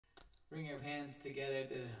Bring your hands together at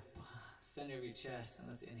the center of your chest and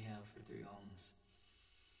let's inhale for 3 ohms.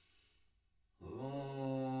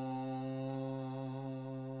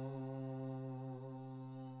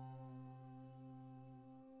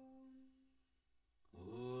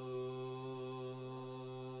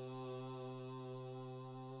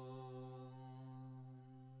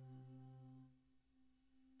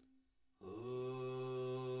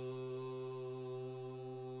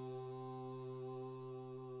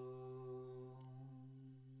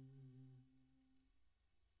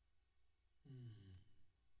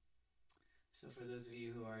 So for those of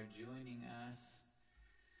you who are joining us,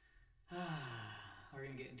 we're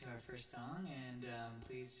going to get into our first song, and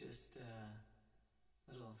please just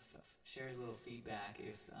share a little feedback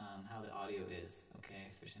if how the audio is, okay?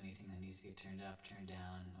 If there's anything that needs to get turned up, turned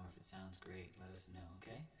down, or if it sounds great, let us know,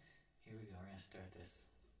 okay? Here we go, we're going to start this.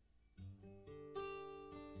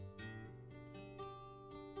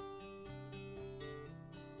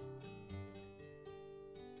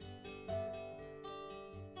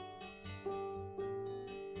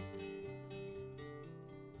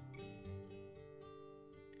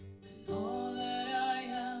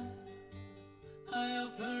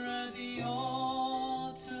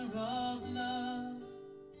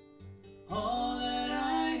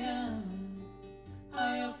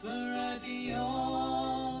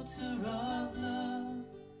 Altar of love.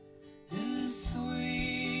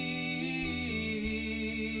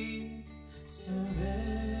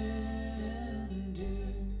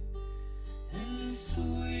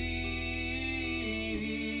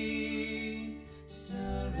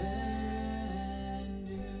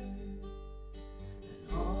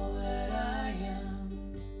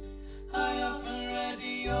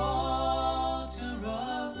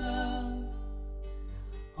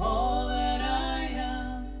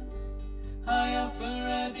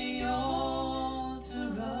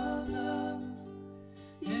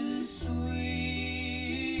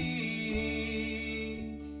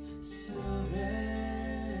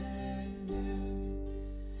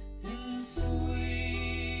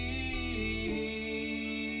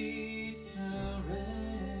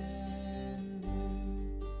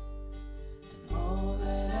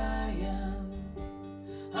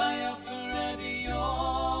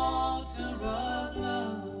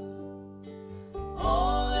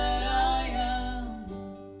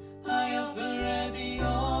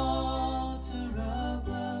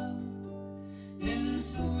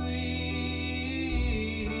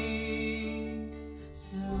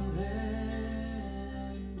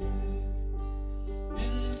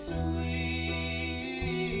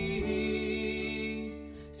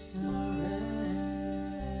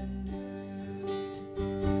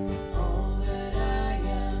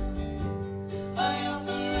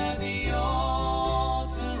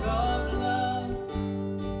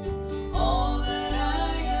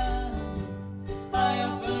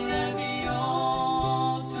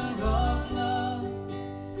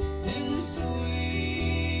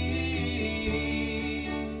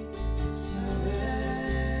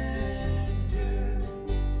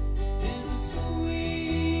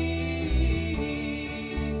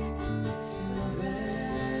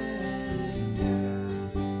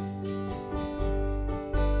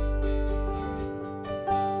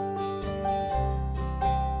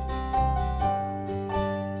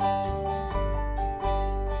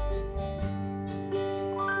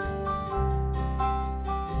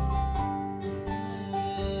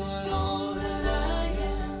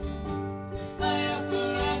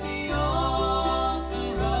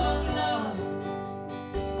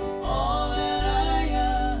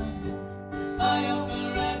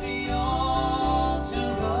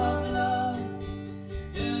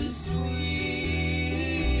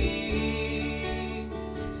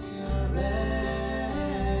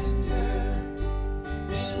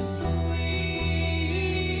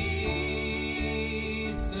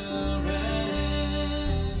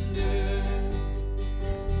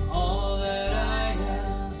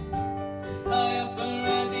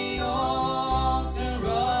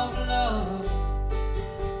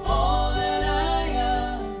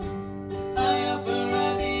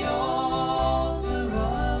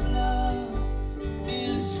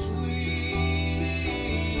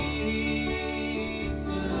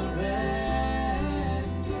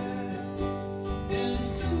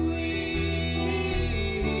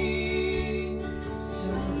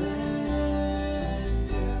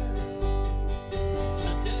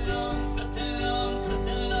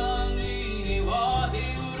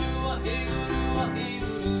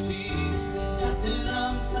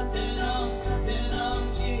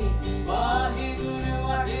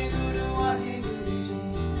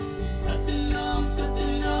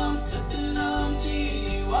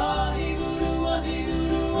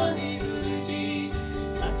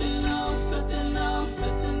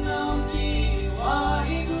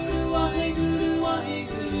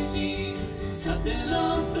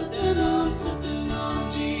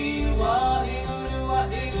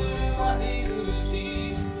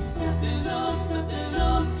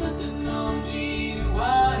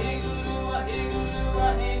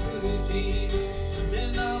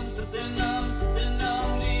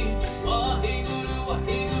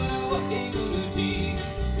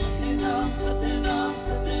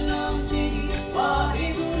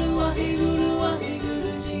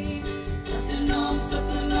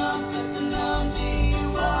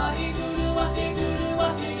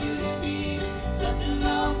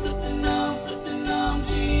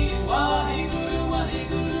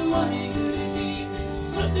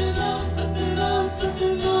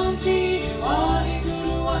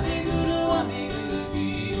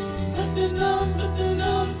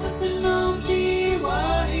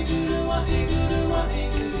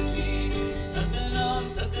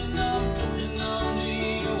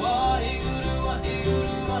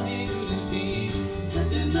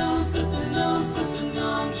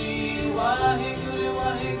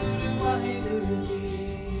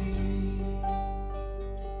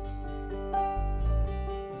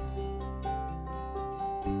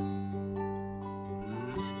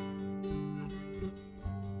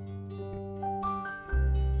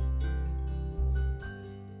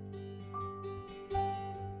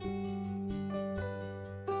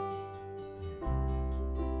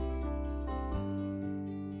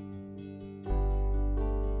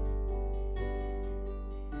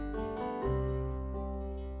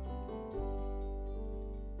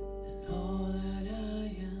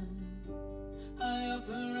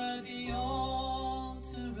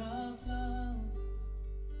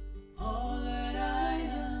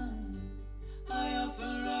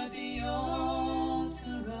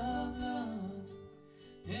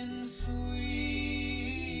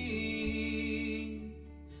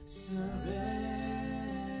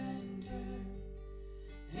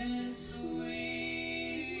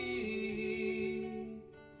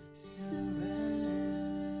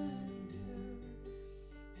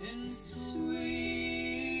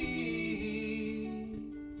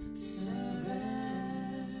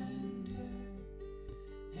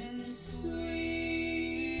 sweet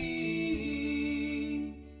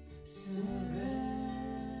surrender.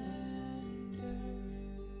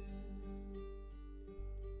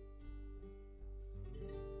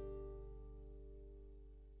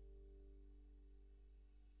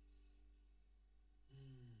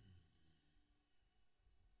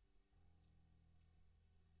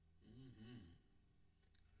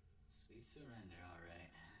 Sweet surrender, all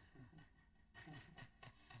right.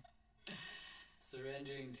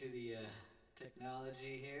 Surrendering to the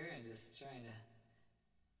technology here and just trying to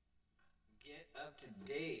get up to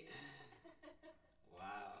date.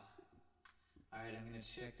 Wow. All right, I'm gonna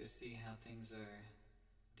check to see how things are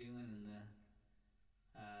doing in the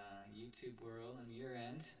YouTube world on your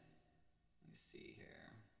end. Let me see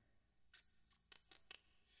here.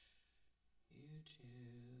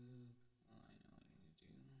 YouTube. Oh, I know what I need to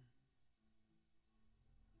do.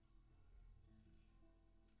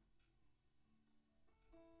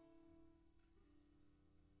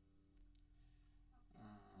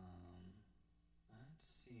 Let's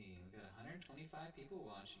see. We got 125 people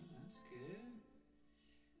watching. That's good.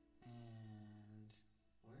 And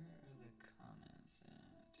where are the comments at?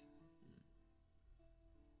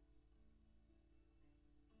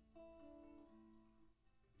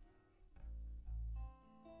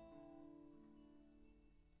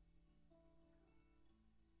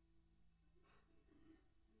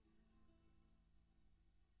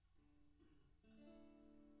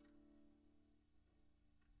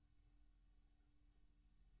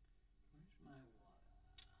 Where's my water?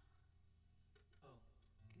 Oh,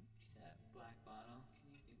 can you see that black bottle?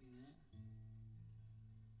 Can you give me that?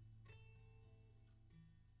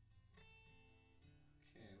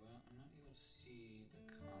 Okay, well, I'm not able to see the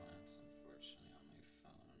comments, unfortunately, on my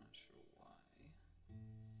phone. I'm not sure why.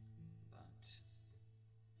 But,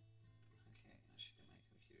 okay, I should get my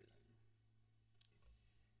computer then.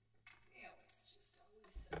 Yeah, it's just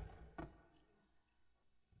always something.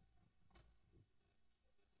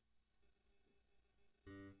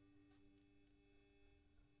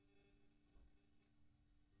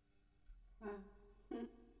 Wow.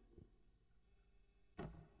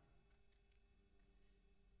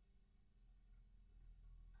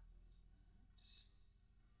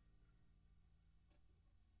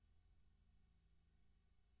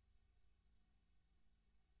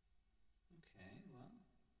 Okay, well,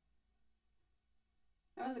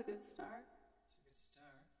 That was a good start. it's a good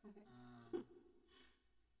start. Okay. I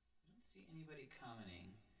don't see anybody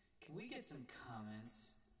commenting. Can we get some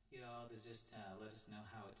comments, y'all, to just let us know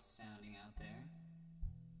how it's sounding out there?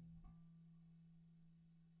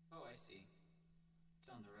 Oh, I see. It's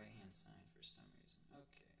on the right-hand side for some reason.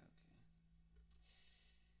 Okay, okay.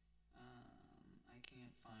 I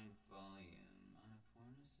can't find volume.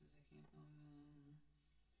 Annapurna says I can't find volume.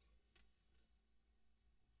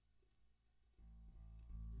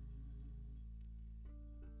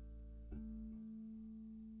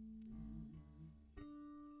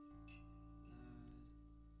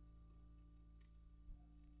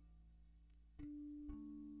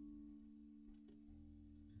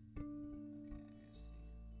 Okay, I see.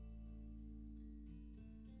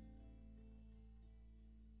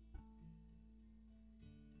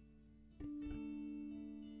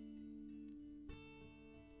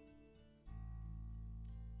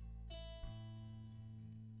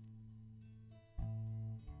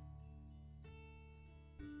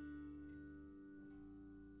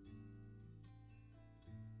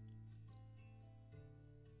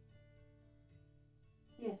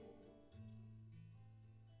 Yes.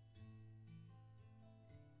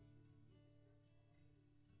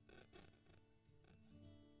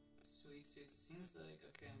 Sweet, sweet. Seems like,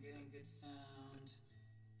 okay, I'm getting good sound.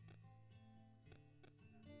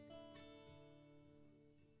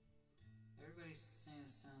 Everybody's saying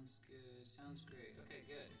it sounds good. Sounds great. Okay,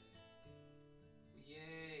 good.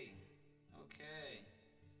 Yay. Okay.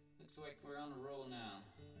 Looks like we're on a roll now.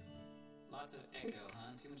 Lots of echo,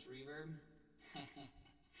 huh? Too much reverb?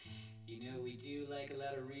 You know, we do like a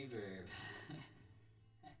lot of reverb.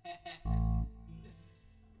 I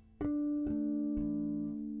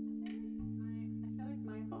feel like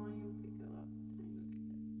my volume could go up a tiny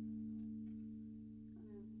bit.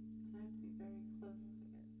 Because I have to be very close to it.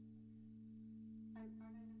 Aren't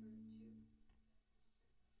I number 2?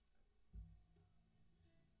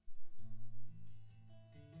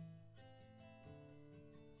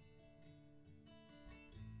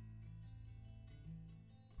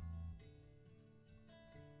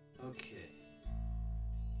 Okay.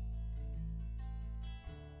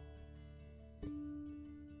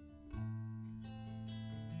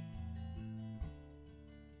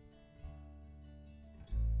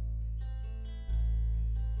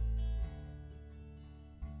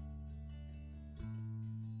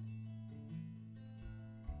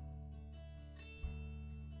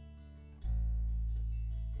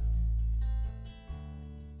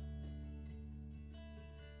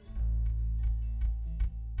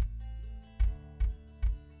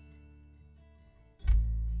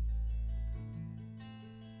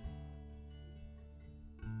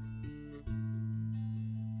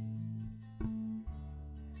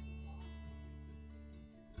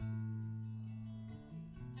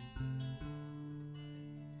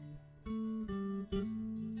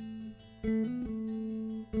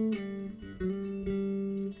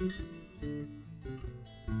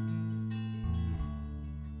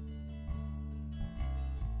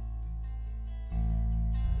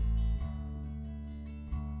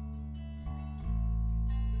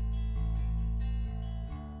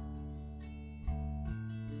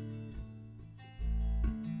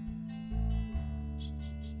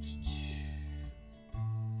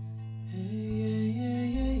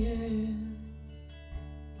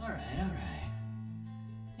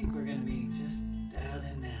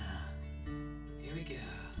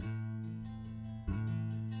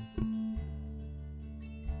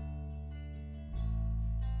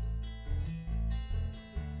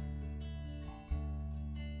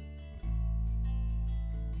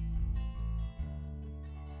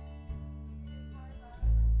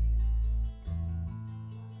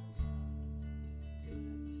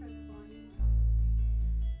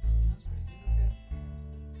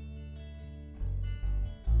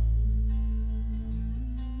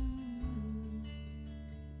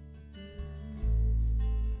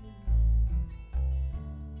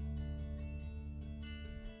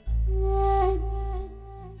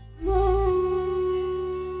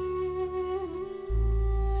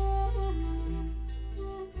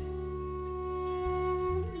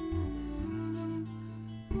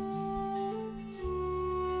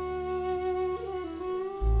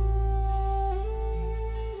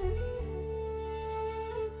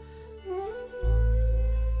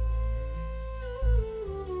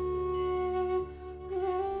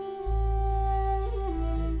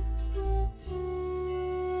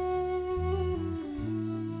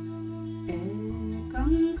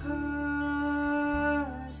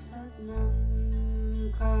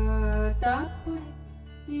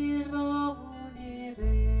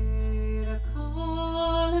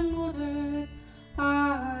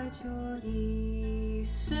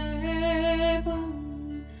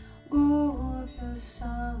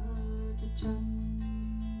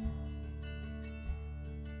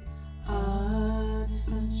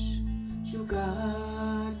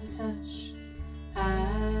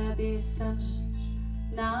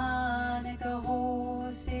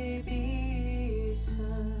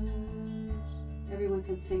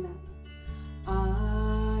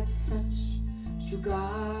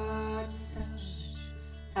 God such,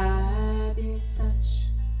 happy such,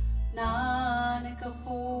 Nanak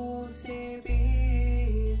ho se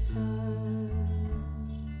be such.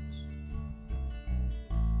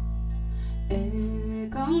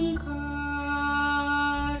 Ekankar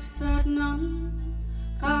Satnam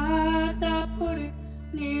Kartapurik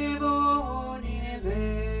Nirvo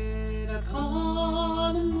Nirvera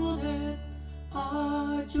Kanamuret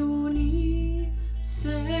Ajuni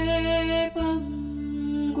Sevam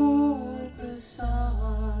Gur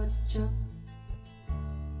Prasad Jap.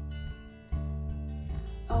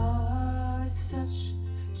 Such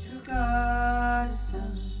to God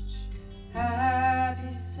such,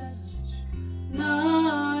 happy such,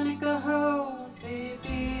 Nanak ho se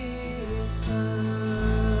be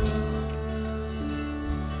such.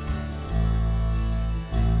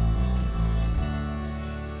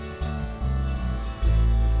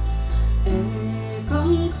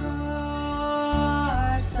 Ekankar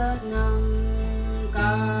Satnam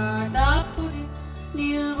Kartapurik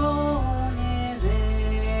Nirvo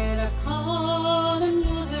Nirvera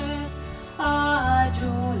Kanamuret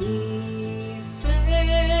Ajuni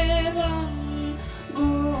Sevam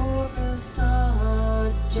Gur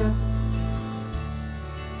Prasad Jap.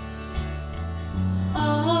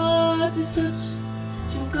 Adi such,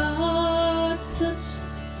 to God such,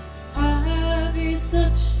 happy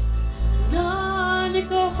such,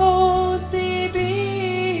 Nanak ho se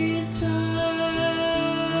be such.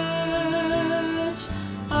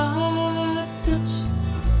 Adi such,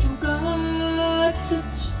 to God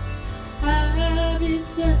such, happy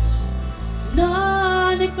such,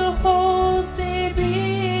 Nanak ho se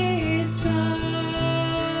be such.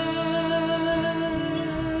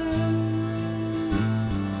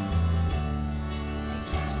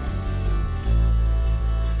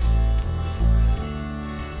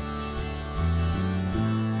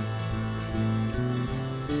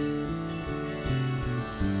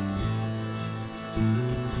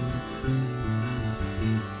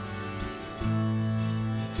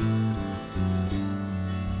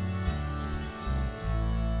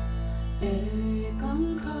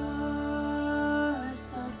 Ekankar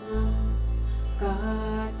Satnam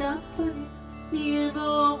Kartapurik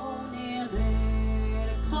Nirvo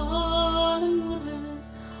Nirvera Kanamuret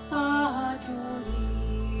Ajuni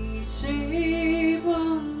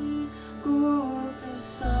Sevam Gur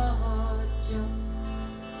Prasad Jap.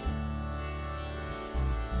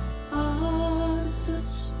 Adi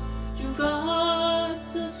such, to God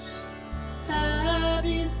such,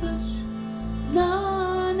 happy such,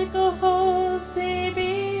 Nanak ho se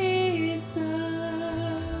be such.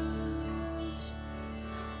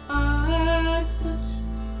 Adi such,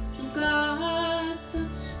 to God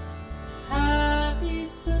such, happy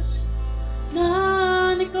such,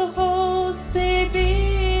 Nanak ho se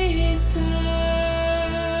be such.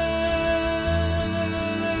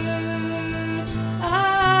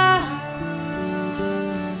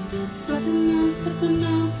 Satnam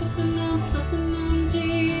Satnam Satnam Satnam Ji.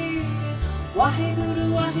 Waheguru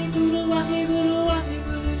Waheguru Waheguru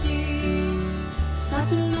Waheguru Ji.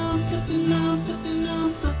 Satnam Satnam Satnam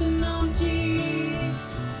Satnam Ji.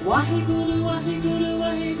 Waheguru Waheguru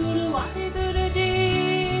Waheguru Waheguru Ji.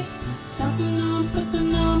 Satnam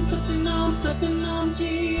Satnam Satnam Satnam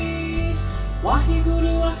Ji.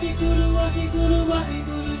 Waheguru Waheguru Waheguru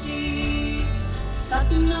Waheguru Ji.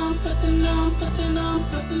 Satnam Satnam Satnam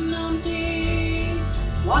Satnam Ji.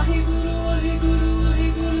 Waheguru Waheguru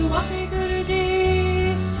Waheguru Waheguru Ji.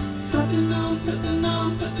 Satnam Satnam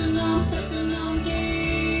Satnam Satnam Ji.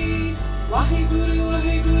 Waheguru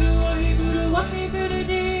Waheguru Waheguru Waheguru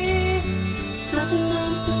Ji.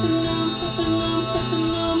 Satnam Satnam Satnam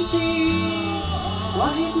Satnam Ji.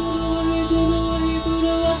 Waheguru Waheguru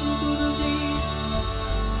Waheguru Waheguru Ji.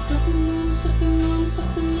 Satnam Satnam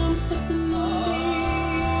Satnam Satnam Ji.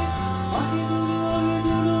 Waheguru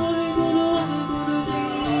Waheguru Waheguru Waheguru Ji.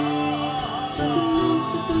 Satnam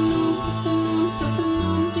Satnam Satnam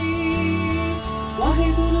Satnam Ji.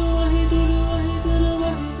 Waheguru Waheguru Waheguru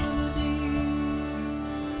Waheguru Ji.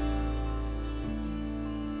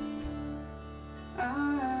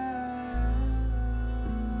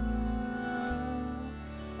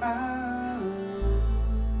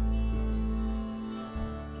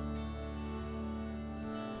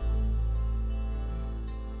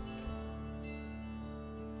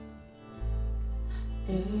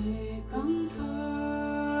 Ekankar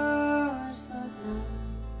Satnam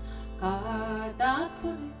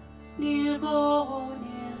Kartapurik Nirvo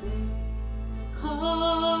Nirvera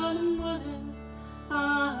Kanamuret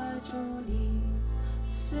Ajuni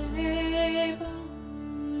Sevam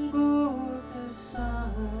Gur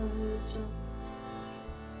Prasad Jap.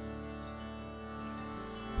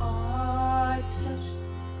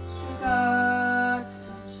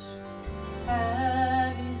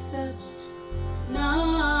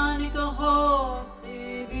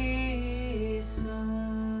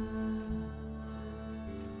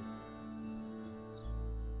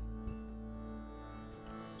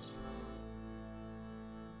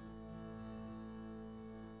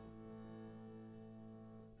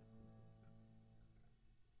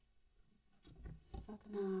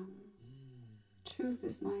 Satnam. Truth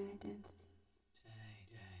is my identity. Jai,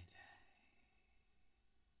 jai, jai.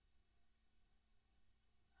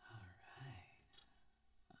 All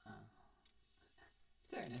right.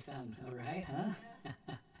 Starting to sound all right, huh?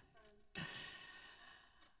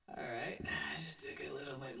 All right. I just took a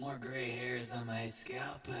little bit more gray hairs on my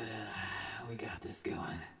scalp, but we got this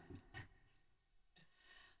going.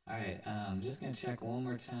 All right. I'm just gonna check one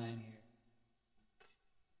more time here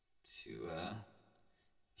to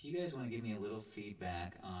if you guys want to give me a little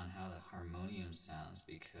feedback on how the harmonium sounds,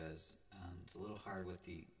 because it's a little hard with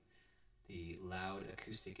the loud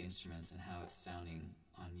acoustic instruments and how it's sounding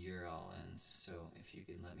on your all ends. So if you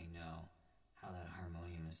could let me know how that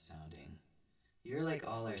harmonium is sounding. You're like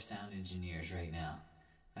all our sound engineers right now.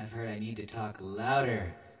 I've heard I need to talk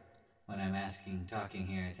louder when I'm talking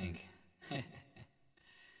here, I think.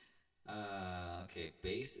 Okay,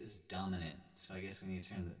 bass is dominant, so I guess we need to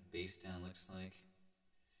turn the bass down, looks like.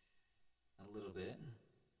 A little bit.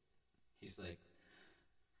 He's like,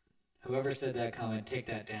 whoever said that comment, take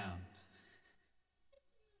that down.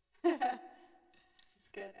 It's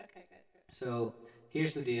good. Okay, good. So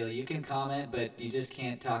here's the deal. You can comment, but you just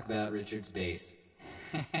can't talk about Richard's bass.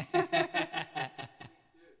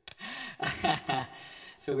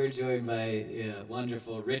 So we're joined by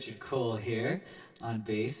wonderful Richard Cole here on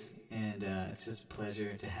bass, and it's just a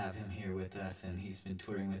pleasure to have him here with us. And he's been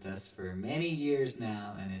touring with us for many years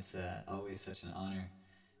now, and it's always such an honor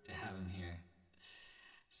to have him here.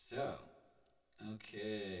 So,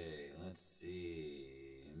 okay, let's see.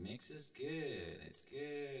 Mix is good. It's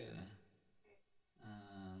good.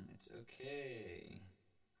 It's okay.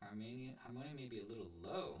 Harmonium may be a little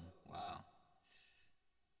low. Wow.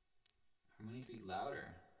 Harmonium could be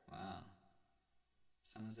louder. Wow.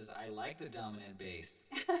 Someone says, I like the dominant bass.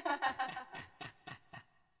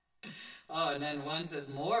 Oh, and then one says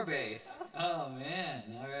more bass. Oh, man.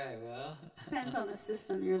 All right, well. Depends on the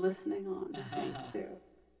system you're listening on, I think, too.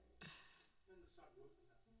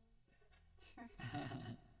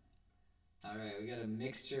 All right, we got a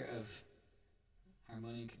mixture of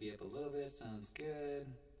harmonium could be up a little bit. Sounds good.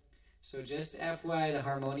 So just FYI, the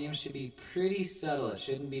harmonium should be pretty subtle. It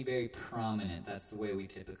shouldn't be very prominent. That's the way we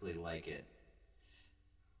typically like it.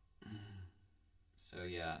 So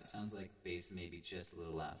yeah, it sounds like bass may be just a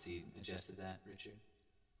little loud. So you adjusted that, Richard?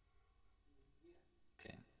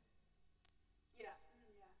 Okay. Yeah.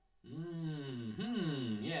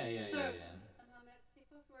 Yeah. And on the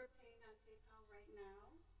people who are paying on PayPal right now,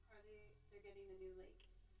 they're getting the new link?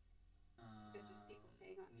 It's just people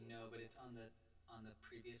paying on PayPal. No, but it's on the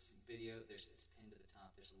previous video. It's pinned to the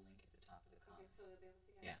top. There's a link at the top of the comments. Okay, so they'll be able to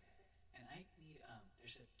get it. Yeah. And I need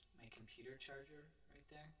there's my computer charger right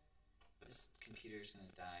there. This computer's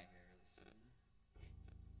gonna die here really soon.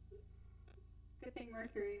 Good thing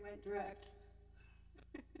Mercury went direct.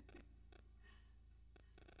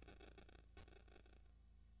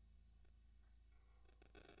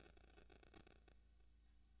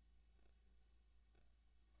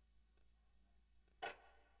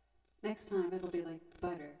 Next time it'll be like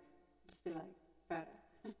butter. Just be like butter.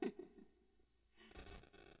 But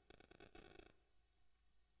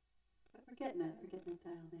we're getting it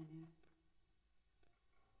dialed in here.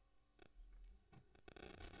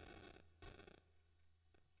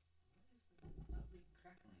 What is the lovely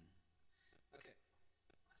crackling? Okay,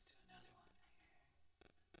 let's do another one.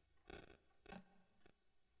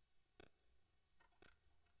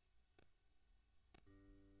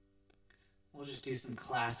 We'll just do some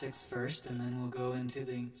classics first, and then we'll go into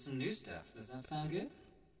some new stuff. Does that sound good?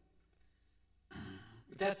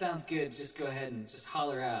 If that sounds good, just go ahead and just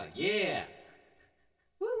holler out, yeah!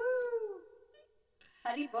 Woohoo!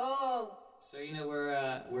 Haribol! So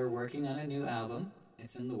we're working on a new album.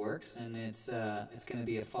 It's in the works, and it's going to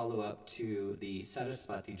be a follow-up to the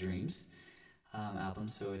Saraswati Dreams album.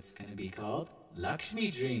 So it's going to be called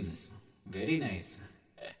Lakshmi Dreams. Very nice.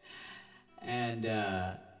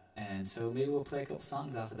 And so maybe we'll play a couple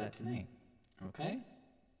songs off of that tonight. Okay?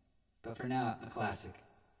 But for now, a classic.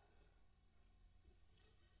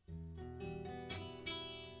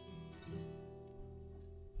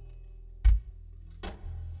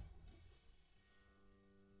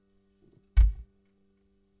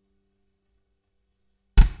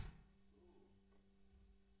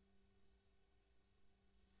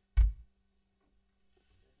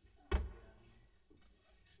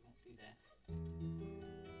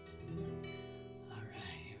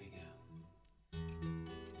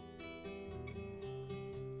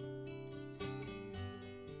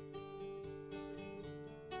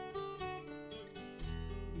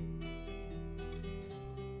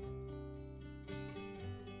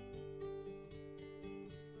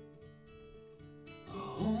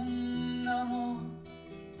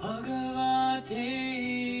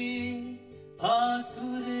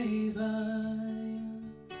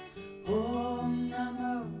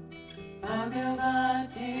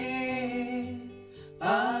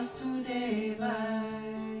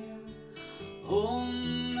 Vasudevaya. Om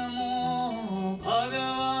Namo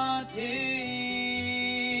Bhagavate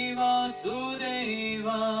Vasudevaya.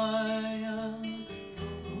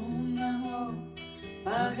 Om Namo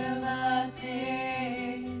Bhagavate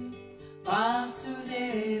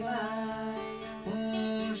Vasudevaya.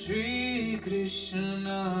 Om Shri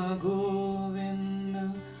Krishna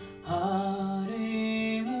Govinda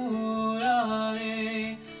Hare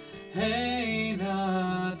Murare. Hey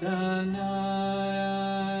Nata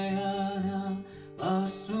Narayana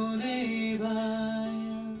Vasudevaya.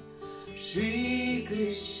 Shri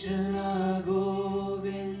Krishna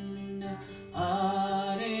Govinda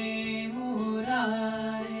Hare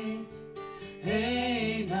Murare.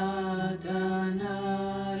 Hey Nata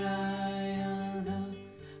Narayana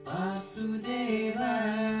Vasudevaya.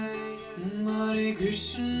 Hare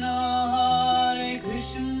Krishna, Hare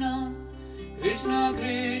Krishna, Krishna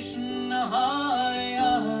Krishna, Hare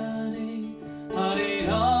Hare, Hare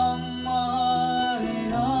Rama, Hare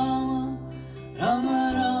Rama, Rama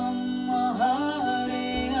Rama, Hare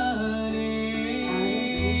Hare.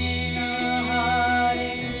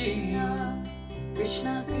 Hare Krishna,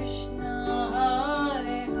 Krishna Krishna,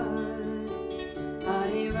 Hare Hare,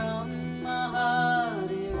 Hare Rama,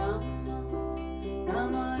 Hare Rama,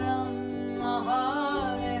 Rama Rama,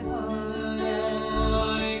 Hare Hare.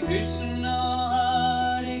 Hare Krishna,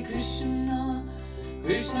 Hare Krishna,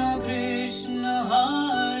 Krishna Krishna,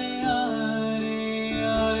 Hare Hare,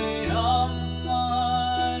 Hare Rama,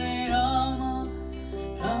 Hare Rama,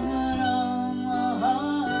 Rama Rama,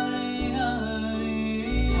 Hare Hare.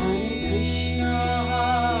 Hare Krishna,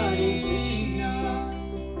 Hare Krishna,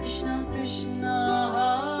 Krishna Krishna,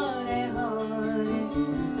 Hare Hare,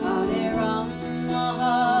 Hare Rama,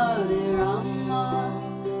 Hare Rama,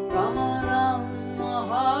 Rama Rama,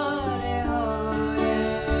 Hare Hare.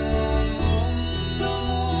 Om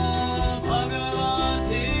Namo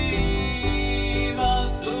Bhagavate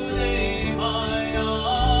Vasudevaya.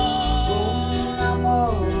 Om Namo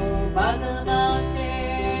Bhagavate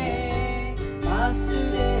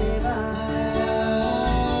Vasudevaya.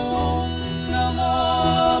 Om Namo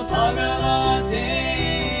Bhagavate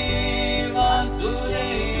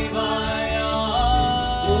Vasudevaya.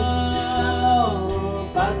 Om Namo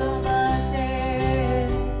Bhagavate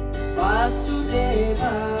Vasudevaya.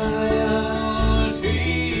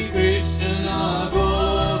 Shri Krishna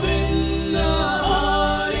Govinda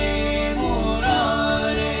Hare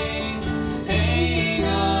Murare. Hey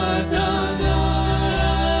Nata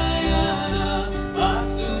Narayana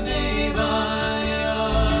Vasudevaya.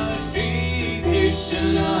 Shri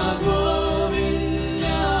Krishna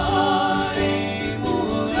Govinda Hare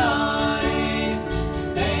Murare.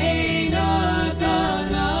 Hey Nata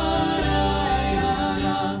Narayana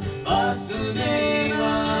Vasudevaya.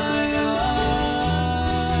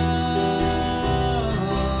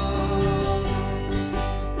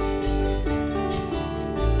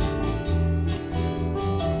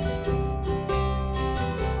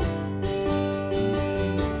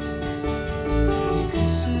 Hare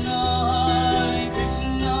Krishna, Hare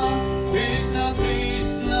Krishna, Krishna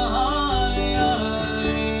Krishna, Hare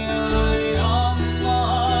Hare, Hare Rama,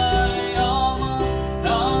 Hare Rama,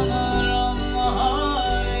 Rama Rama,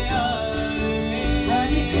 Hare Hare.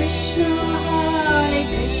 Hare Krishna, Hare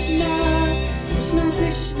Krishna, Krishna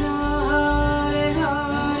Krishna, Hare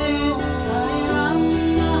Hare, Hare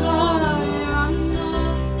Rama, Hare Rama,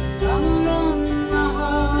 Rama Rama,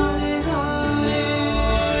 Hare Hare.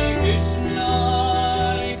 Hare Krishna,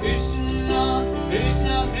 Hare Krishna,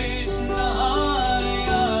 Krishna Krishna, Hare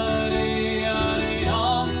Hare, Hare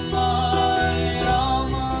Rama, Hare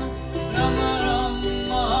Rama, Rama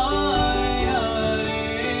Rama, Hare Hare.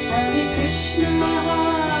 Hare Krishna,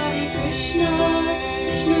 Hare Krishna,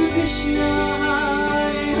 Krishna Krishna,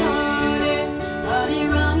 Hare Hare, Hare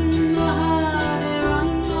Rama, Hare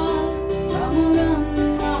Rama, Rama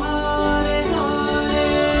Rama, Hare Hare.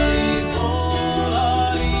 Hari Bol,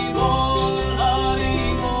 Hari Bol, Hari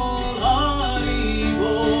Bol, Hari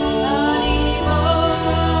Bol. Hari Bol,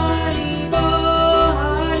 Hari Bol,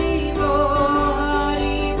 Hari Bol,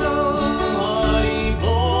 Hari Bol. Hari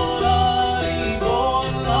Bol, Hari Bol,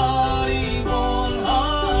 Hari Bol,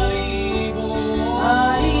 Hari Bol.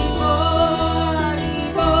 Hari Bol,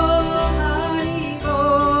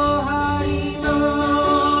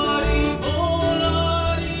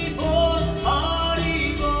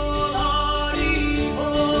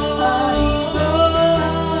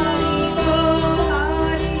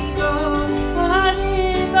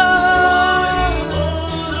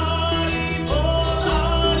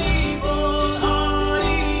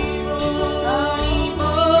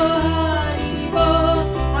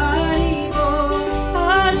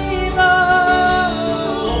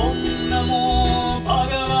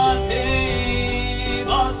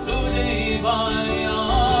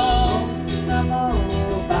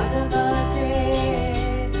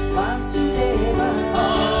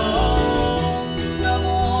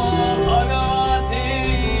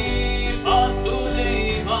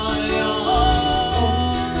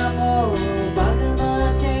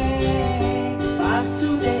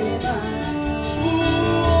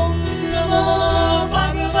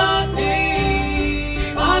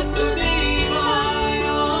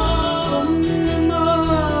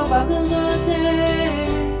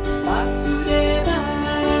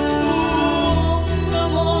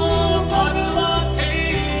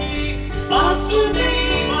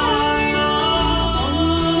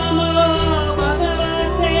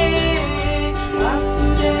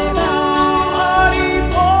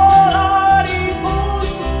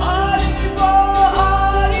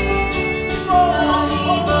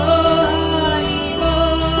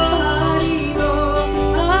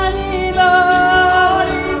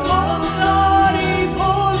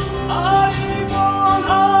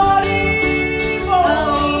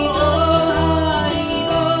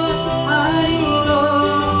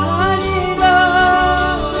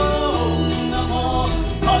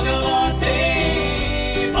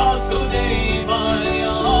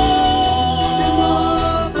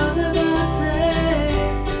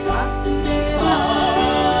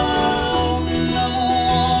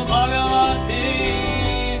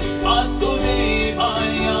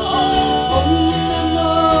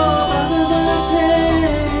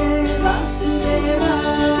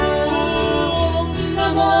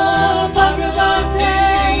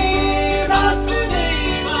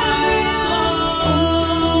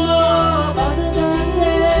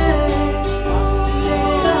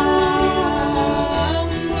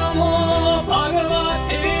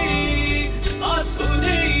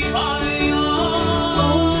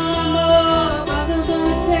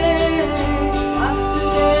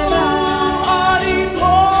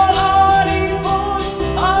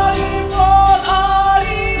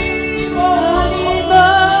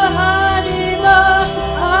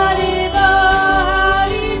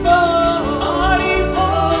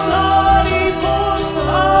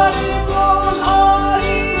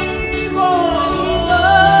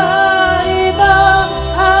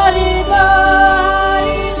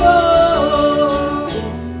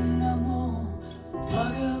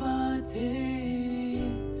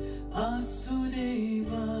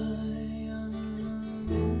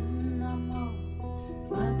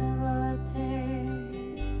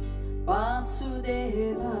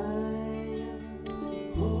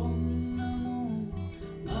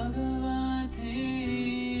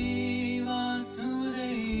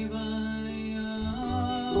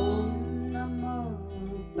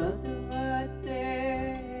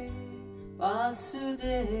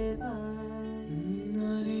 Vasudeva.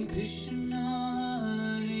 Hare Krishna,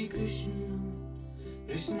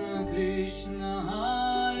 Krishna Krishna,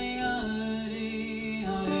 Hare Hare,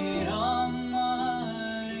 Hare Rama,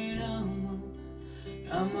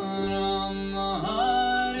 Rama Rama,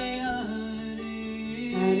 Hare Hare.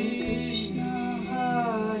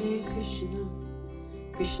 Hare Krishna,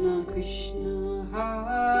 Krishna Krishna,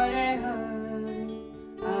 Hare Hare,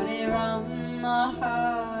 Hare Rama,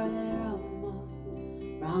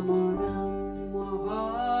 Rama Rama,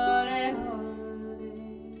 Hare Hare.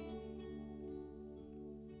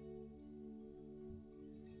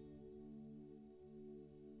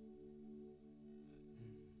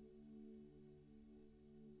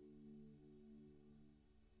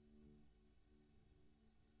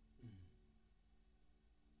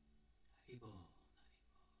 Haribo,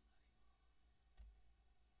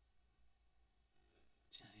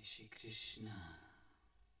 Jai Shri Krishna.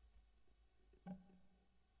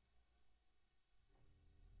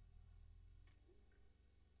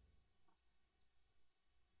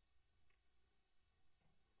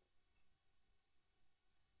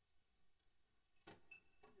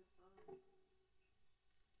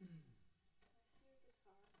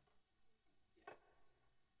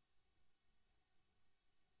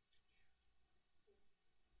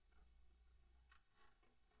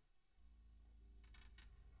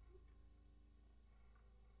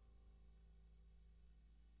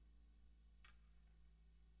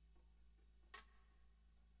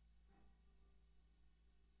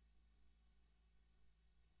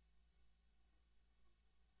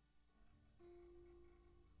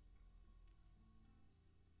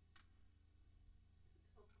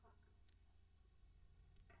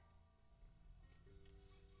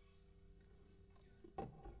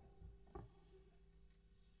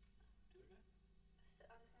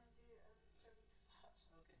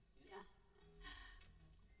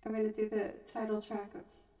 I'm going to do the title track of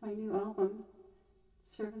my new album,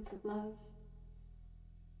 Servants of Love.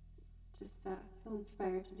 Just feel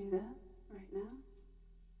inspired to do that right now.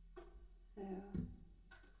 So,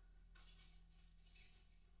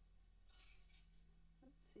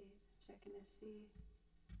 let's see, just checking to see.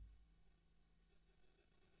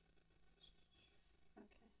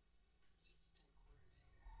 Okay.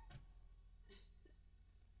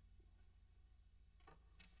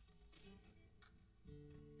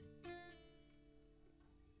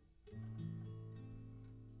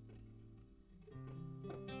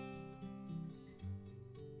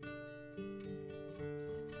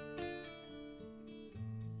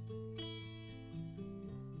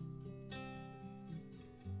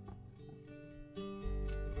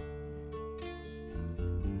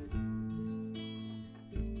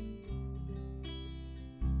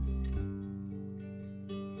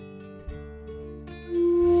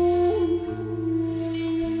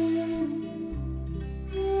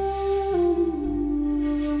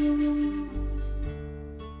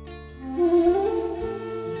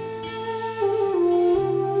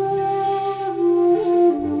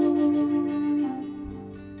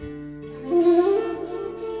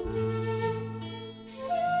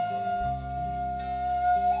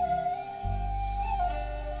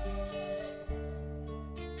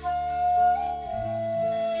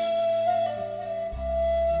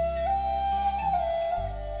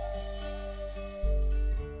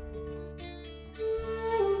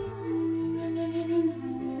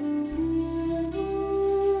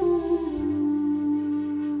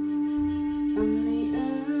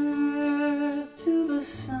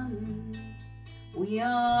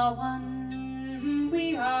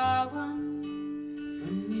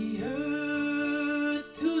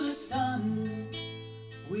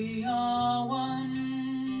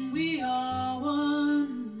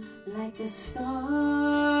 the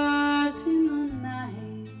stars in the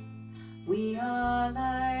night. We are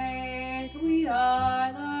light, we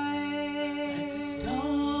are light. Like the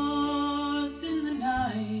stars in the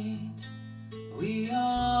night. We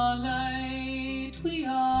are light, we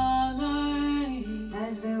are light.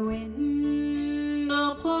 As the wind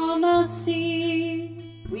upon the sea,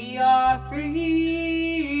 we are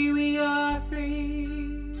free, we are free.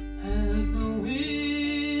 As the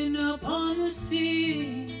wind upon the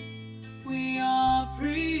sea, we are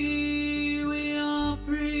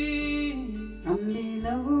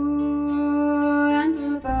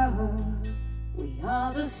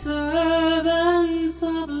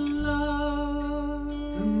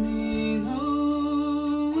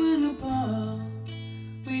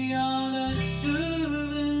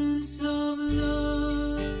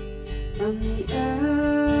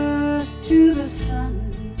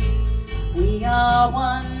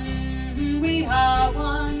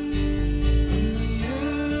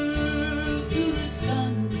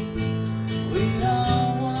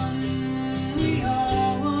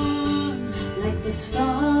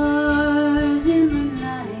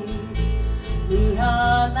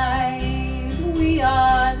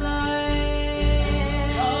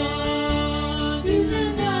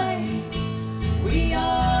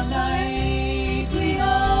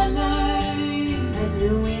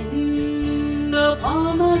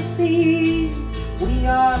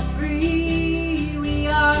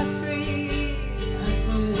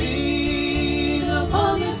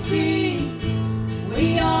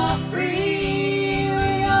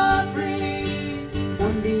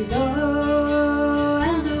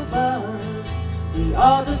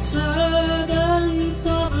servants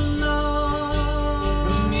of love.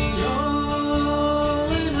 From below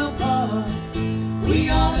and above, we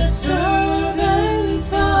are the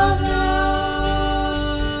servants of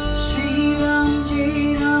love. Shri Ram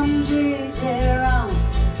Jai Ram Jai Jai Ram.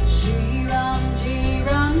 Shri Ram Jai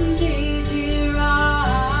Ram Jai Jai Ram.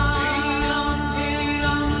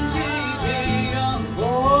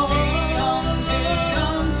 Oh. Shri Ram Jai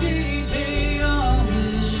Ram Jai Jai Ram.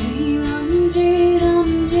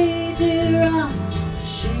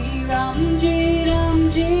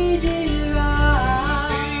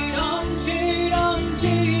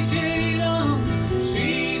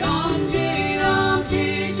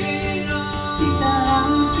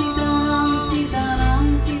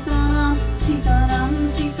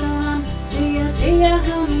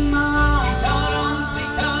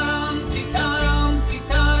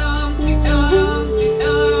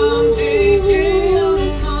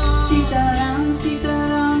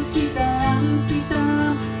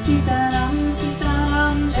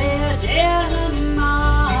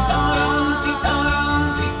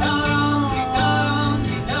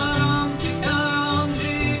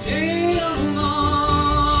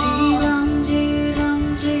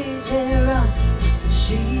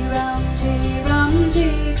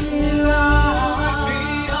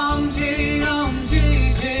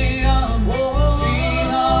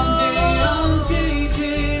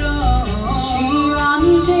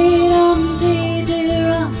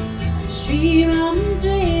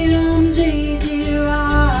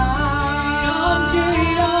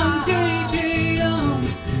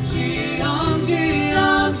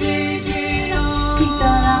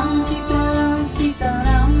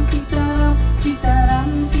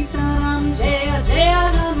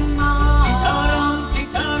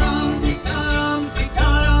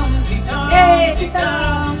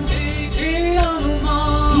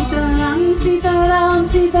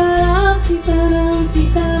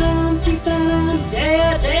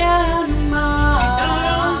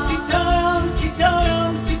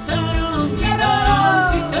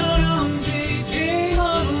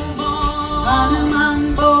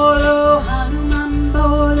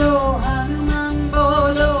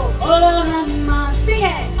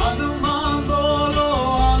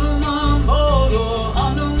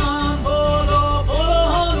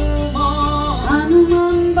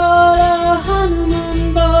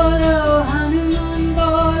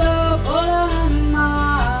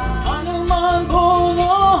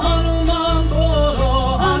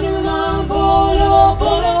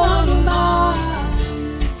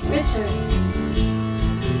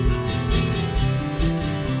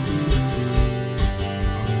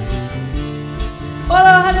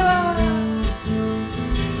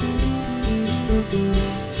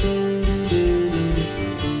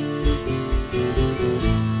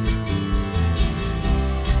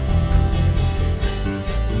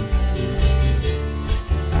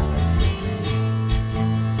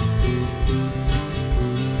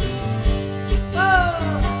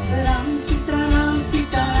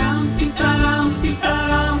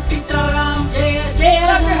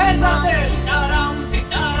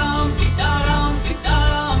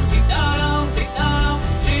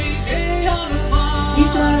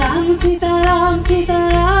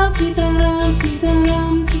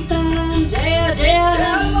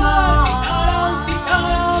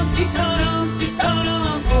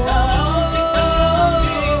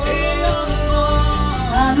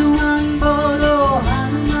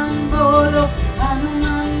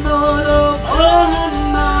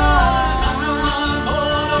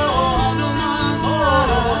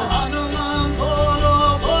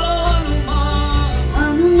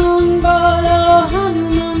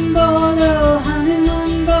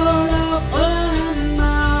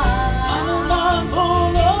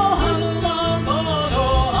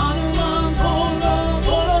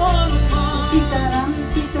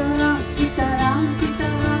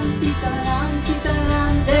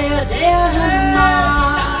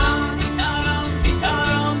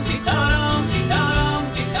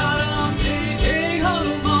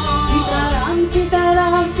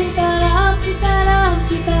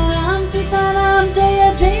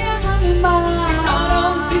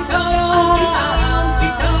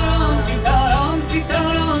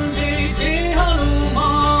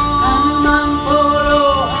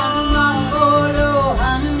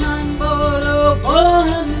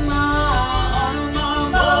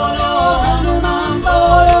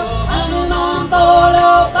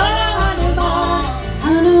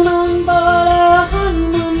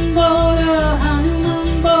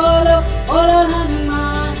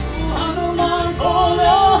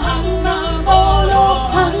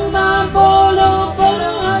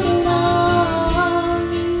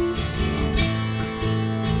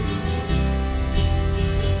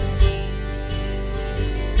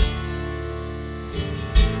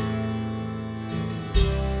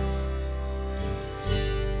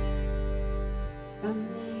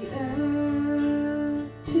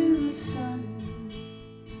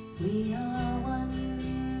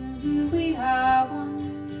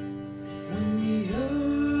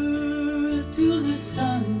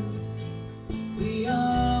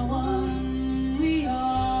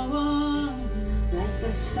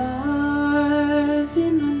 the stars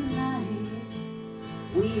in the night.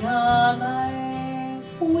 We are light,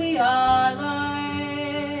 we are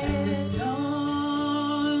light. Like the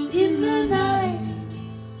stars In the night,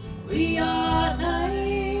 we are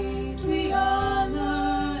light, we are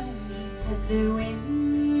light. as the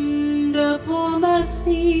wind upon the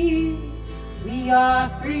sea, we are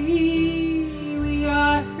free, we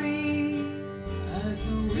are free. As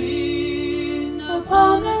the wind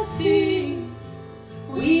upon the sea,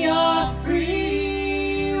 we are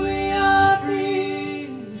free, we are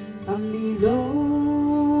free. From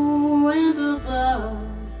below and above,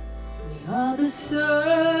 we are the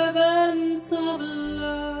servants of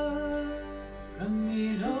love. From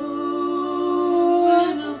below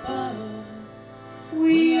and above,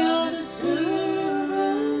 We are are the the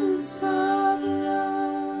servants of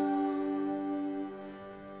love.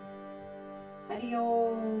 Hari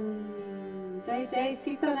Om. Jai Jai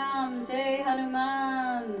Sitaram, Jai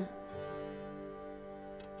Hanuman.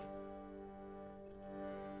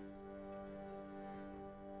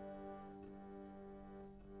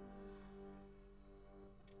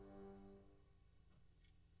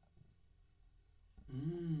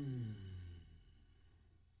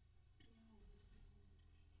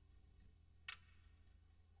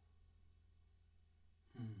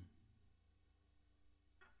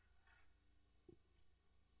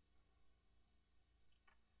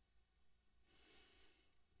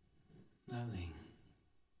 Lovely.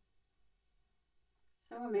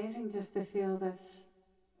 So amazing just to feel this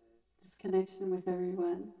connection with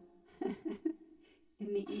everyone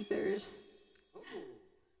in the ethers.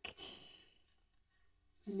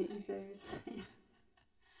 In the ethers. Yeah.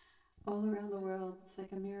 All around the world. It's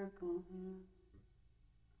like a miracle. Yeah.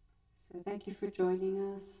 So thank you for joining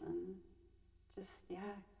us and just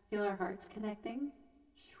feel our hearts connecting.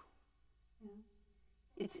 Yeah.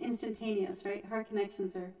 It's instantaneous, right? Heart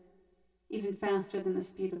connections are even faster than the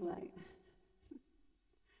speed of light.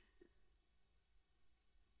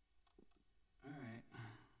 All right.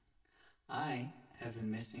 I have been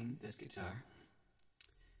missing this guitar.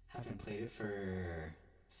 Haven't played it for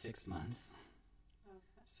 6 months.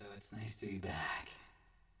 So it's nice to be back.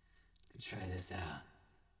 Try this out.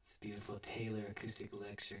 It's a beautiful Taylor acoustic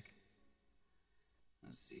electric.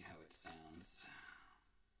 Let's see how it sounds.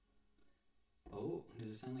 Oh, does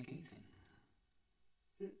it sound like anything?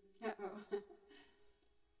 Uh-oh.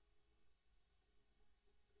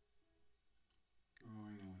 Oh,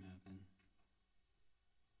 I know what happened.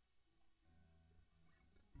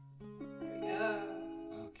 There we go.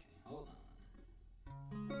 Okay, hold on.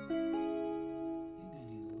 I think I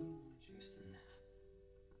need a little more juice than that.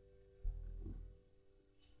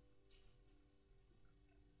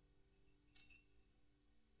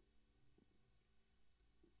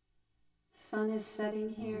 Sun is setting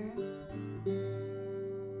here.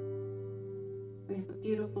 We have a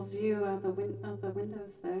beautiful view out the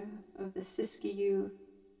windows there of the Siskiyou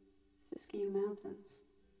Mountains,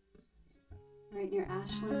 right near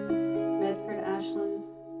Ashland, Medford, Ashland.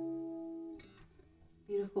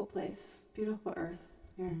 Beautiful place, beautiful earth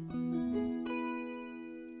here.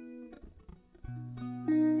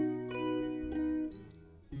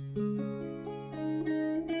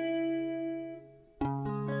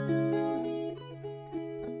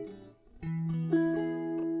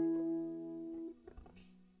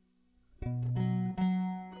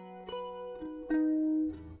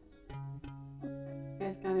 You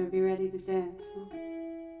guys gotta be ready to dance. Huh?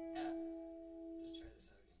 Yeah. Just try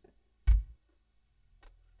this out again.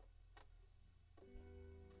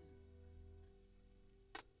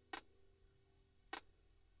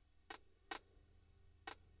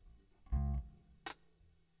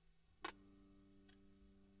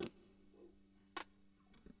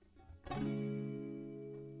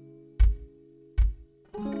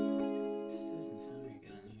 Just doesn't sound very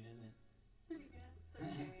good on you, does it? Pretty good. It's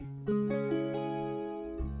okay.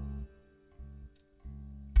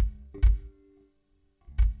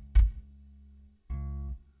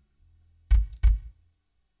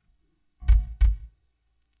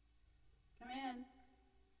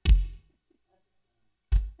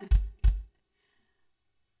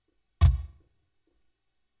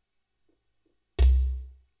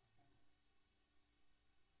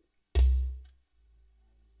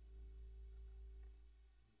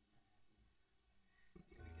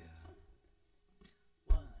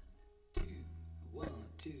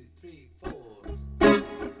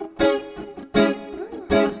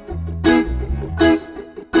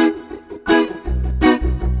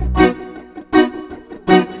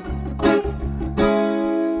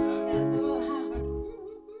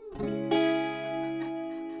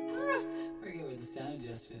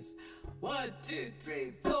 just fits. 1, 2,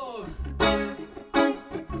 3, 4.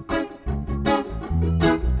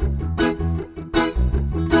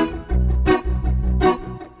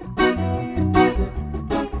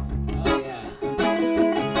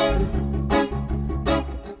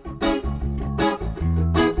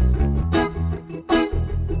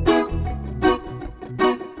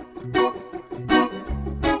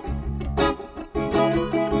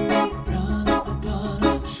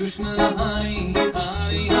 Shushmana Hari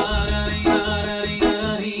Hari Hari Hari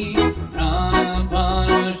Hari Prana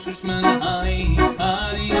Prana Shushmana Hari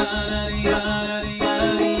Hari Hari Hari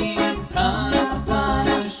Hari Prana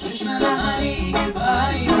Prana Shushmana Hari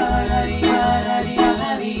Hari Hari Hari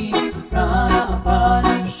Hari Prana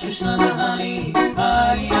Prana Shushmana Hari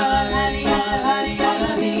Hari Hari Hari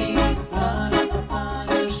Hari Prana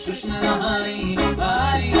Prana Shushmana Hari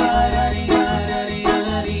Hari Hari Hari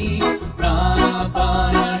Hari Prana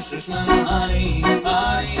Prana Shushmana Hari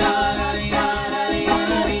Hari Hari Hari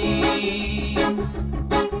Hari.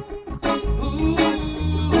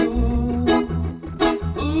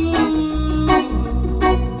 Ooh,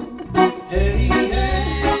 hey,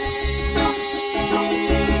 hey,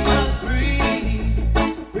 just breathe,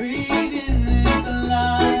 breathe in this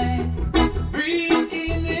life, breathe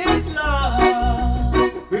in this love,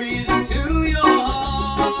 breathe into your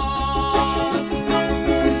hearts,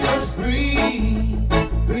 just breathe.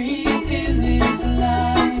 Breathe in this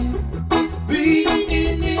life, breathe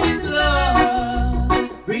in this love,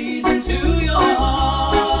 breathe into your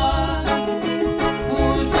heart.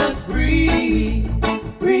 Oh, just breathe,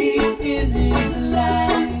 breathe in this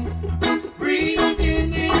life, breathe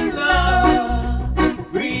in this love,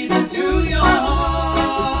 breathe into your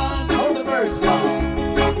heart. Hold the verse, y'all.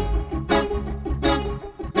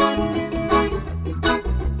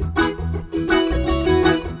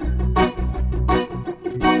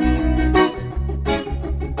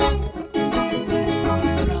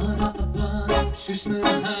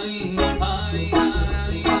 Shushmana Hari Hari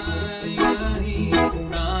Hari Hari Hari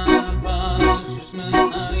Prana Prana Shushmana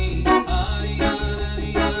Hari Hari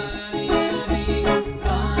Hari Hari Hari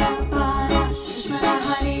Prana Prana Shushmana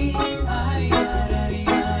Hari Hari Hari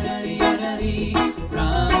Hari Hari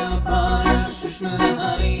Prana Prana Shushmana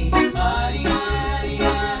Hari Hari Hari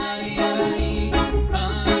Hari Hari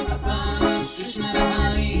Prana Prana Shushmana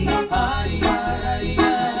Hari Hari Hari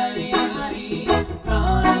Hari Hari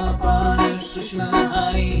Prana Prana Shushmana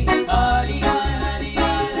Hari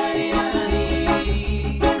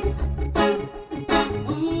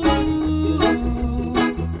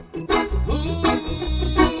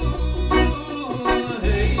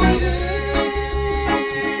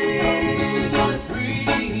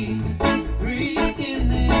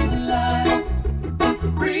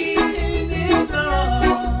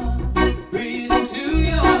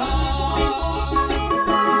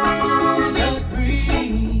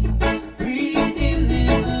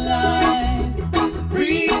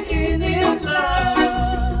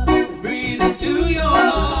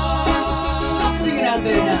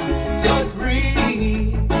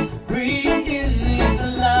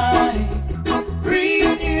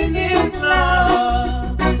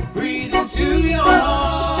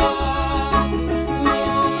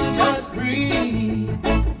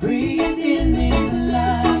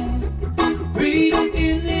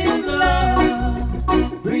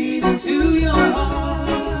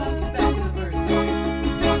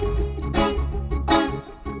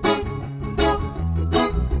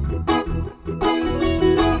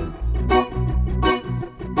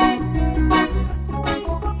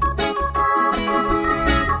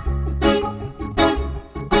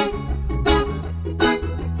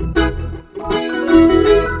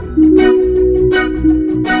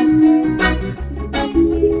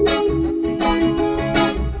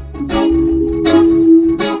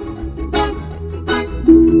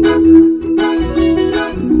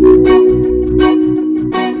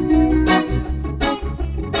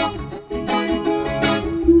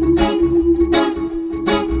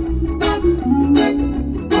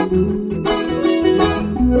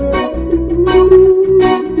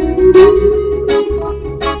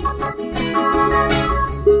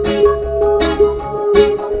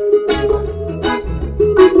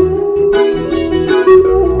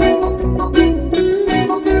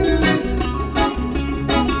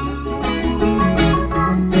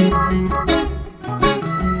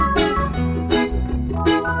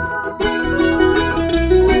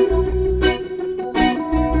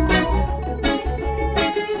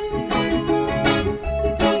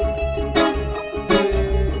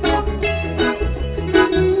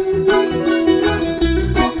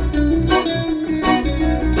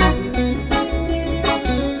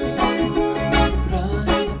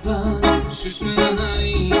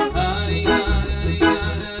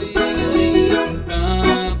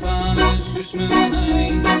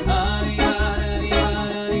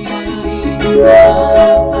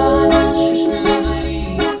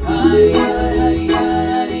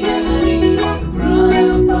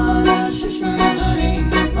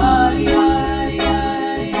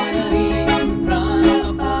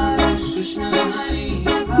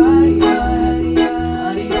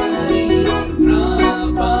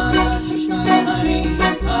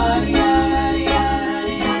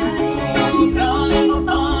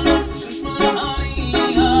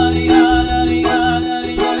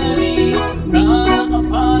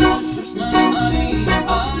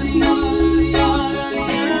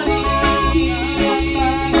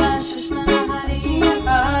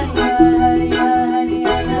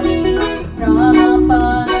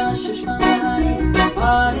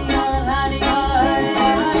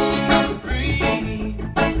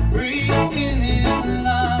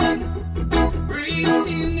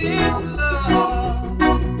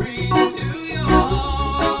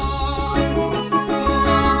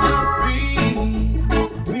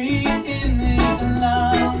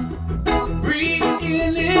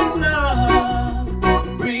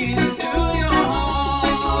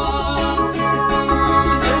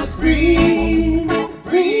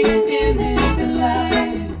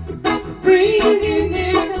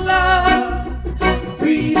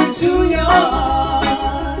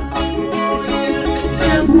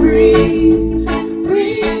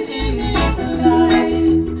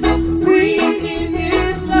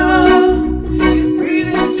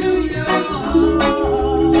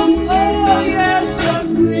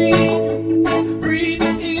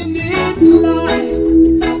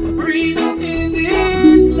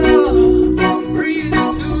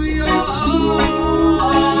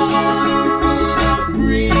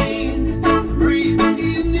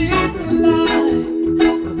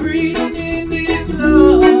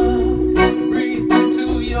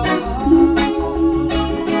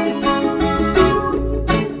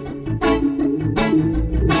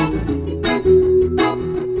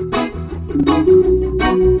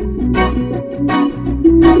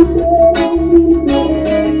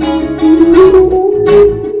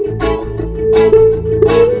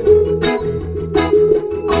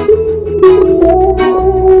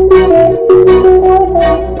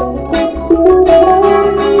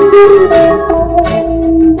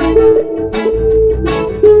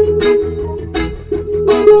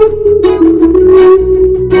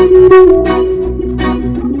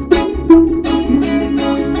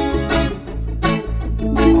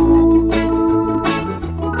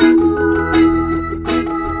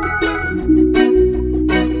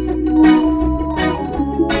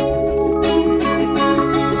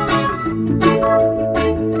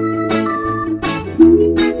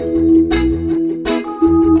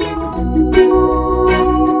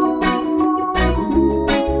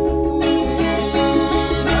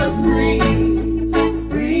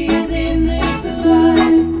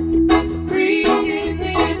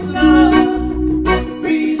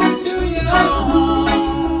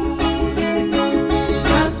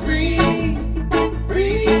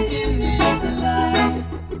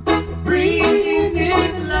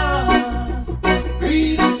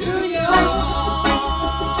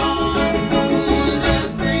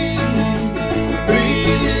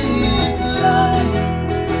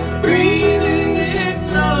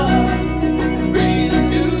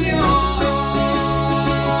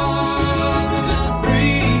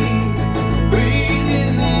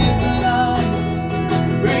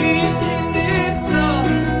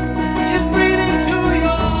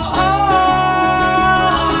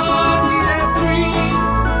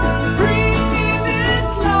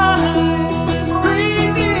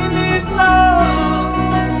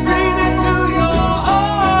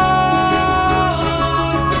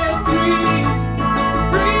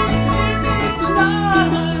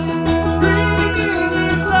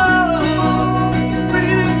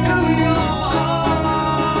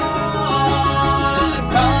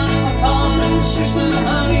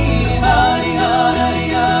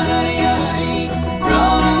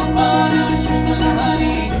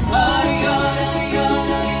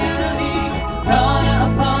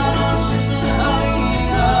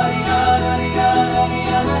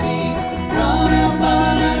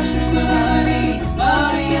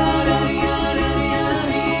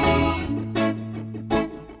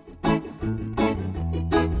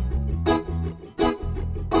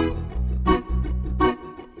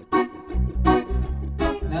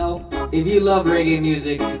If you love reggae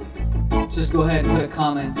music, just go ahead and put a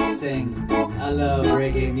comment saying, I love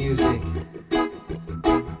reggae music.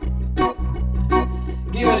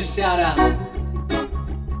 give it a shout out.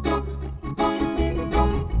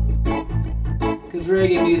 Because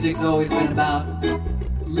reggae music's always been about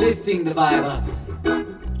lifting the vibe up,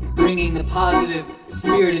 bringing the positive,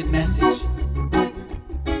 spirited message.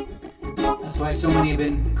 That's why so many have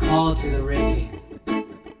been called to the reggae.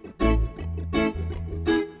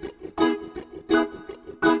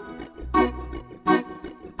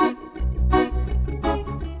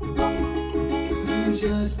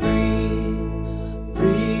 Just breathe,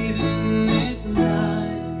 breathe in this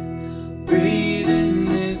life, breathe in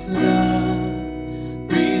this love,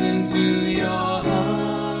 breathe into your heart.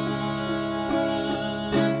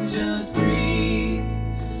 Just breathe,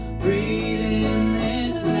 breathe in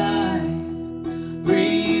this life,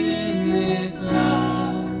 breathe in this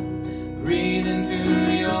love, breathe into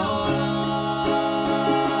your heart.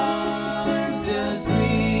 Just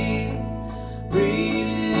breathe, breathe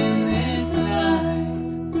in this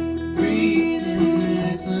life, breathe in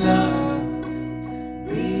this love,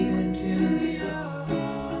 breathe into your heart.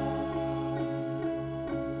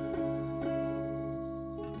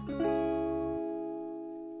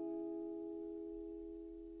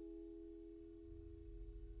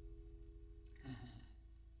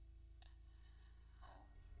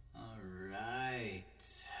 All right.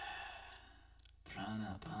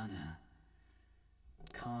 Prana Pana.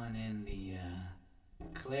 Calling in the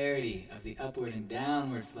clarity of the upward and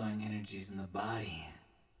downward flowing energies in the body.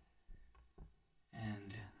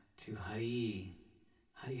 And to Hari,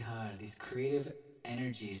 Harihar, these creative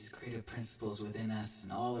energies, creative principles within us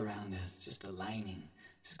and all around us, just aligning,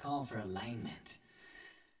 just calling for alignment.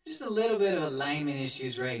 Just a little bit of alignment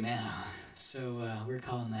issues right now. So we're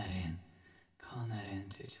calling that in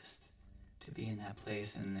to just to be in that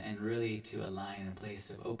place and really to align in a place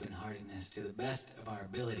of open-heartedness to the best of our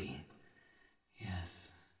ability.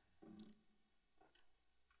 Yes.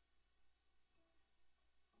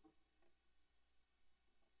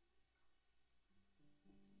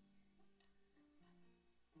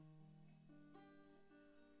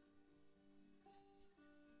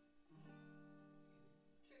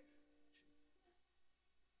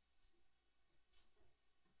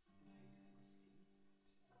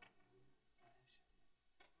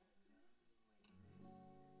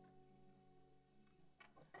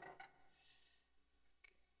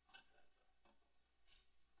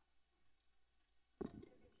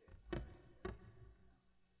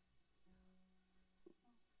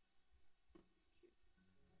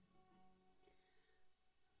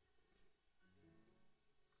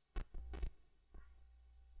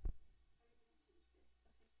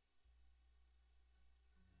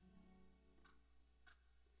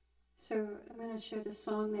 So I'm going to share the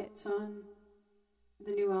song that's on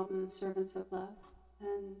the new album, Servants of Love.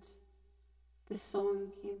 And this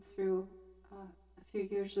song came through a few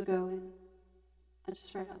years ago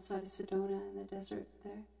just right outside of Sedona in the desert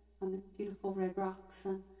there on the beautiful red rocks.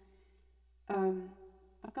 And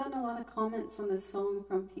I've gotten a lot of comments on this song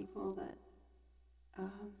from people that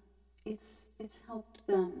it's helped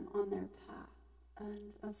them on their path.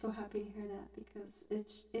 And I'm so happy to hear that because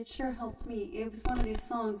it sure helped me. It was one of these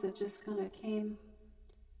songs that just kind of came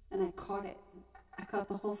and I caught it. I caught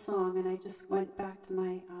the whole song and I just went back to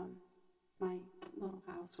my my little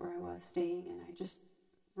house where I was staying and I just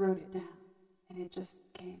wrote it down and it just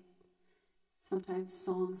came. Sometimes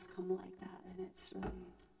songs come like that and it's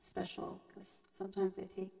really special because sometimes they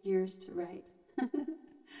take years to write,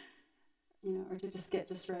 or to just get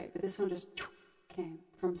just right. But this one just came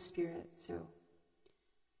from spirit, so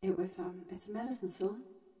it was. It's a medicine song,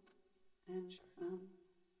 and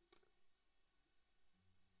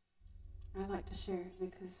I like to share it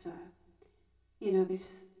because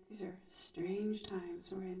these are strange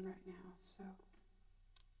times we're in right now. So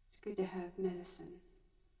it's good to have medicine.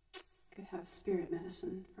 Good to have spirit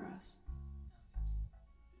medicine for us.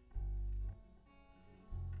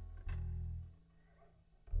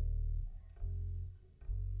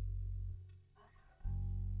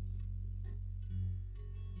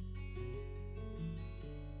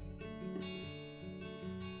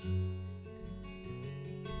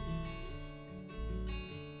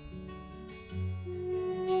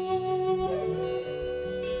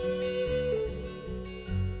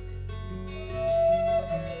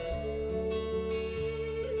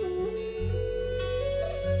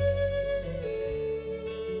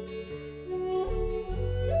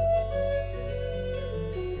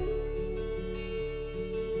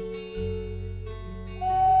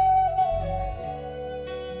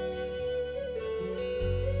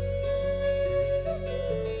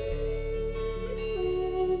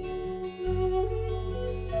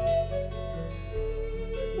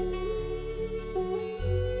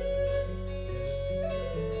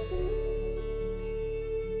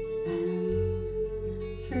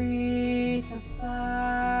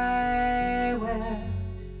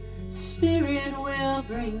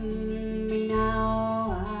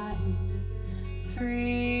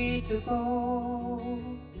 go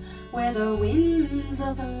where the winds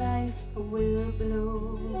of life will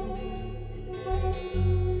blow.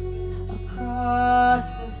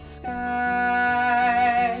 Across the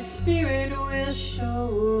sky, Spirit will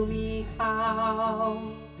show me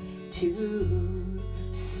how to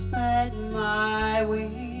spread my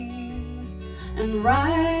wings and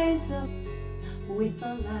rise up with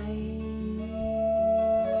the light.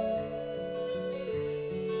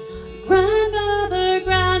 Grandmother,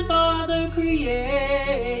 grandfather,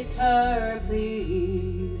 creator,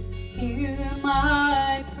 please hear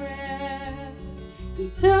my prayer.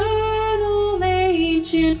 Eternal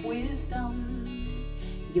ancient wisdom,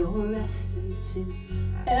 your essence is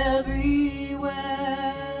everywhere,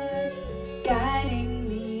 guiding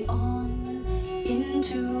me on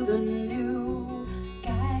into the new,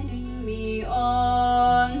 guiding me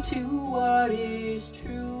on to what is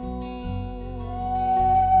true.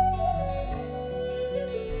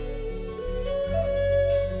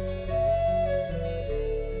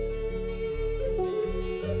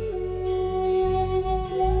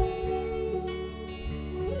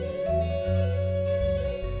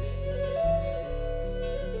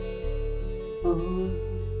 Oh,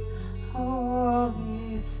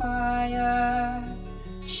 holy fire,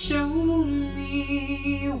 show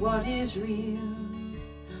me what is real.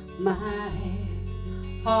 My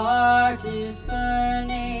heart is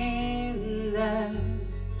burning,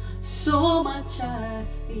 there's so much I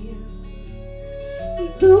feel.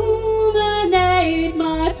 Illuminate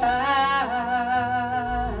my path,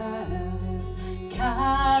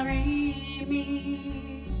 carry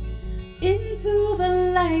me into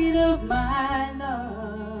the light of my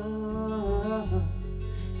love.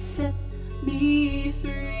 Set me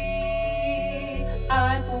free.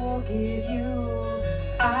 I forgive you.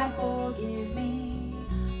 I forgive me.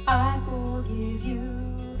 I forgive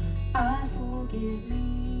you. I forgive me.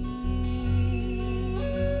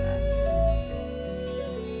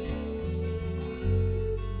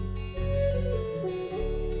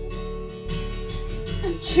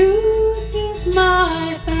 And truth is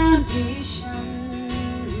my foundation,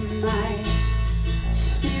 my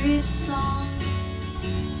spirit song.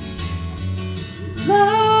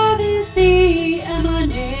 Love is the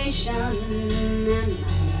emanation, and my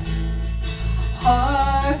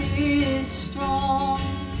heart is strong,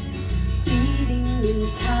 beating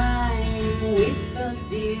in time with the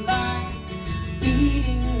divine,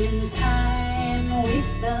 beating in time with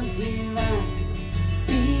the divine,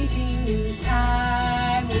 beating in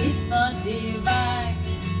time with the divine,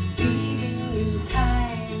 beating in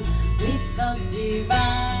time with the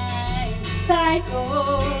divine,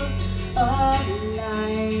 cycles of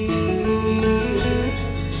life.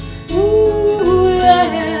 Ooh,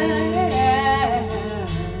 yeah.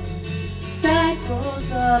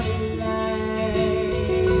 Cycles of life.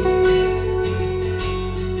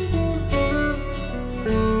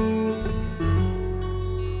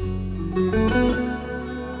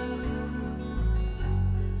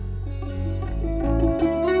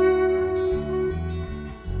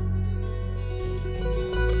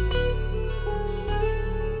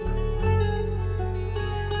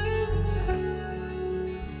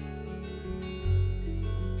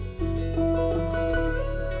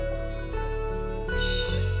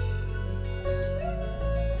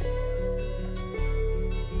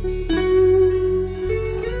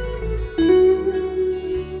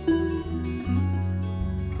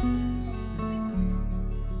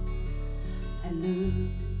 And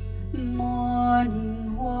the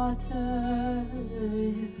morning water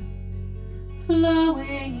is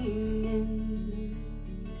flowing in,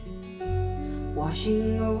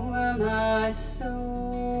 washing over my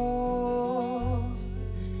soul,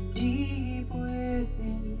 deep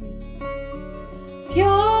within,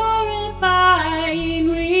 purifying,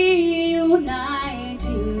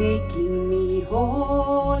 reuniting, making me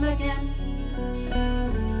whole again,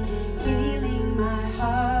 healing my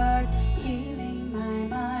heart, healing my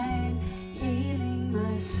mind, healing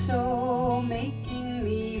my soul, making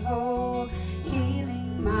me whole,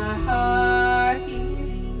 healing my heart,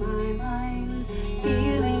 healing my mind,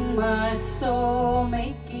 healing my soul,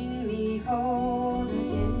 making me whole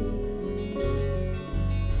again.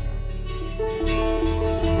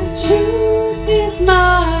 And truth is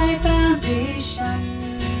my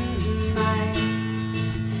foundation, my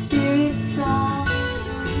spirit song.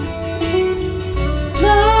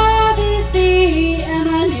 Love is the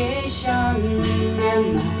emanation,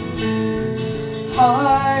 and my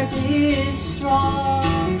heart is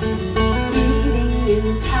strong, beating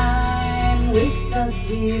in time with the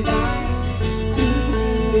divine,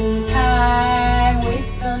 beating in time with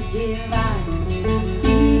the divine,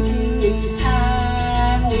 beating in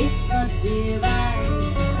time with the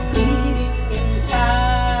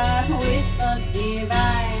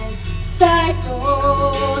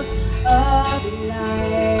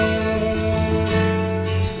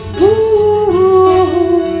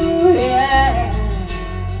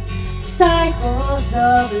waves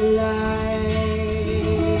of light.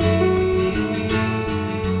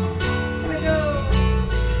 Here we go.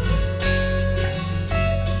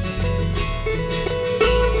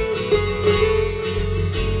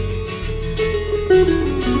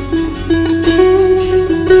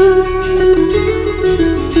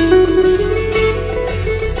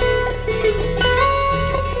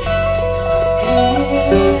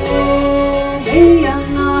 Hey,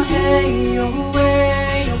 Anna, hey,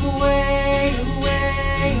 away, away,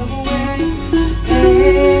 away, away.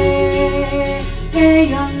 Hey,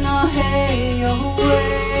 hey, Anna, hey,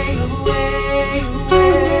 away, away,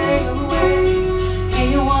 away, away. Hey,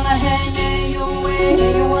 you wanna hey, nay, away,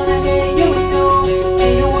 hey, you wanna hey, you know.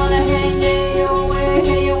 Hey, you wanna hey, nay, away,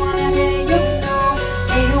 hey, you wanna hey, you know.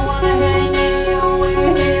 Hey, you wanna hey, nay, away,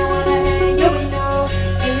 hey, you wanna hey, you know.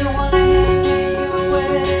 Hey, you wanna hey, nay,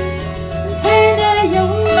 away. Hey, nay,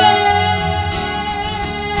 away.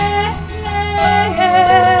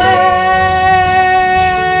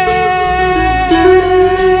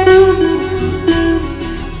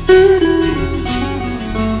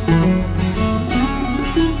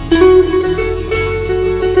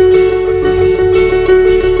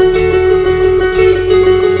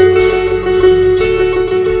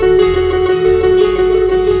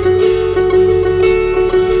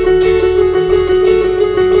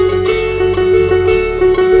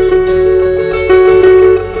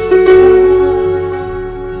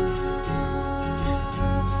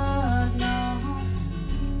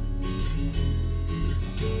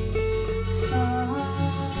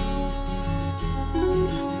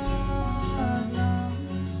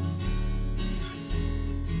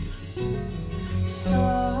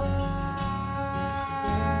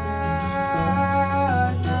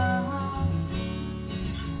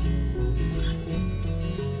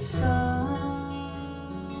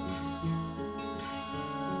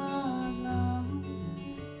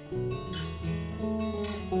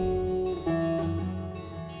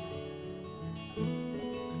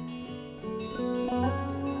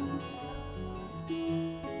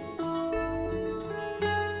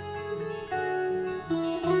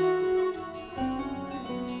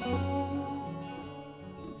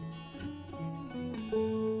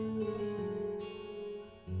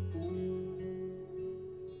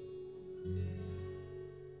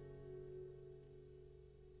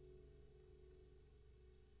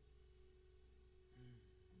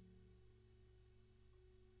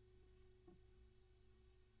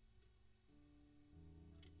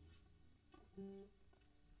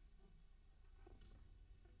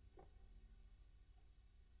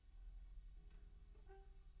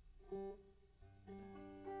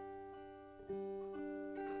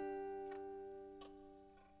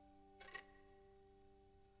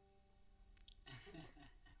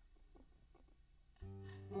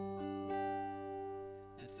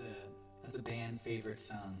 That's a band favorite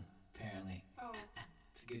song, apparently. Oh.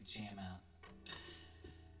 It's a good jam out.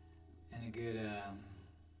 And a good,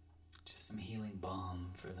 just some healing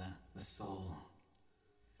balm for the soul.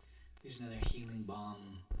 Here's another healing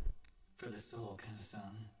balm for the soul kind of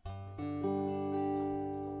song.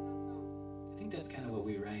 I think that's kind of what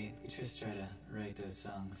we write. We just try to write those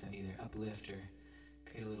songs that either uplift or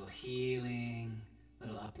create a little healing,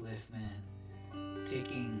 little upliftment,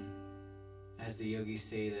 taking, as the yogis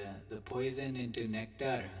say, the poison into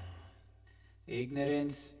nectar,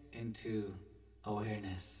 ignorance into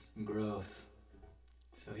awareness, growth.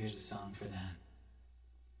 So here's a song for that.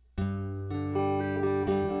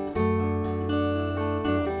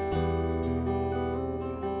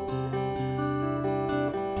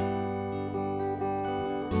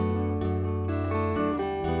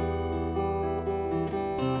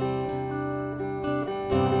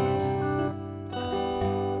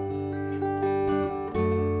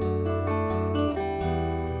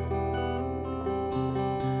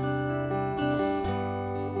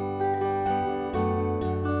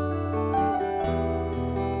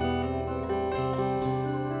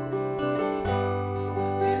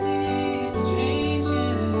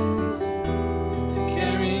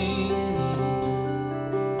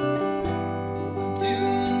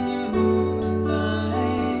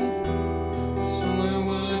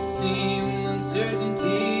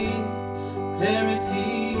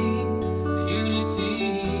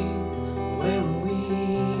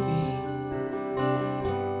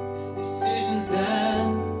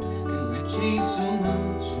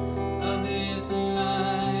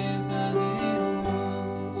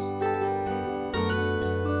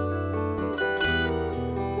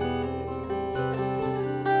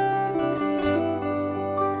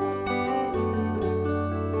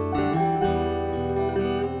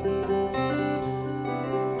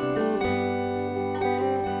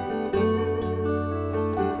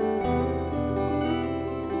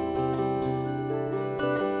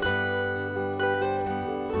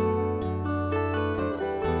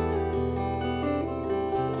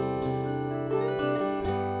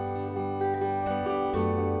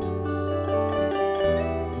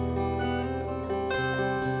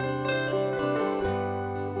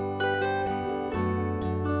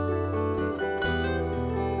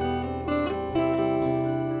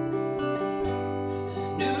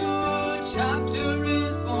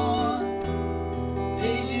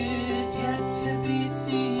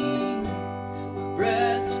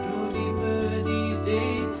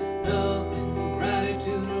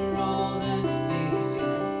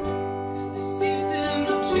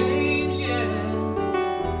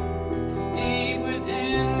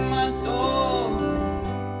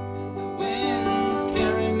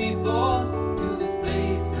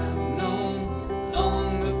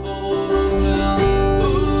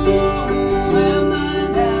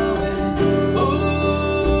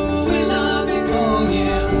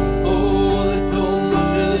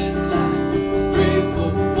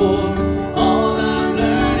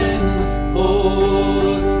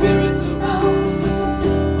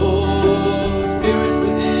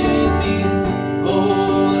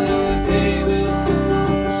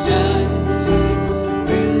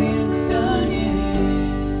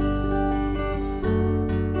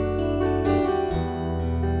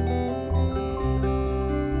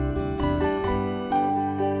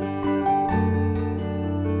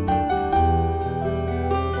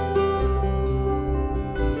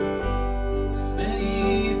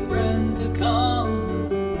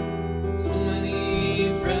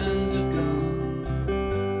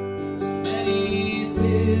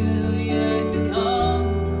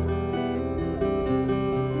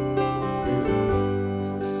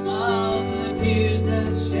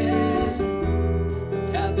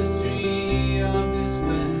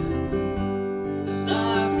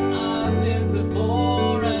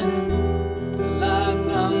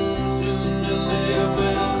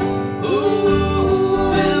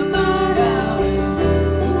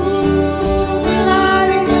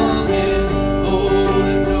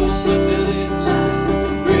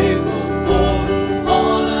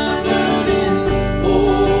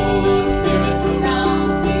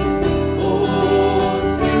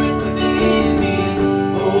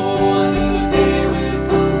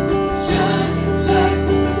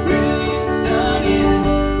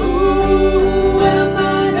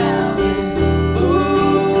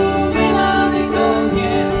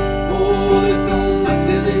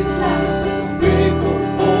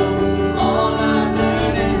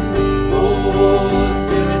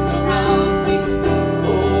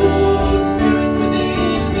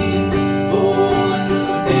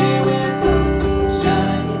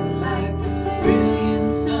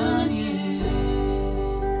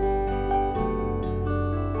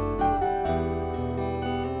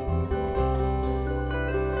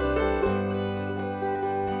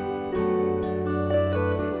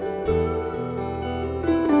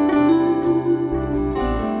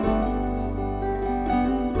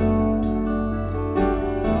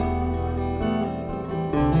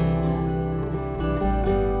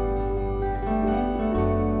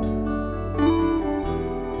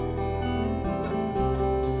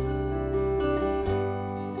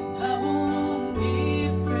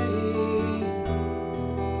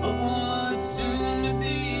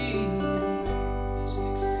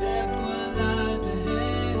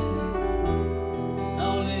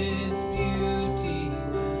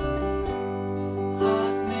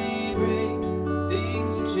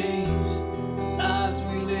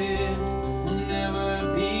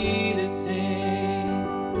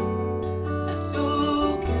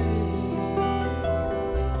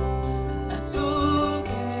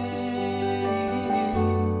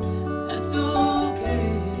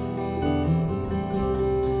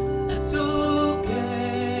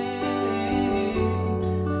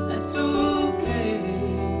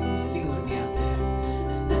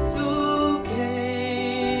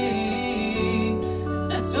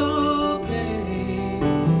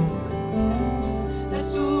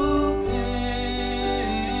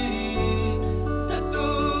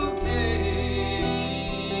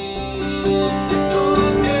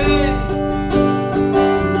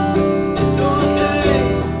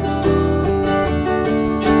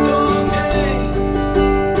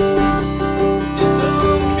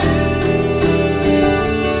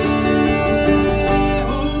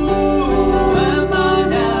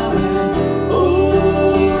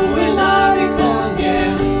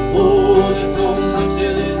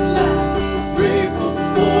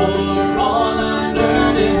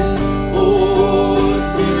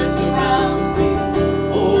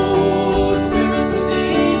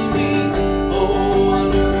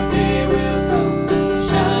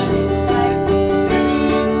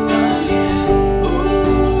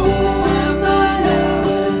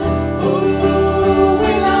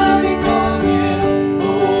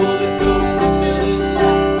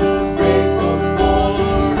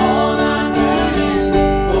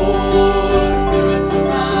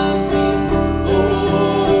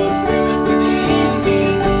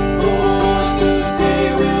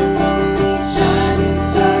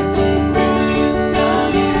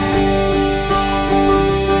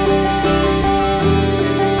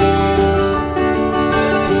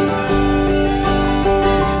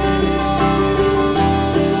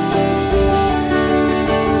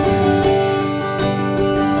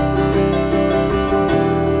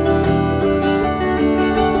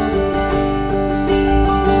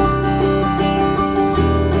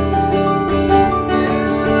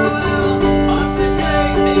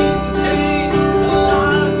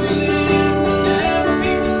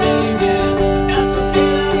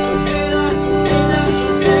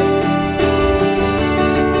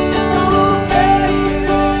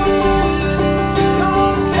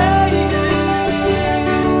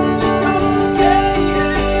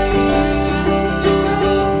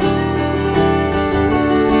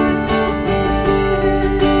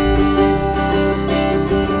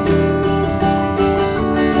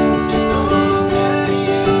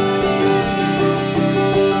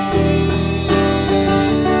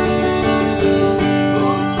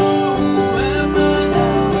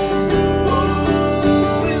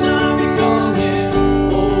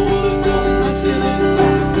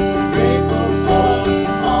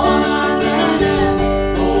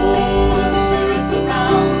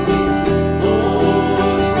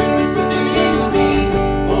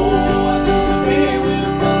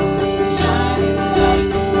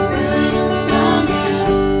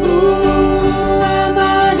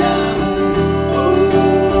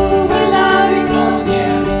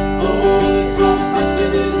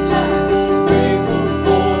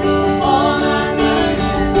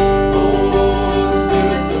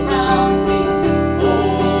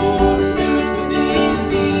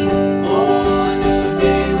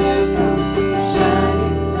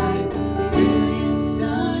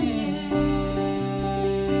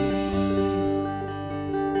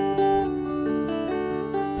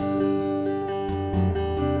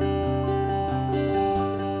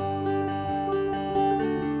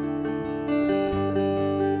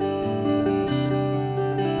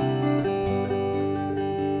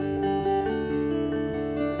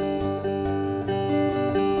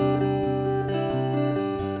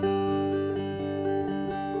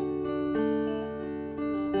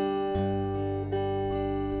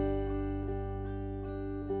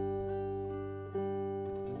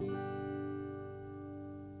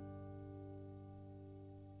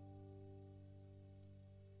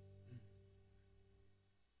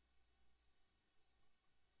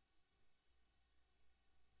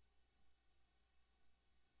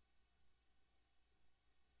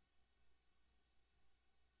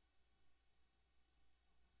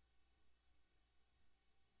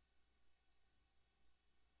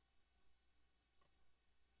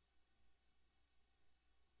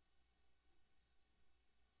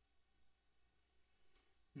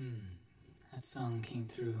 That song came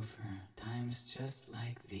through for times just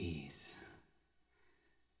like these.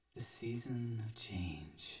 The season of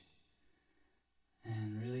change.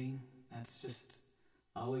 And really, that's just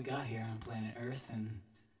all we got here on planet Earth and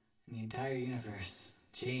in the entire universe.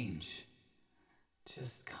 Change.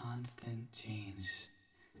 Just constant change.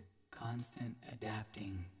 Constant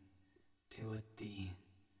adapting to what the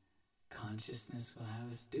consciousness will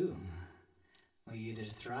have us do. We either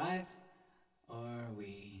thrive or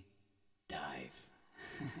we dive.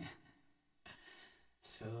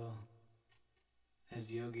 So,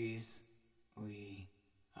 as yogis, we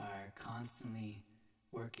are constantly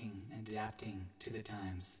working and adapting to the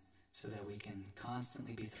times so that we can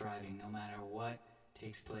constantly be thriving no matter what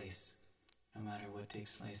takes place. No matter what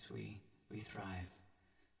takes place, we thrive.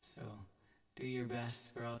 So, do your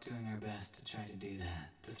best. We're all doing our best to try to do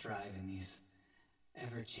that, to thrive in these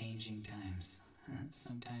ever-changing times.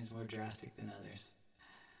 sometimes more drastic than others.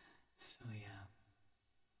 So yeah.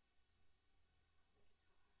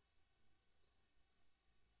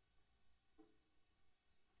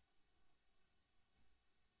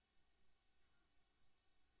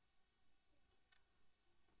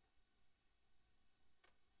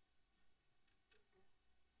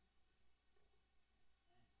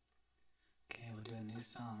 Okay, we'll do a new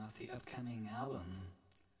song off the upcoming album.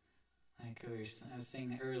 Like I was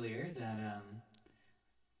saying earlier, that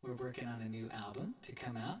we're working on a new album to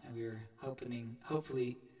come out, and we were hoping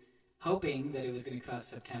that it was going to come out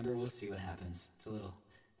September. We'll see what happens.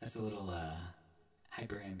 That's a little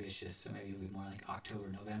hyper ambitious, so maybe it'll be more like October,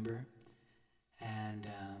 November. And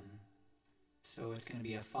so it's going to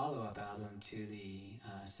be a follow-up album to the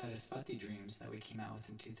Saraswati Dreams that we came out with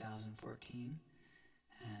in 2014.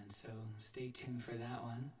 And so stay tuned for that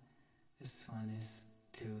one. This one is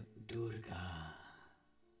to Durga.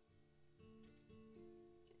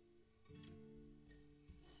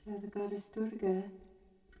 So the goddess Durga,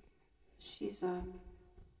 she's an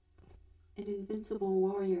invincible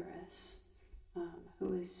warrioress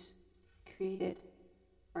who is created,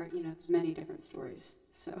 or there's many different stories.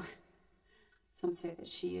 So some say that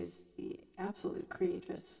she is the absolute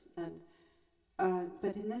creatress, and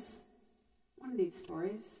but in this one of these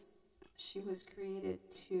stories, she was created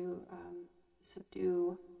to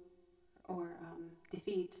subdue or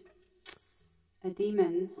defeat a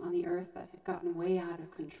demon on the earth that had gotten way out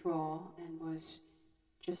of control and was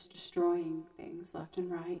just destroying things left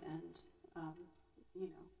and right, and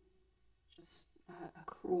just a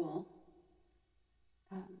cruel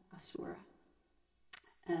asura,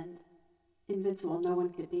 and invincible. No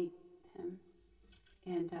one could beat him,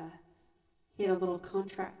 and he had a little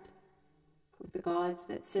contract with the gods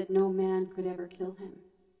that said no man could ever kill him.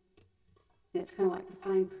 And it's kind of like the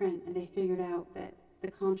fine print, and they figured out that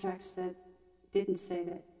the contract didn't say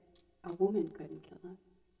that a woman couldn't kill him.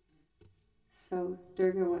 So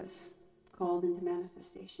Durga was called into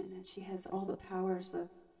manifestation, and she has all the powers of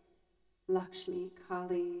Lakshmi,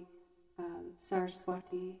 Kali,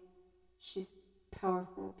 Saraswati. She's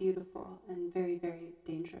powerful, beautiful, and very, very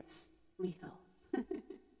dangerous, lethal.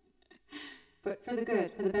 But for the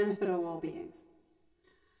good, for the benefit of all beings.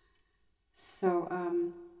 So,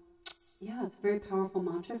 it's a very powerful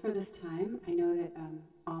mantra for this time. I know that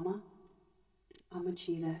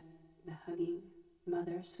Amaji, the hugging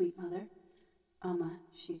mother, sweet mother, Amma,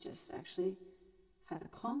 she just actually had a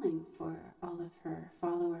calling for all of her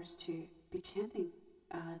followers to be chanting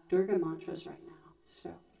Durga mantras right now.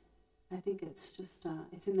 So I think it's just,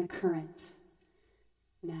 it's in the current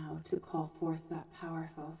now to call forth that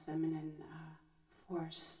powerful feminine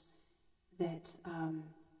force that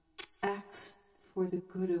acts for the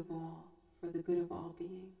good of all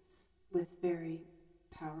beings, with very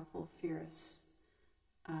powerful, fierce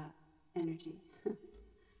energy.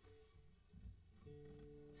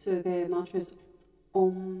 So the mantra is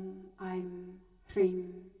Om Aim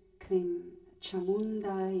Hrim Klim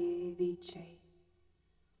Chamundaye Viche.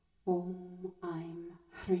 Om Aim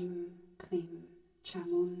Hrim Klim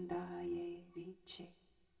Chamundaye Viche.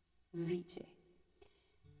 Viche.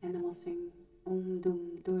 And then we'll sing Om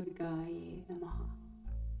Dum Durgaye Namaha.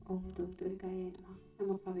 Om Dum Durgaye Namaha. And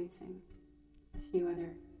we'll probably sing a few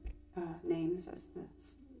other names as the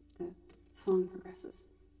song progresses.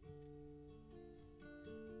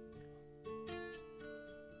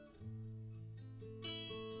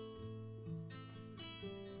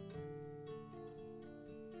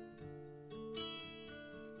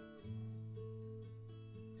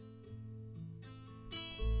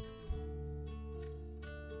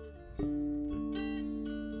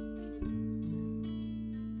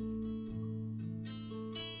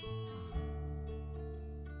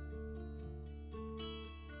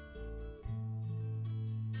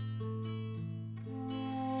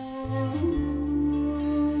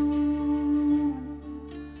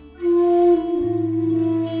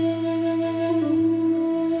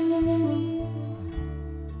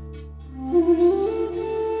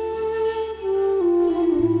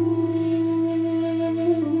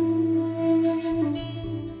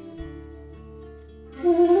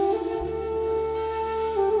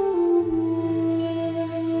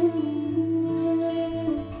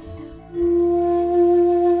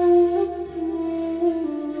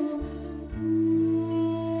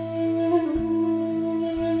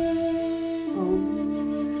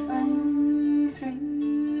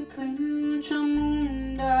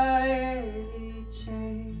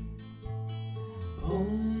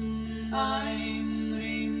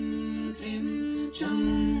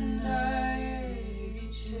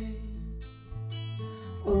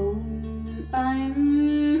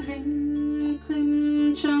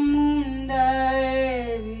 Klim Chamundai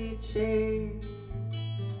Viche.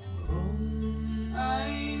 Om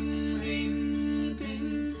Aim Rim Klim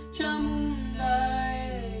Chamundai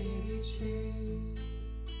Viche.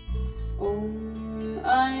 Om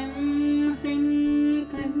Aim Rim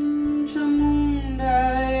Klim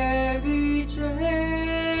Chamundai Viche.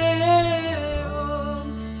 Om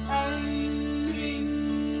Aim Rim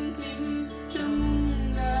Klim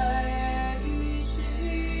Chamundai Viche.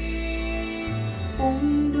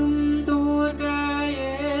 Om Dum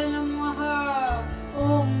Durgaye Namaha.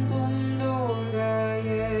 Om Dum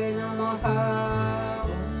Durgaye Namaha.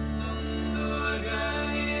 Om Dum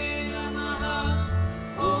Durgaye Namaha.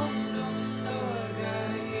 Om Dum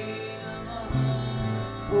Durgaye Namaha.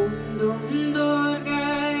 Om Dum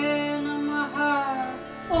Durgaye Namaha.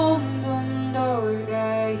 Om Dum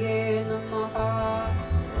Durgaye Namaha.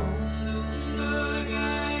 Om Dum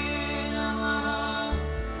Durgaye Namaha.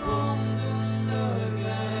 Om Dum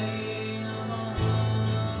Durgaye Namaha.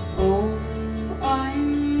 Om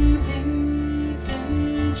Aim Him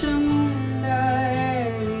Klim Chamundai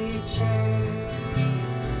Viche.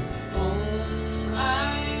 Om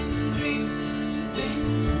Aim Hrim Klim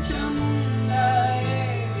Chamundai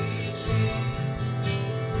Viche.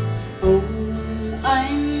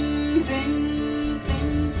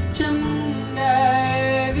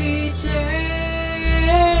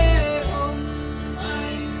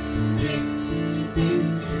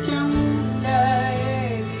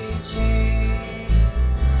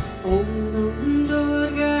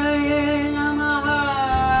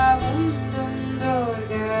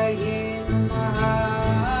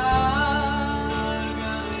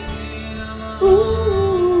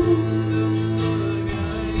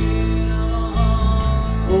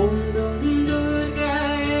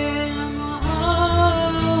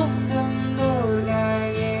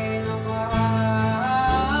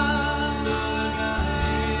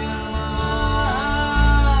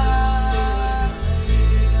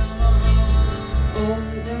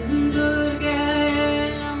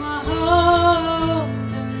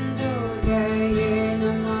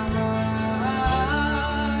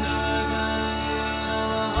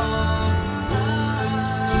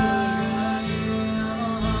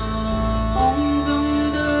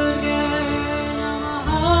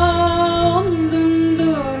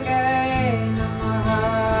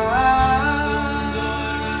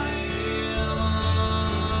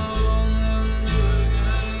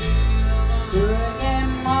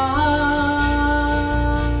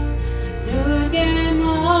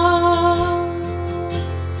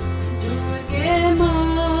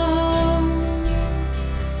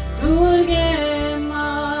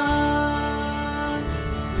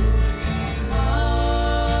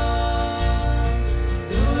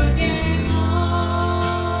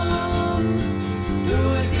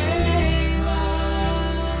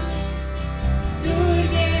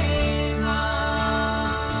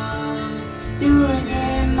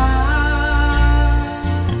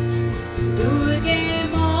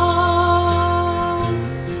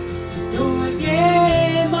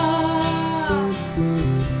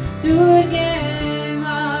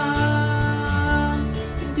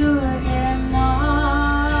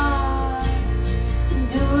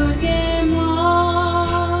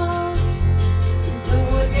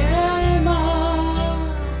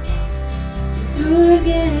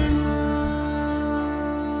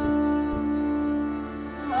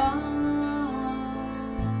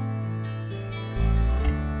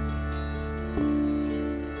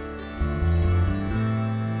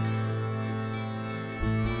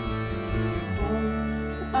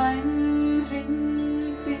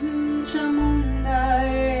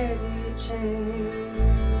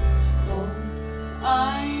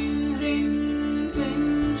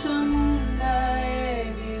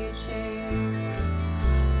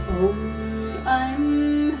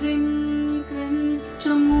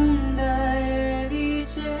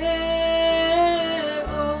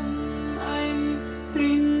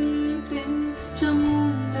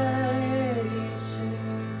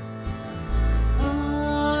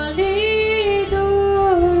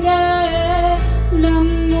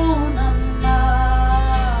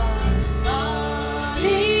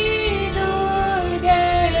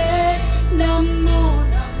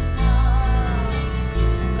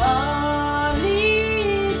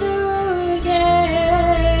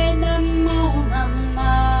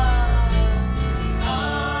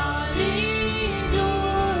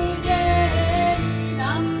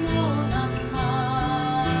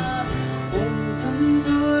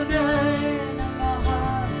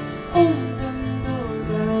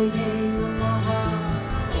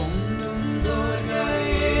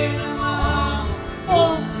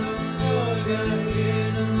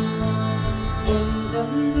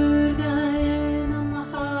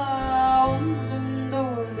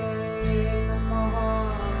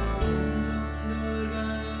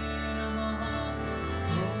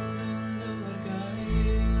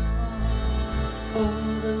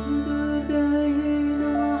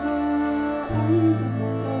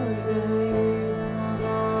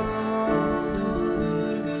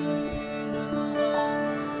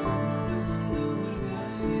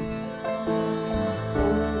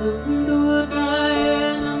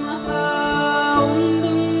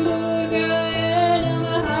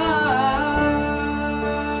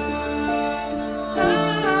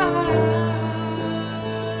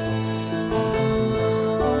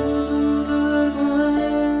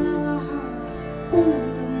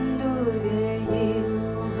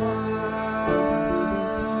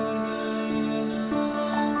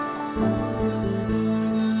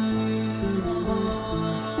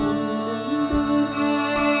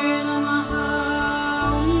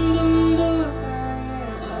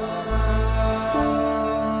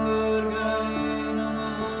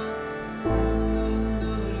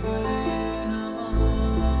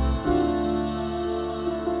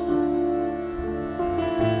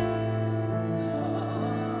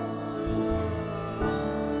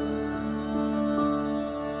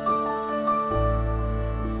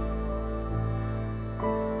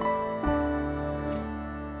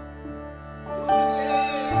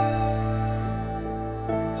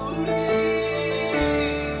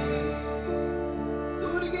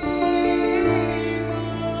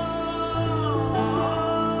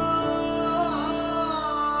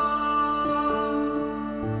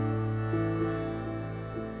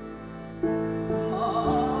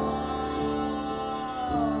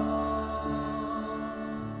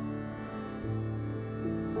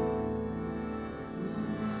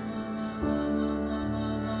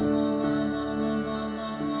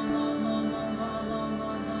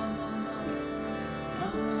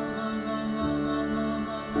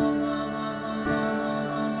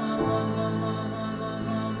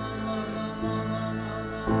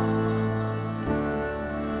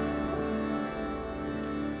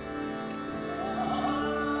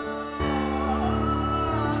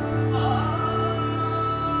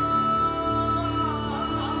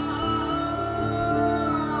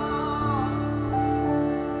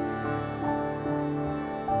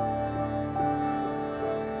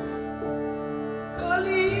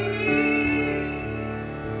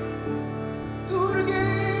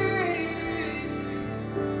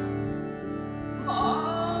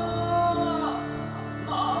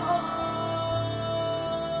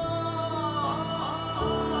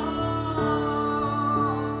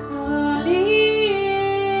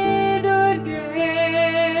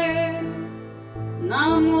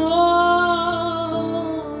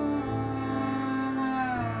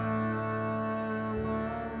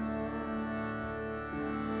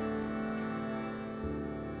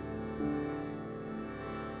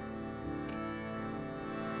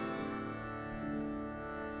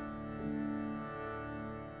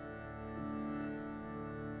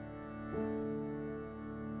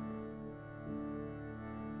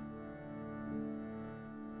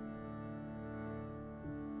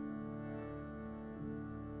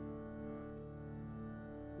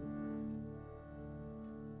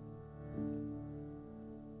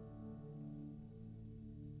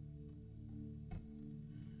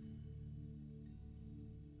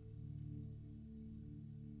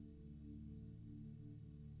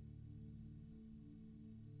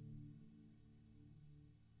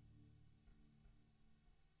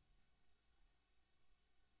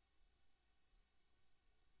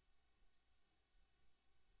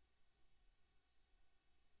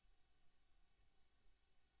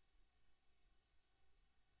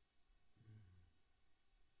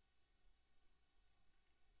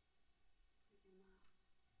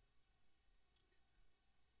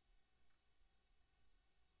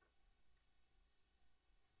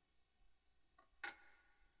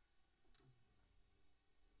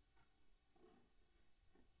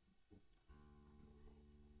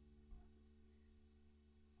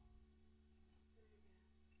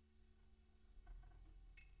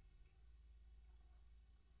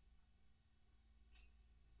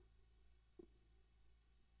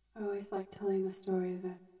 I always like telling the story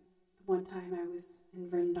that one time I was in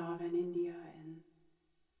Vrindavan, India, and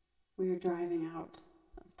we were driving out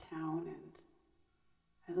of town, and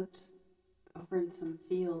I looked over in some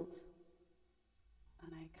fields,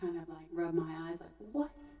 and I kind of like rubbed my eyes, like,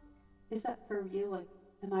 what? Is that for real? Like,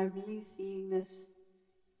 am I really seeing this?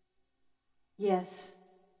 Yes,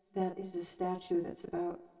 that is a statue that's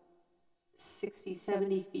about 60,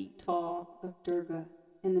 70 feet tall of Durga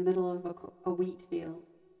in the middle of a wheat field,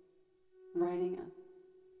 riding a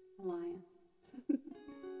lion.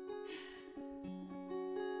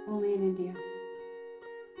 Only in India.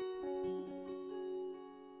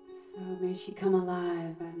 So may she come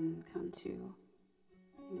alive and come to,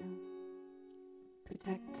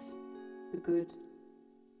 protect the good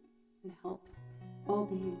and help all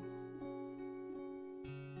beings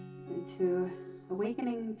into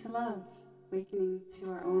awakening to love, awakening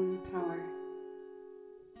to our own power,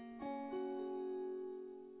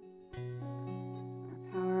 our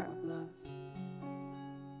power of love.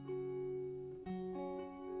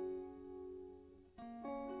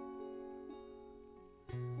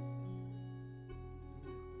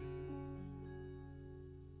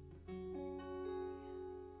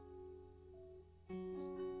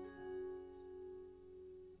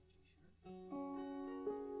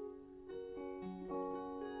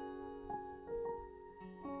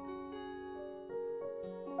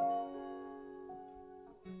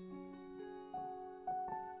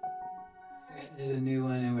 There's a new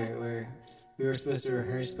one, and we were supposed to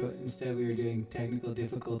rehearse, but instead we were doing technical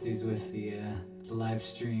difficulties with the live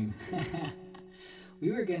stream.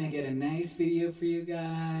 We were gonna get a nice video for you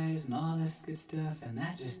guys and all this good stuff, and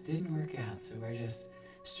that just didn't work out. So we're just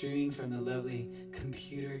streaming from the lovely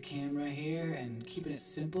computer camera here and keeping it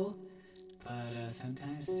simple. But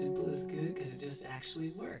sometimes simple is good because it just actually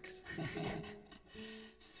works.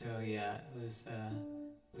 So yeah, it was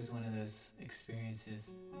one of those experiences.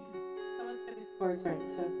 So let's get these chords right.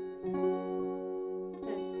 So,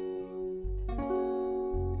 okay.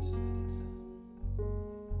 So it's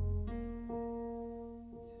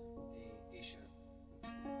A sharp.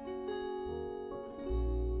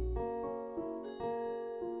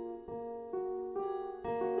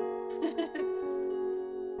 And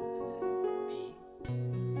then B. And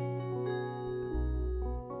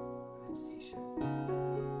then C sharp.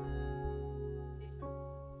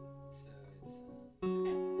 So it's F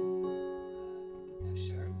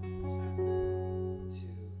sharp to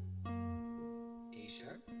A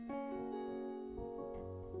sharp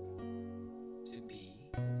to B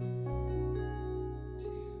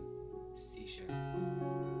to C sharp.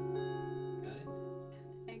 Got it?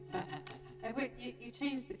 Thanks. Wait, you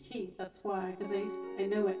changed the key. That's why, because I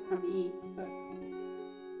know it from E, but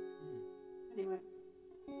anyway,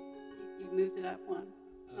 you moved it up one.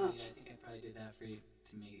 Oh, yeah, I think I probably did that for you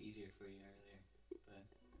to make it easier for you earlier. But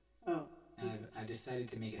Oh, now I've decided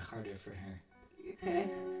to make it harder for her. okay.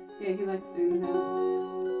 Yeah, he likes doing that.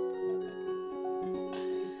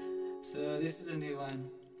 Thanks. So this is a new one,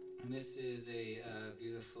 and this is a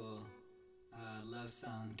beautiful love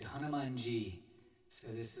song to Hanumanji. So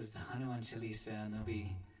this is the Hanuman Chalisa, and there'll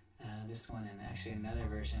be this one and actually another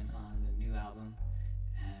version on the new album.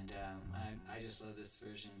 And I just love this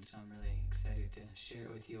version, so I'm really excited to share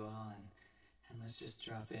it with you all. And let's just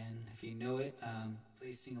drop in. If you know it,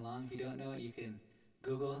 please sing along. If you don't know it, you can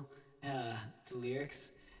Google the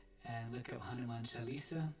lyrics and look up Hanuman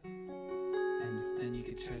Chalisa. And then you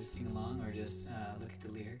could try to sing along or just look at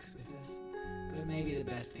the lyrics with us. But maybe the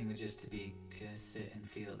best thing would just be to sit and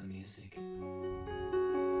feel the music.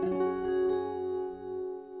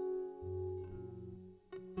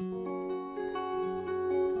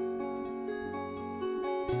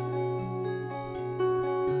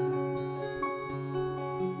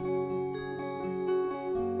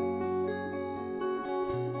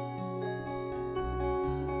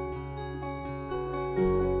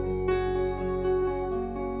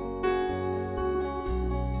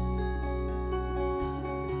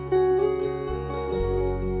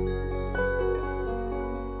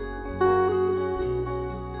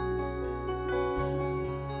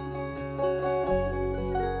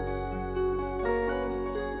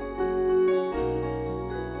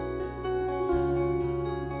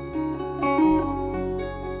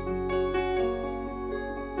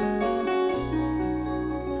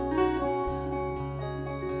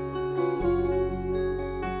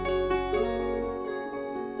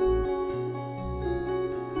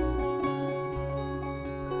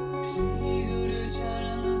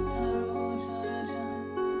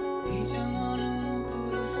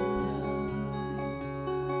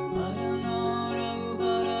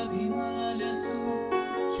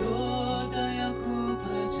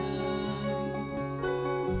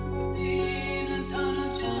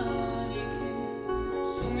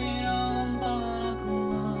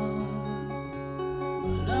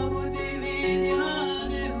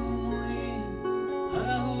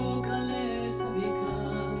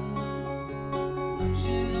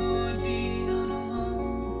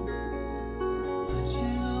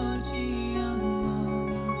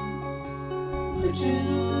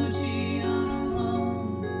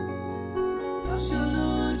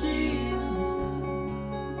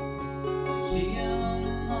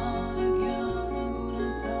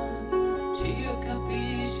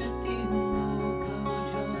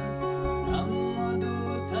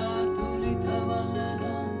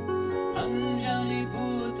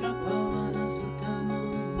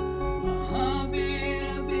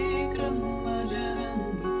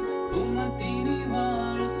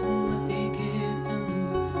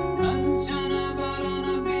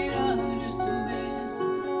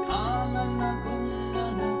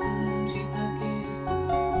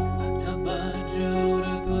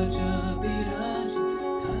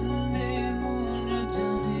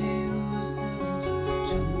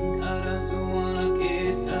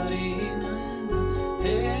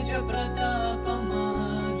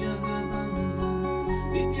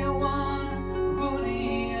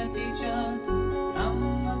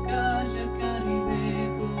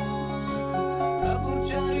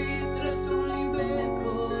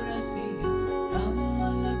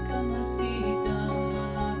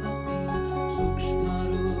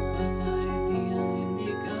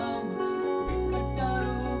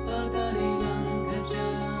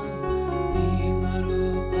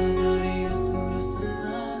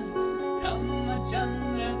 Ram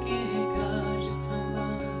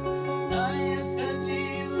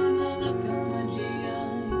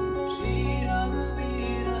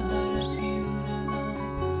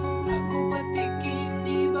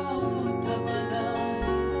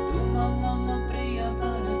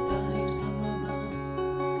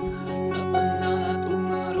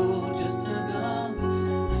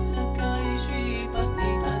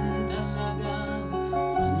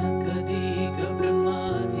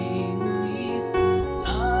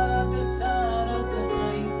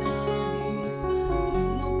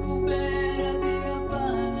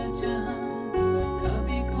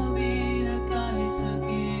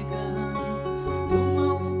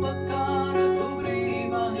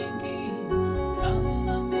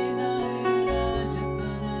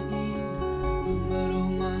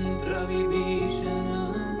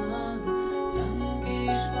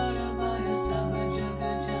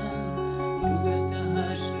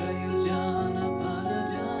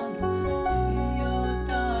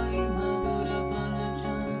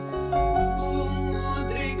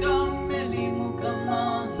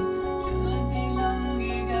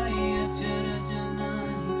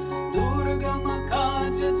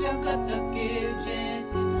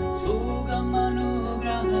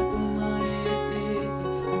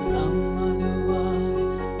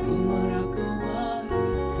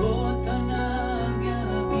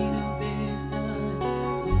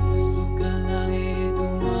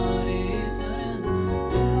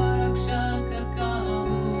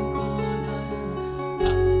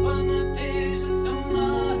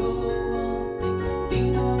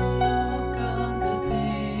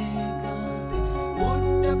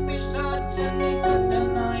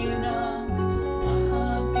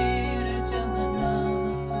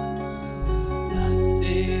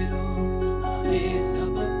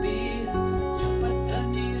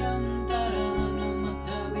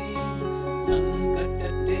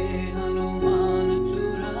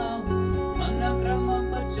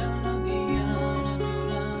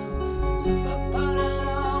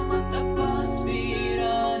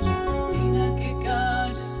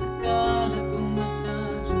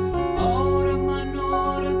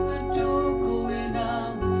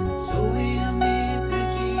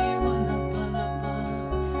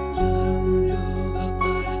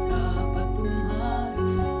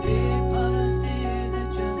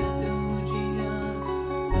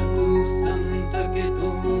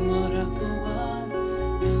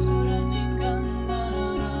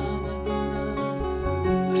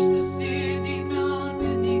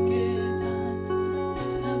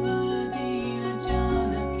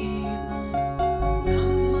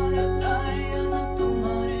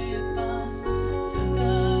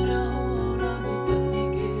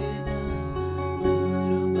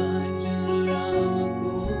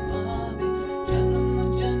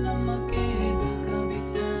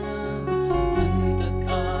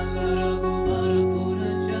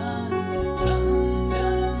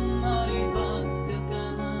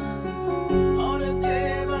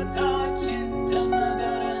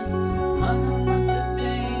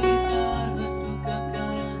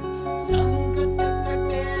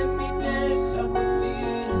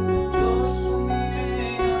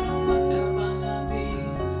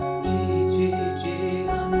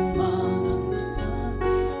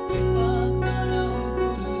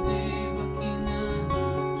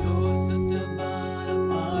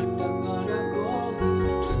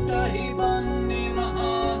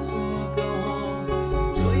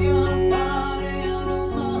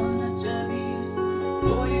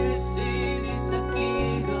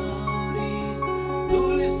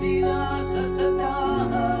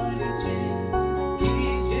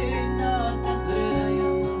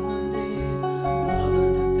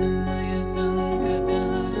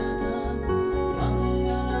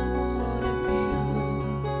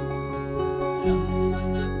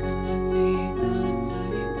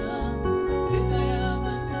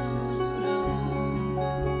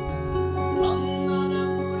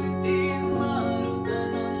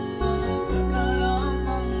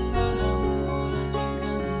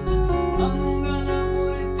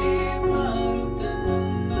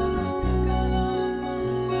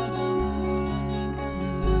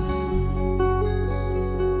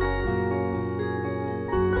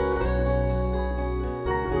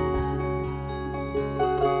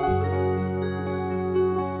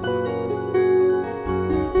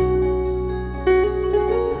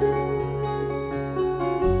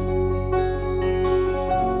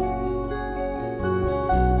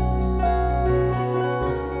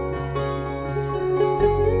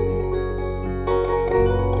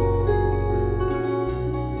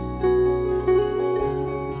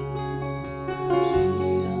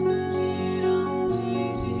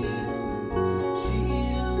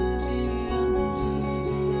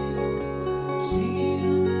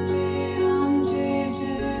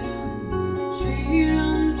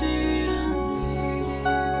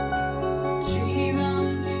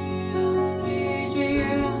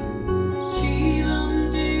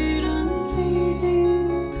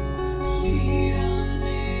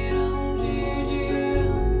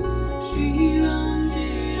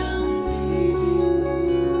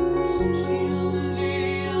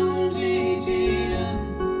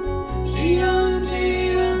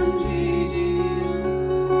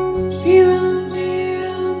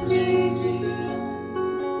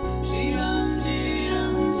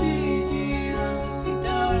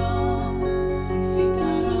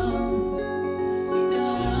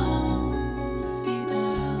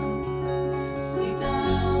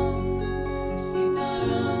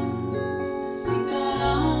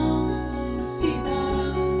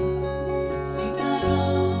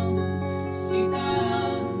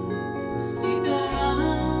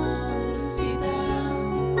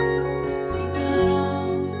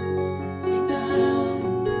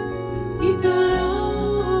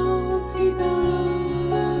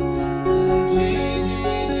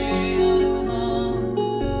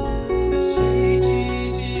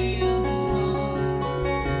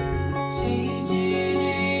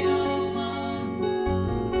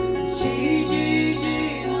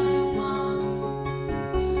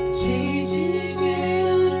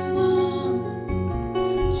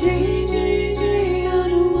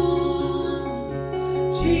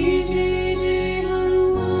Jai Jai Jai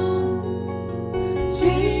Hanuman,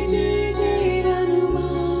 Jai Jai Jai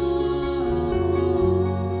Hanuman.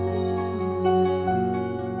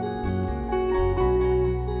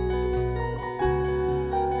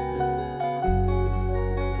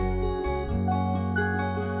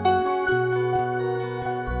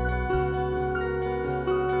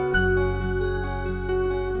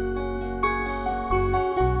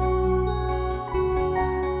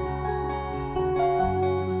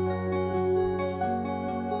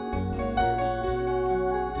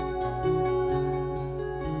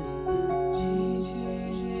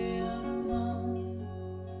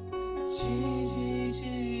 Jai Jai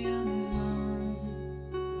Jai Hanuman,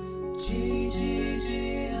 Jai Jai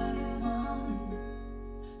Jai Hanuman,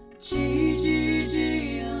 Jai Jai Jai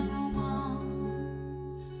Hanuman,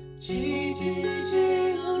 Jai Jai Jai Hanuman, Jai Jai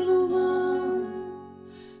Jai Hanuman,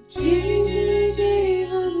 Jai Jai Jai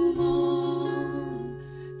Hanuman,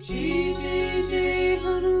 Jai Jai Jai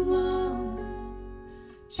Hanuman,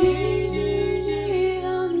 Jai Jai Jai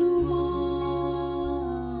Hanuman.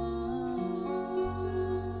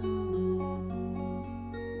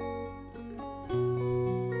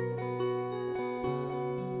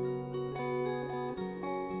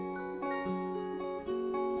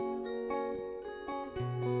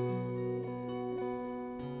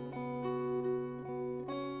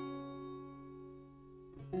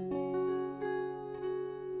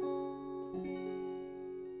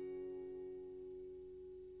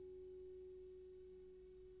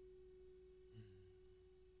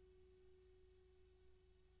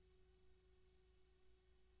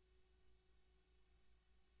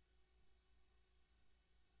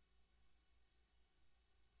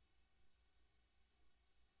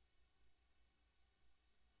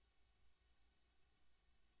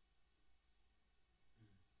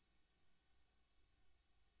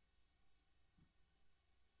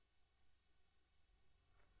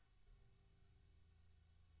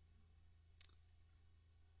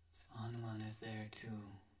 So Hanuman is there to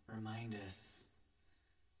remind us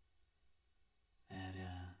that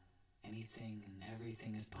anything and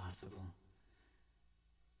everything is possible.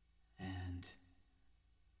 And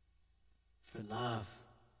for love,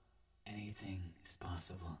 anything is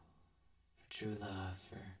possible. For true love,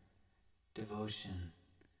 for devotion.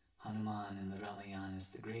 Hanuman in the Ramayana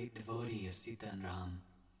is the great devotee of Sita and Ram,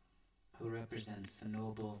 who represents the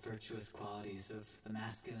noble, virtuous qualities of the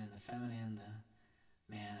masculine and the feminine, the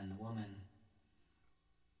man and the woman,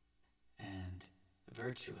 and the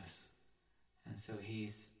virtuous. And so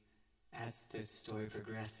he's, as the story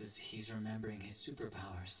progresses, he's remembering his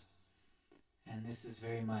superpowers. And this is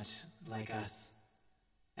very much like us.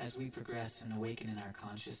 As we progress and awaken in our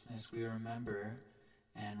consciousness, we remember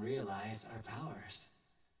and realize our powers.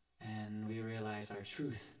 And we realize our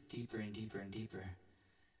truth deeper and deeper and deeper.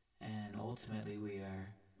 And ultimately we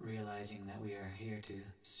are realizing that we are here to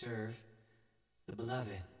serve the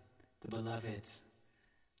beloved,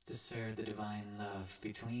 to serve the divine love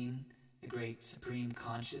between the great supreme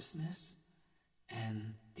consciousness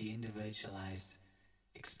and the individualized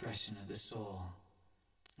expression of the soul.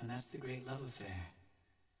 And that's the great love affair.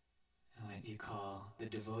 And what you call the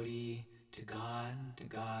devotee to God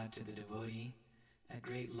to the devotee, that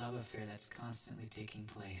great love affair that's constantly taking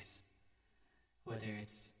place. Whether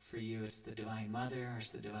it's, for you, it's the Divine Mother, or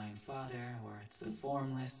it's the Divine Father, or it's the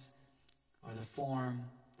formless, or the form,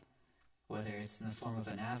 whether it's in the form of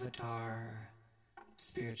an avatar, or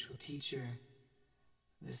spiritual teacher,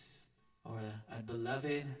 this, or a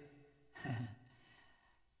beloved,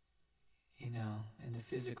 in the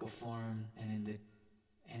physical form and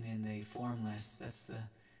in the formless. That's the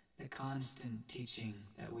constant teaching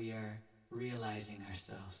that we are realizing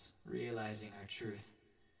ourselves, realizing our truth,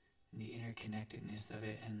 and the interconnectedness of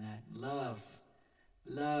it, and that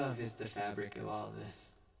love is the fabric of all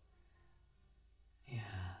this. Yeah.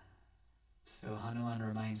 So Hanuman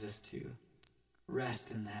reminds us to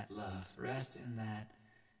rest in that love, rest in that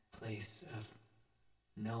place of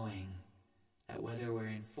knowing that whether we're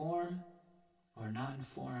in form or not in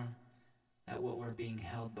form, that what we're being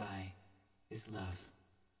held by is love.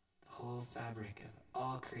 The whole fabric of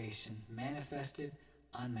all creation, manifested,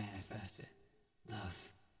 unmanifested,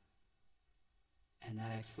 love. And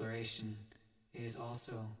that exploration is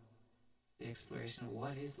also the exploration of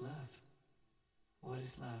what is love. What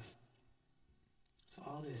is love? So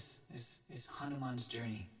all this is Hanuman's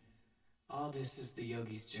journey. All this is the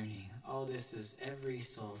yogi's journey. All this is every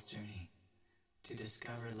soul's journey. To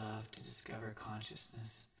discover love, to discover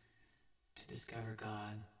consciousness, to discover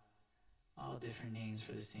God. All different names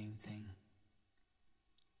for the same thing.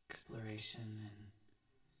 Exploration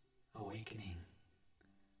and awakening.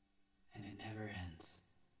 And it never ends.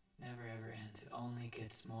 only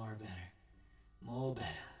gets more better. More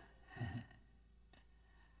better.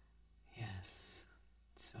 Yes.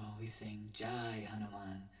 So we sing Jai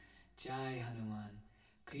Hanuman. Jai Hanuman.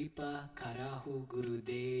 Kripa Karahu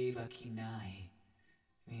Gurudeva Kinai.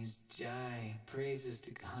 Means Jai, praises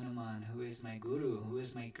to Hanuman, who is my guru, who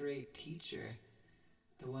is my great teacher,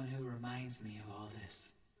 the one who reminds me of all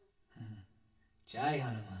this. Jai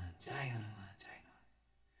Hanuman, Jai Hanuman, Jai Hanuman.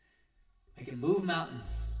 We can move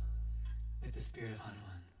mountains with the spirit of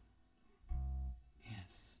Hanuman.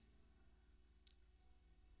 Yes.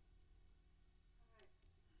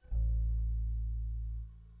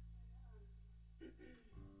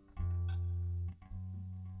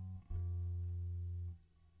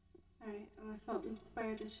 Alright, I felt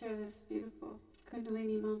inspired to share this beautiful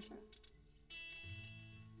Kundalini mantra.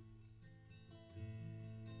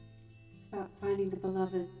 It's about finding the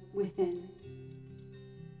beloved within.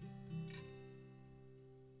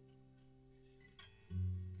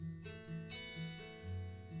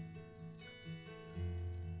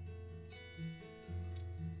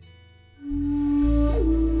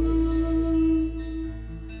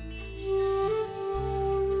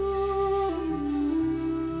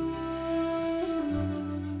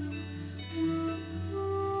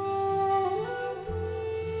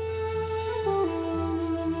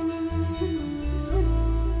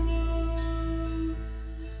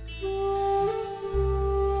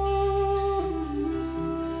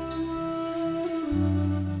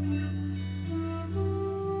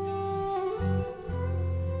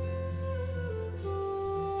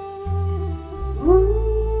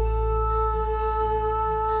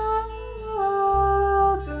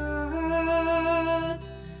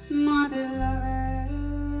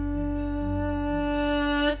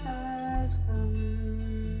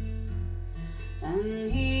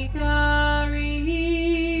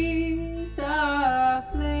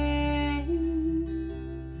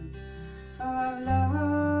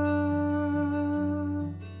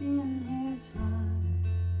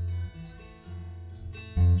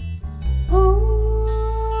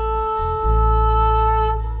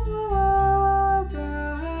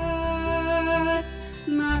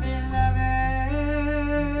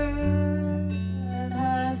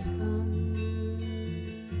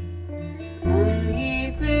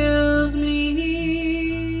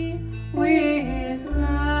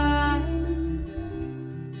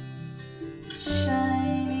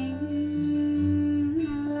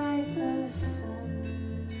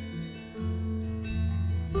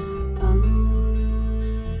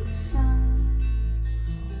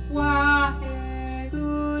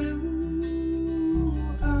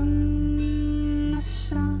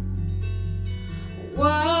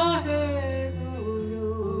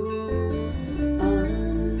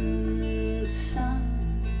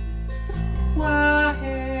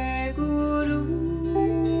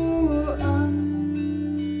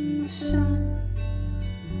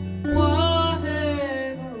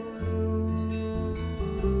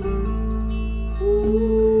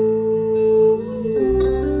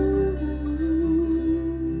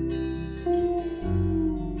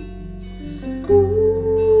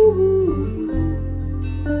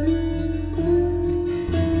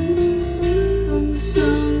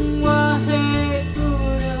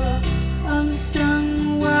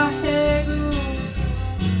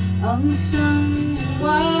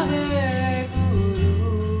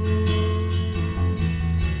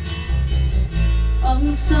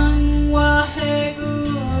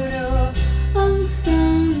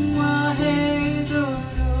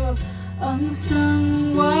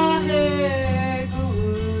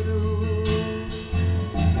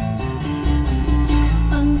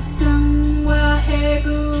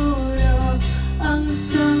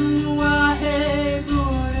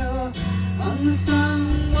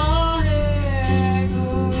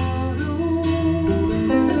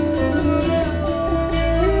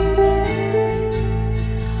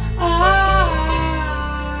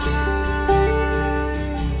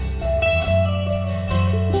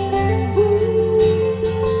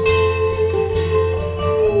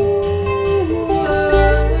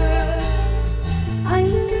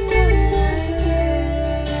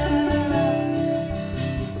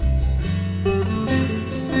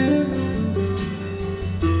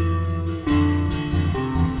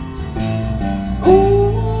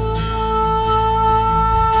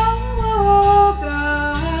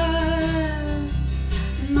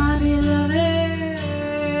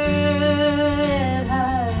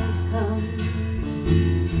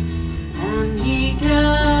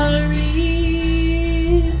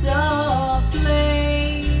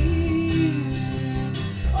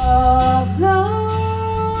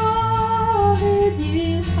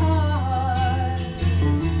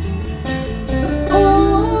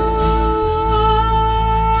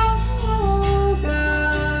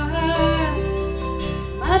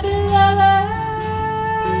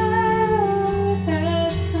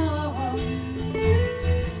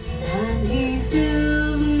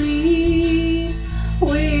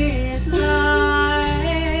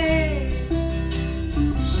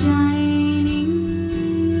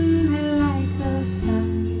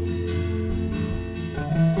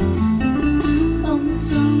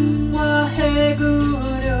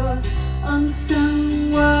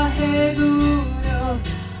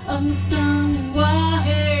 Unsung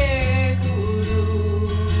Waheguru.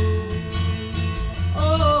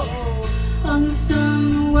 Oh,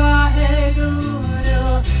 unsung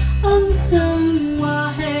Waheguru, unsung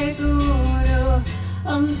Waheguru,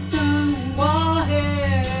 unsung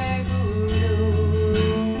Waheguru.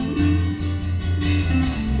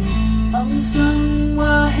 Unsung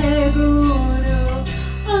Waheguru,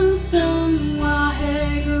 unsung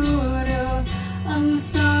Waheguru,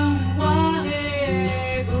 unsung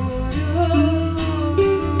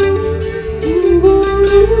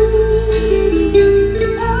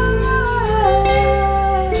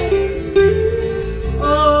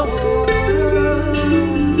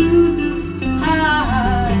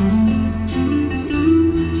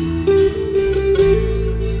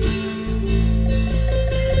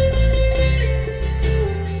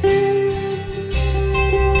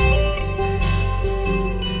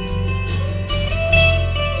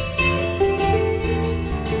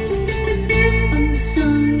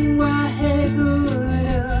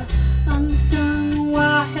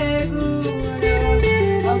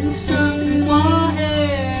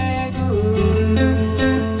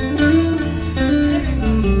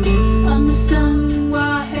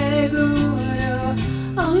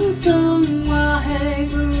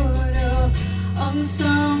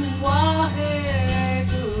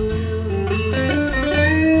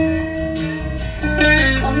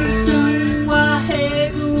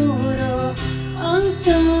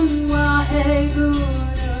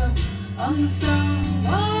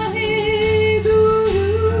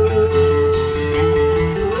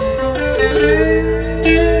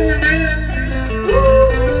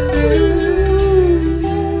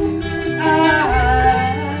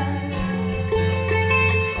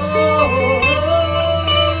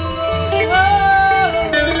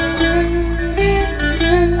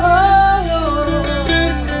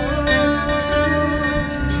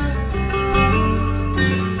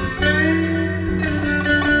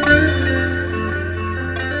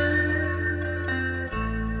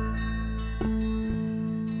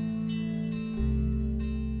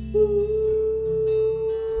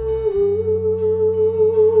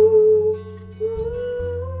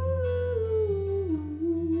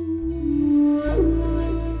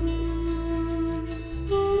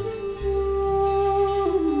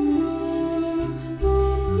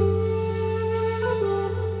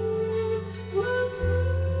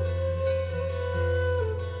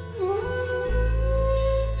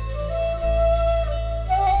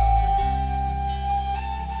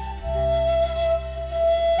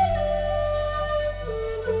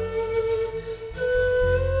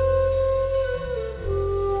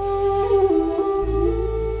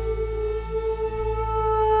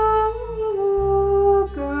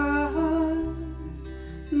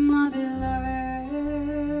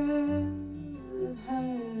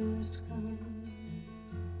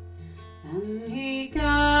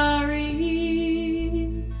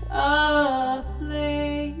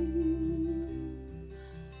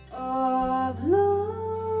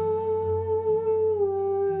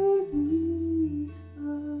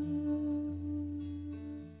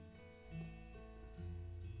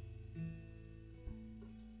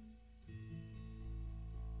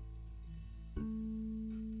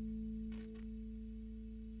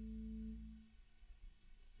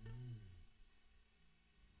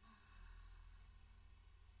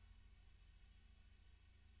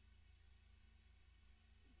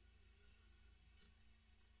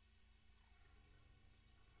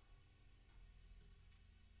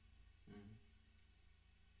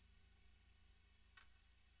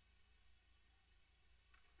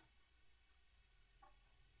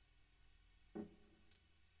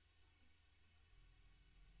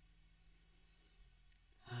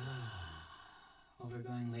Well, we're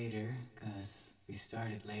going later, because we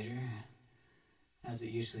started later, as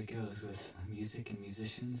it usually goes with music and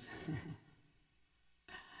musicians.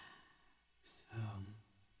 So,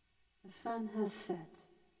 The sun has set.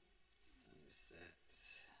 sunset.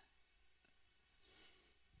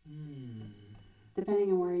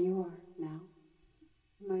 Depending on where you are now.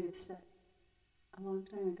 You might have set a long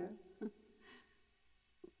time ago.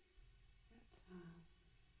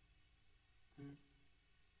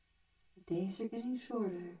 The days are getting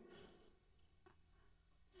shorter.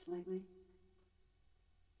 Slightly.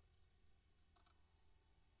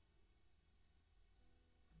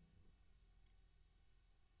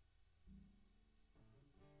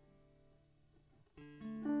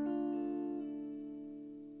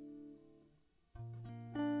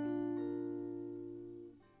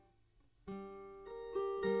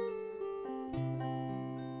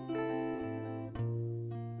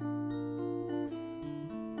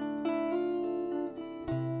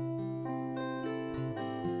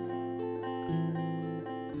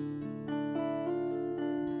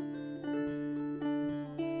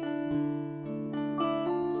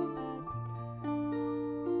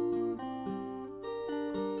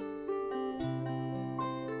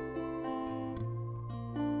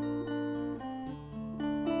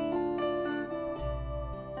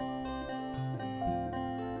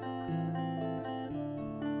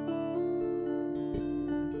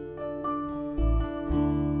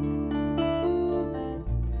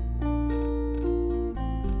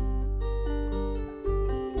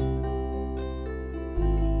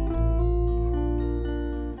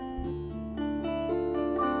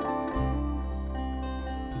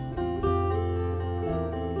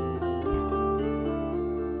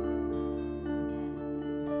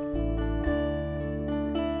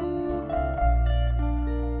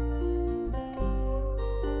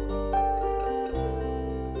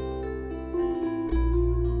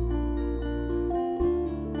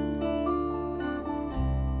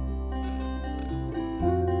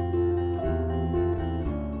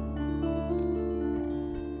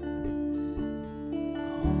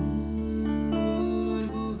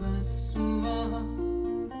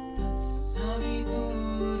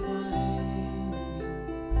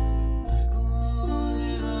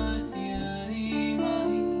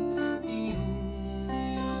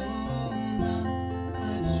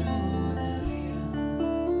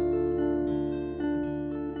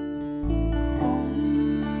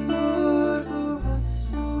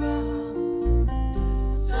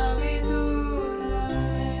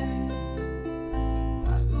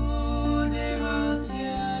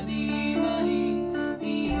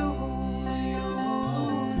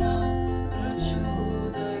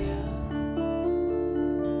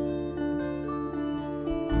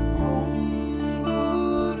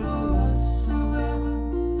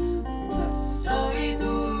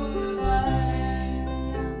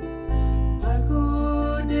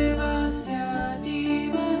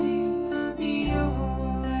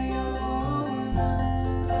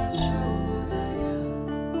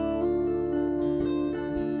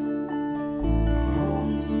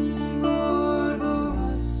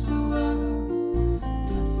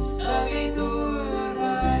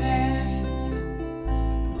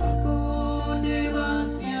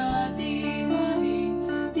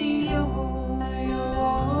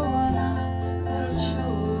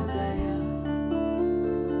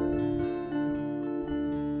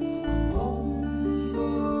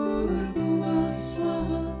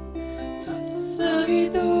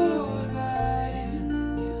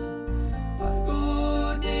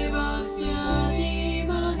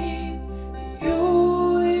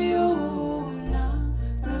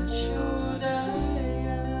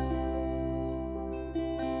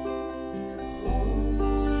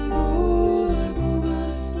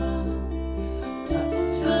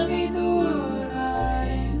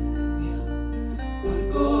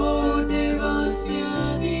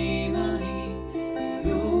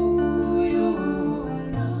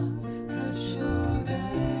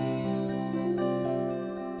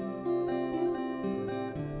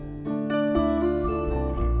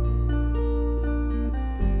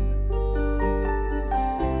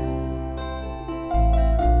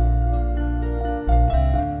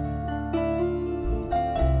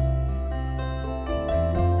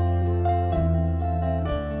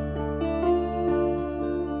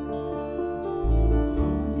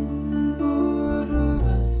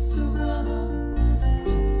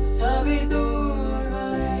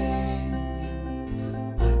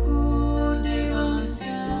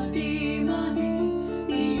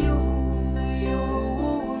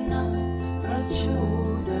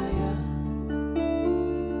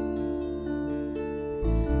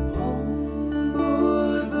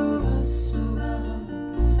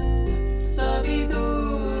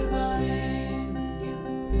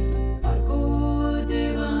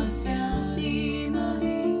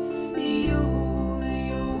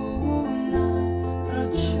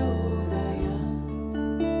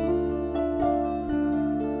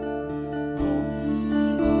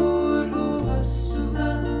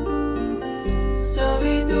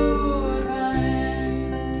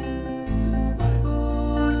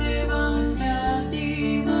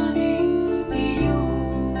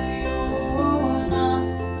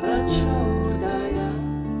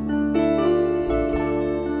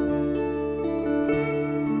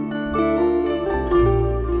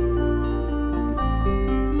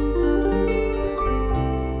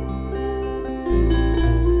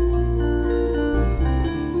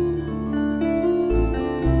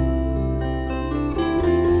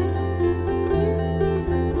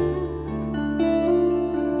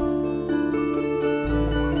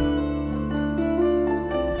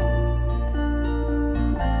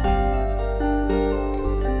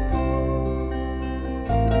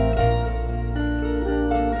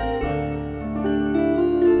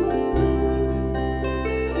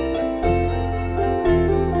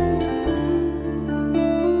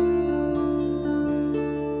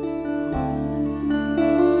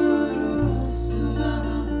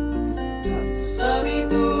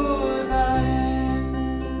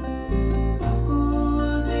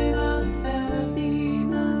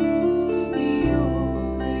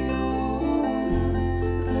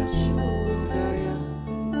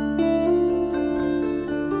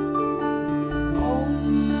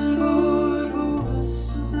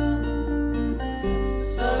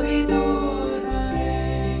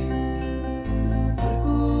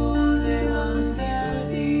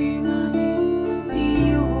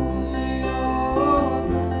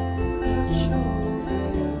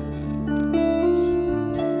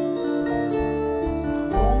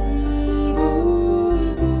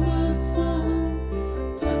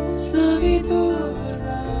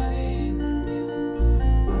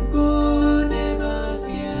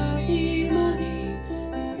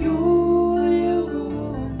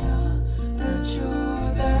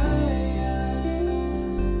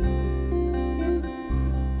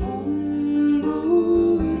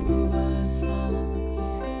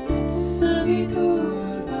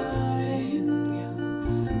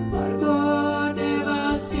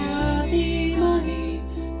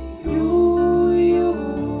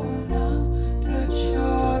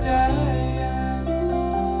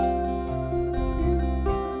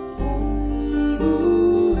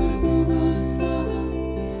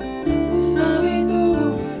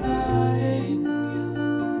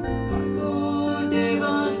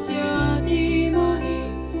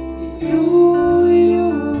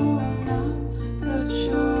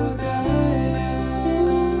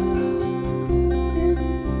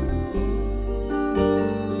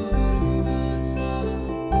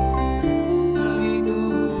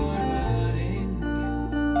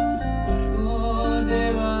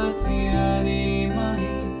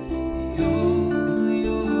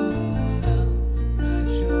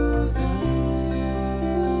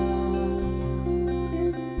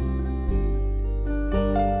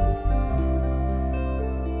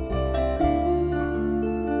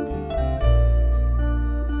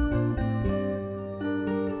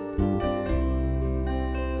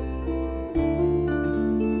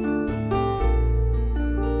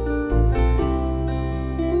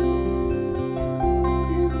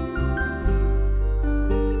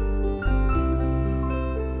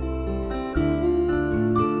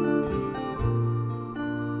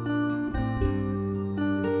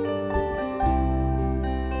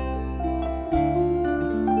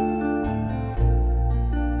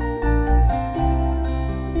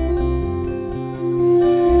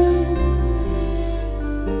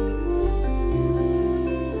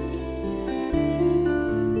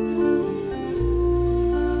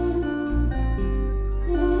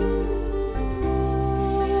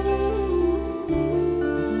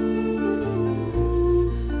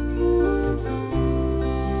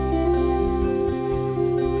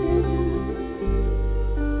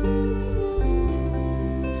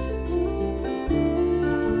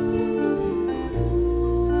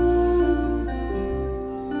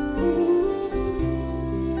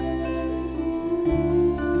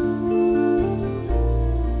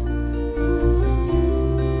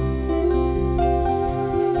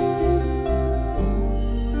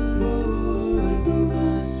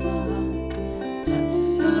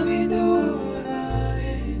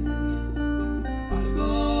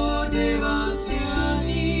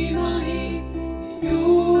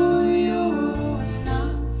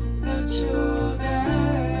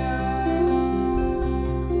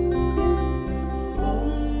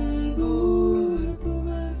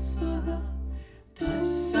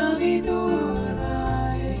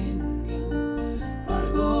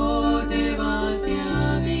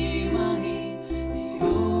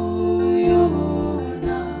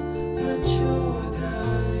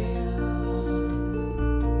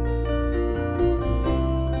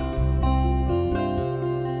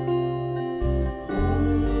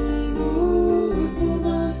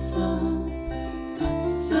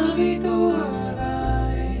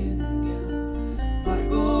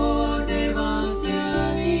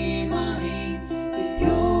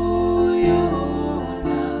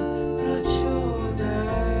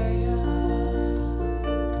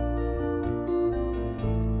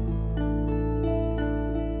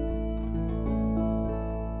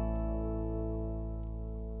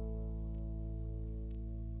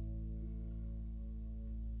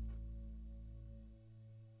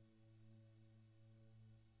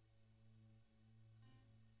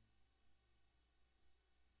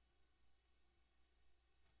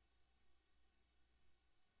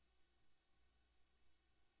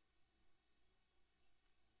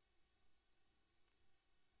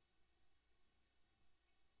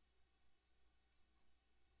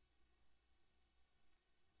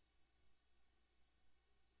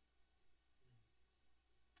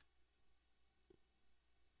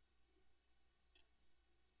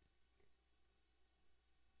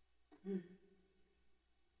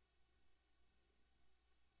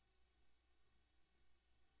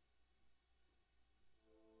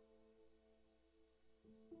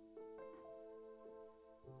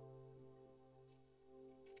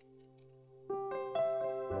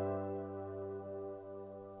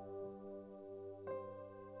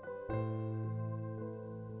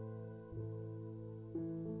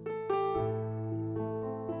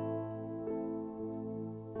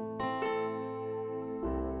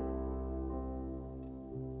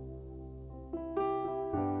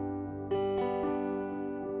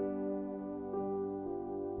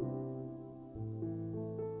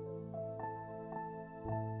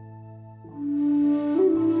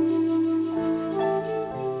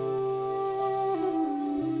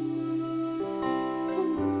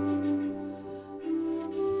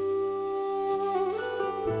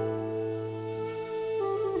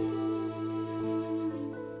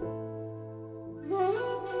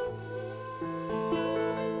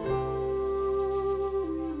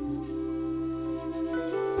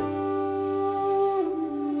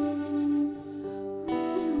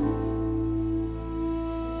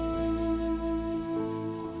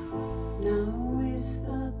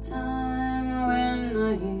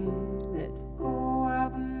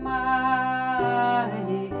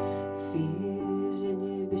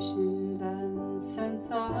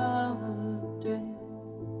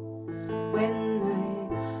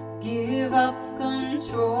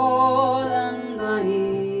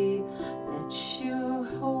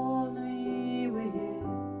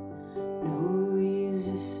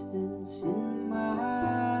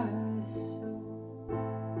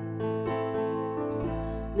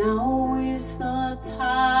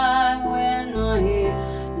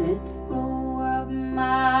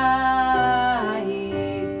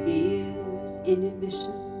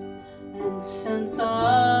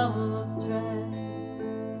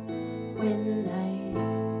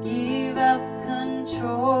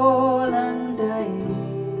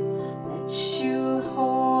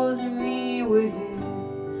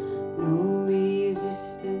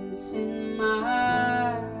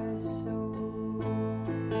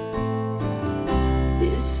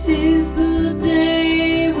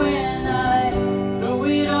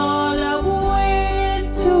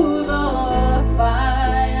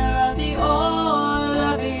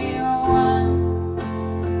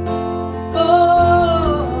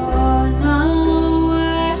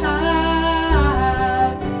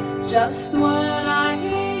 just what I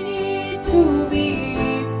need to be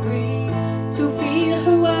free, to feel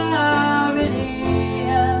who I really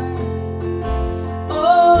am.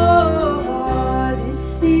 Oh,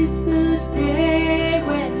 this is the day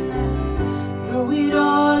when I throw it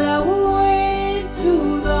all away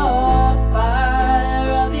into the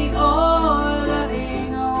fire of the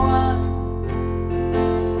all-loving one.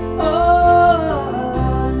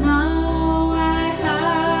 Oh, now I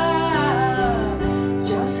have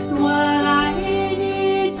just what I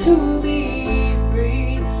need to be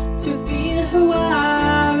free, to feel who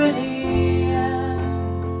I really am.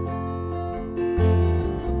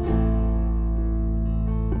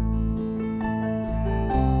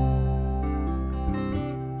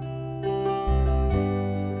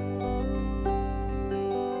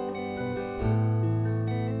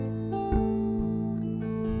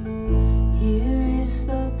 Here is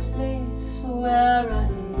the place where I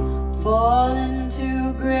fall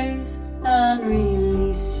into grace and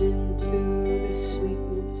release into the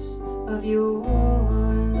sweetness of your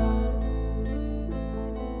love.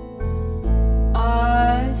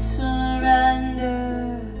 I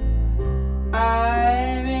surrender.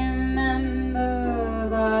 I remember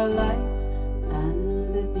the light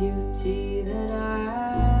and the beauty that I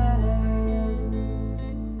am.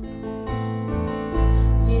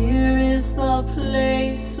 Here is the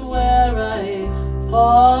place where I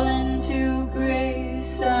fall into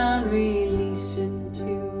grace and release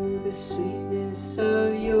into the sweetness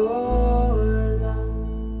of your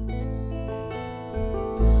love.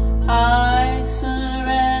 I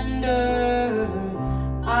surrender.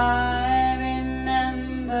 I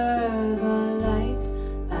remember the light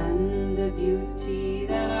and the beauty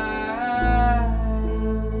that I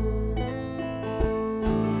am.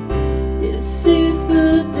 This is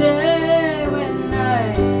the day when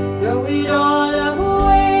I throw it all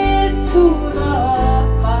away into the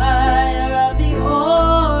fire of the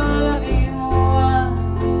all-loving one.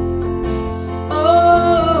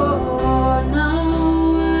 Oh, now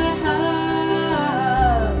I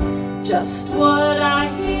have just what I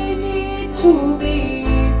need to be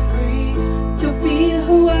free, to feel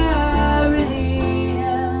who I really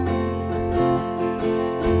am.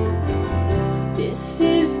 This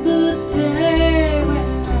is the day when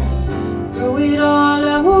I throw it all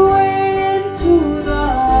away into the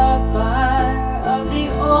fire of the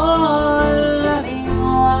all-loving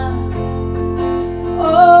one.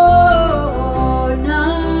 Oh,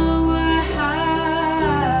 now I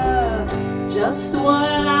have just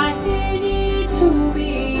what I need to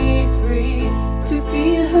be free, to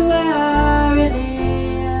feel who I really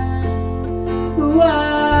am, who I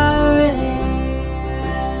really am.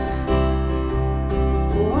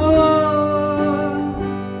 Oh,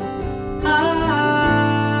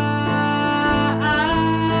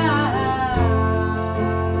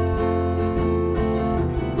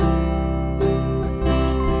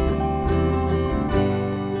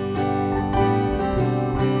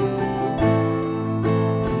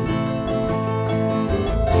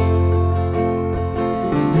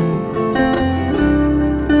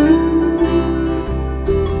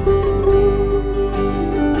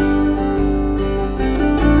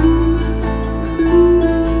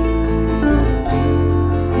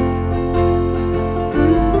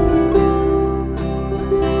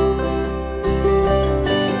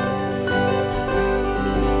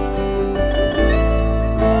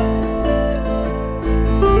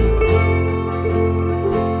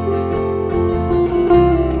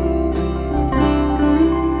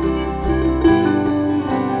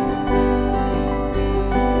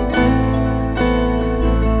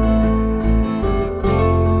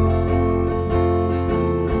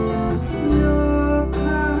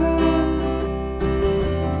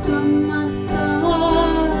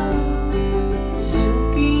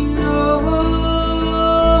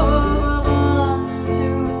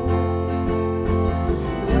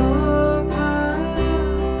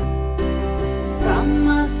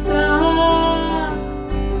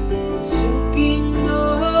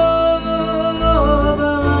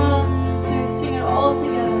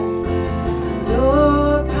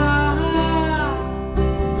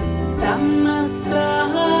 Samasta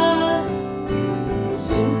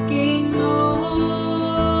Suking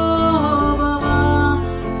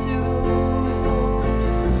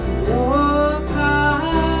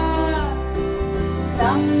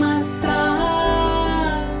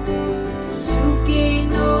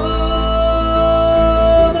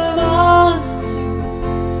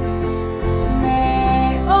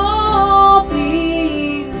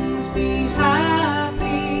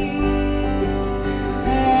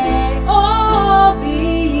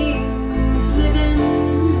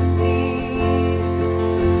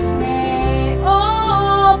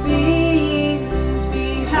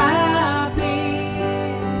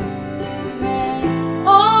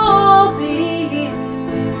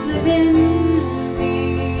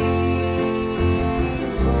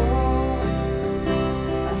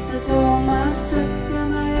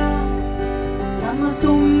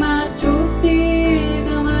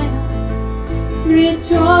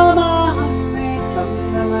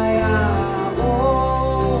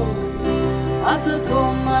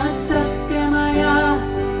Asatoma Satgamaya,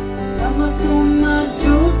 Tamasoma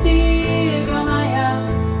Jyotirgamaya,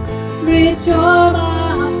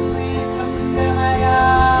 Mrityomaham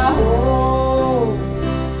Oh,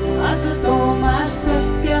 Asatoma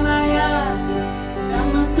Satgamaya,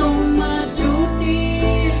 Tamasoma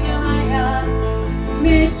Jyotirgamaya,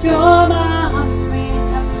 Mrityomaham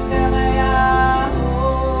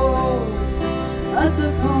Oh,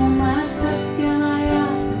 Asatoma Satgamaya,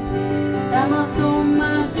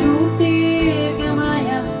 Tamasoma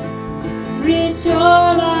Jyotirgamaya,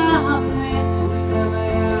 Mrityomaham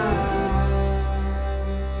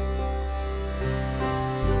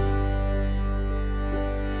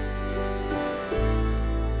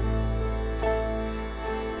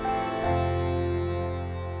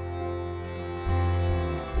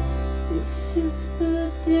This is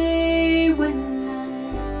the day when I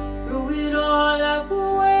throw it all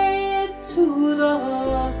away into the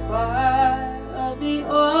fire of the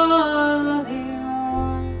all-loving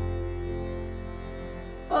one.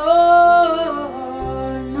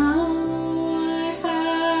 Oh, now I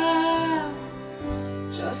have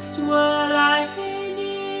just what I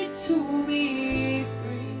need to be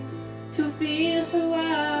free, to feel who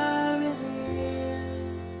I really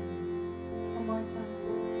am. One more time.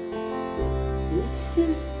 This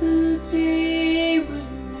is the day when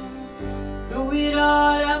I throw it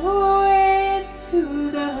all away into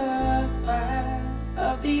the fire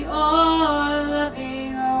of the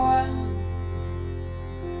all-loving one.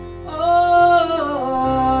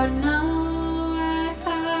 Oh, now I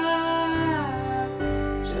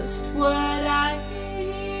have just what I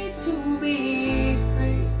need to be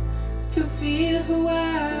free, to feel who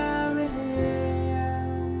I really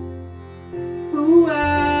am, who I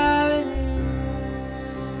really am.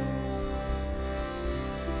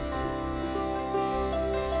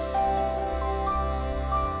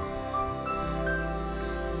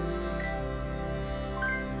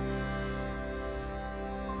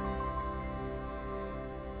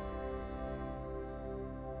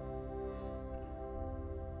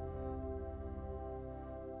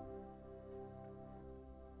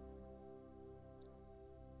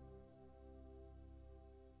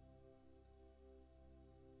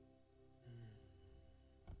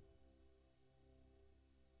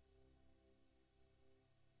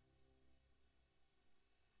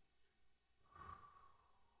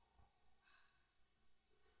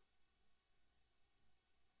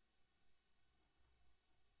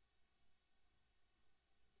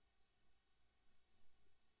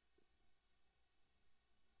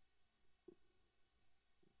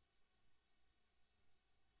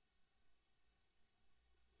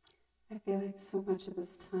 I feel like so much of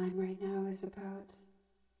this time right now is about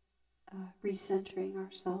recentering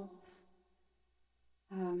ourselves.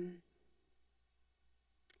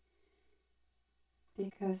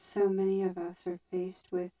 Because so many of us are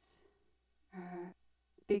faced with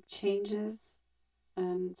big changes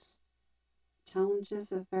and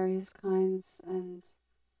challenges of various kinds, and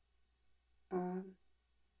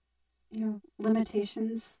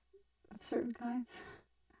limitations of certain kinds.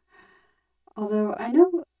 Although I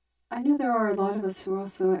know there are a lot of us who are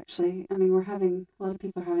also actually, a lot of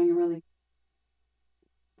people are having a really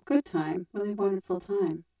good time, really wonderful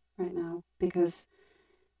time right now, because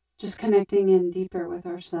just connecting in deeper with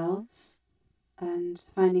ourselves and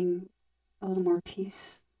finding a little more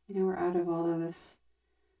peace. We're out of all of this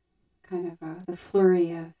kind of the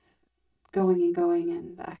flurry of going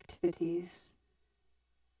and the activities.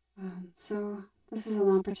 So this is an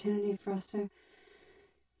opportunity for us to,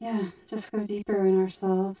 just go deeper in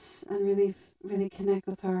ourselves and really, really connect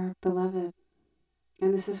with our beloved.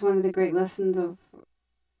 And this is one of the great lessons of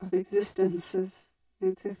existence, is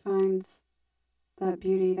to find that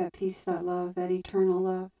beauty, that peace, that love, that eternal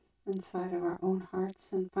love inside of our own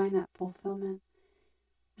hearts, and find that fulfillment.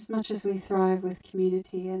 As much as we thrive with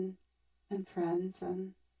community and friends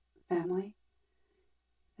and family,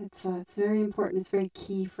 it's very important. It's very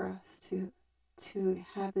key for us to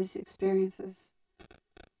have these experiences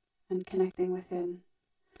and connecting within,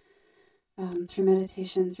 through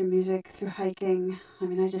meditation, through music, through hiking.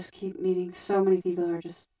 I just keep meeting so many people who are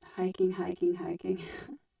just hiking,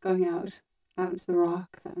 going out into the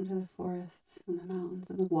rocks, out into the forests and the mountains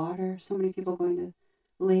and the water. So many people going to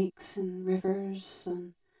lakes and rivers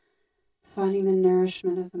and finding the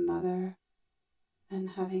nourishment of the mother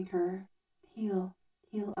and having her heal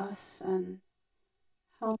us and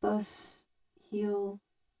help us heal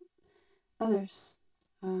others,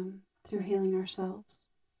 through healing ourselves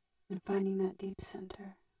and finding that deep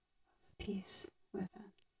center of peace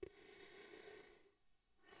within.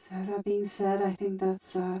 So that being said, I think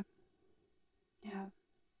that's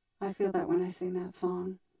I feel that when I sing that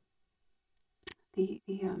song,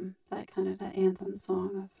 that kind of that anthem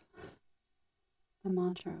song of the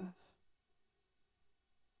mantra of,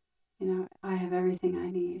 I have everything I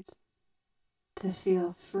need to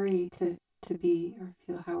feel free to be, or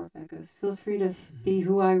feel however that goes, feel free to be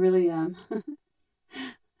who I really am.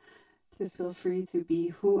 To feel free to be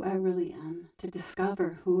who I really am, to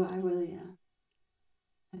discover who I really am.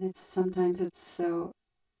 And sometimes it's so,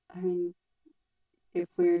 if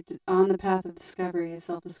we're on the path of discovery, of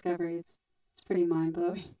self-discovery, it's pretty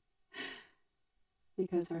mind-blowing.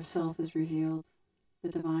 Because our self is revealed, the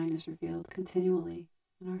divine is revealed continually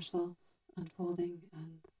in ourselves, unfolding,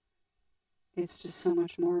 and it's just so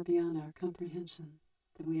much more beyond our comprehension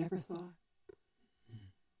than we ever thought.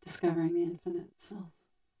 Discovering the infinite self.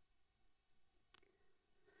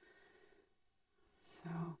 So,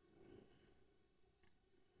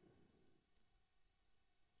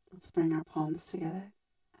 let's bring our palms together,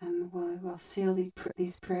 and we'll seal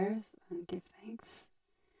these prayers and give thanks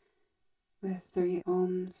with 3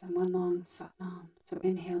 ohms and 1 long satnam. So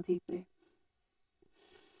inhale deeply.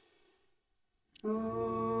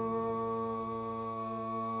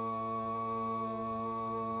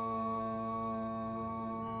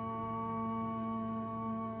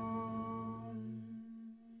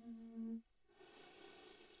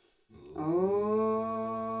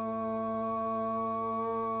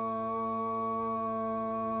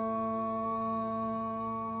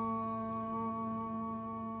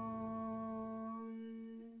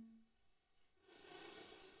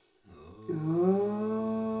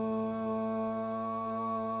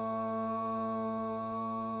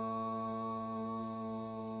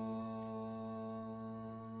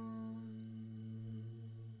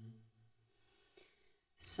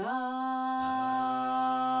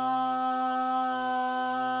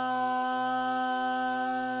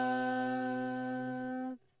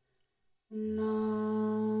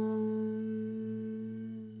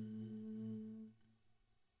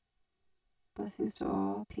 Blessings to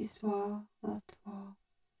all, peace to all, love to all.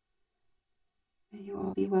 May you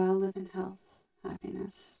all be well, live in health,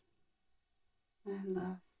 happiness, and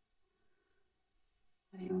love.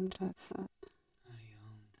 Hari Om Tat Sat. Hari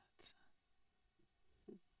Om Tat Sat.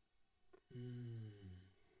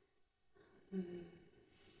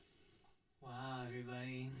 Wow,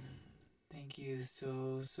 everybody. Thank you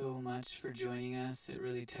so much for joining us. It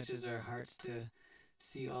really touches our hearts to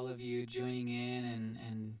see all of you joining in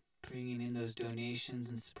and bringing in those donations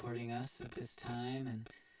and supporting us at this time. And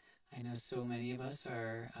I know so many of us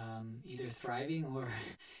are either thriving or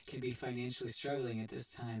can be financially struggling at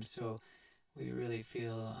this time. So we really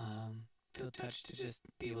feel touched to just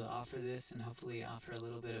be able to offer this and hopefully offer a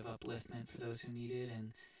little bit of upliftment for those who need it,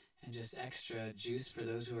 and just extra juice for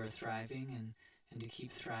those who are thriving, and to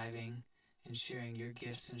keep thriving and sharing your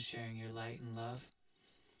gifts and sharing your light and love.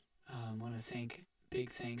 I want to big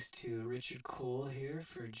thanks to Richard Cole here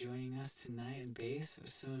for joining us tonight in bass. It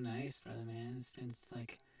was so nice, brother man.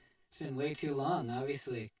 It's been way too long,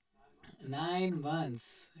 obviously. 9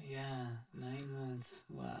 months. Yeah, 9 months.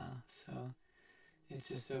 Wow. So it's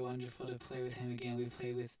just so wonderful to play with him again. We've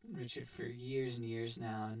played with Richard for years and years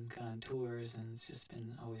now and gone on tours, and it's just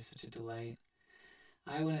been always such a delight.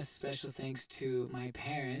 I want a special thanks to my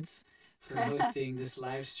parents for hosting this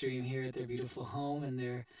live stream here at their beautiful home, and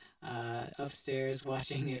they're upstairs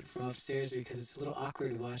watching it from upstairs because it's a little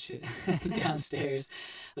awkward to watch it downstairs.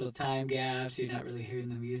 Little time gaps, you're not really hearing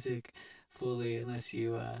the music fully unless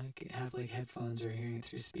you have like headphones or hearing it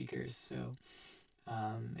through speakers. So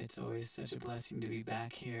it's always such a blessing to be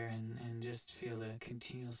back here and just feel the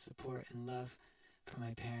continual support and love from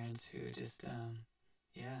my parents who just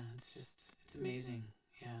it's amazing.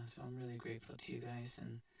 Yeah, so I'm really grateful to you guys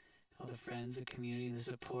and all the friends, the community, and the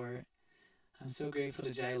support. I'm so grateful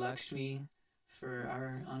to Jaya Lakshmi for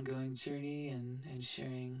our ongoing journey and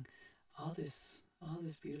sharing all this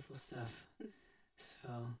beautiful stuff.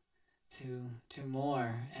 So to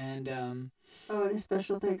more, and and a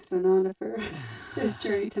special thanks to Ananda for his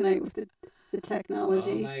journey tonight with the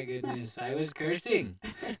technology. Oh my goodness, I was cursing.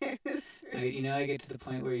 I get to the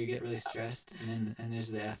point where you get really stressed, and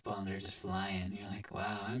there's the F-bomb, they're just flying. You're like,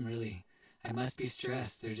 wow, I must be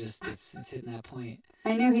stressed. It's hitting that point.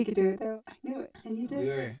 I knew he could do it though. I knew it, and you did.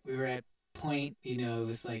 We were at point. It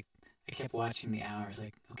was like I kept watching the hours.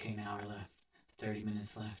 Like, okay, an hour left, 30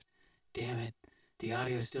 minutes left. Damn it, the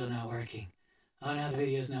audio's still not working. Oh no, the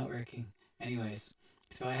video's not working. Anyways,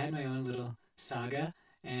 so I had my own little saga,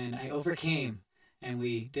 and I overcame. And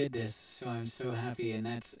we did this, so I'm so happy, and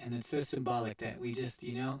it's so symbolic that we just,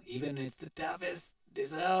 even if it's the toughest,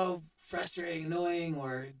 it's so frustrating, annoying,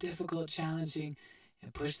 or difficult, challenging,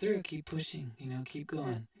 push through, keep pushing, keep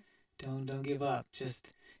going. Don't give up.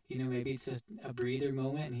 Just, maybe it's a breather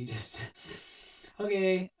moment, and you just,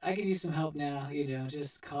 okay, I could use some help now.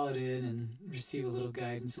 Just call it in and receive a little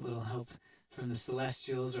guidance, a little help from the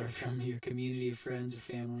celestials or from your community of friends or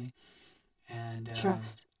family. And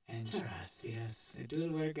Trust. And trust, yes. It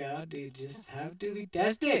will work out. You just have to be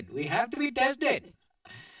tested. We have to be tested.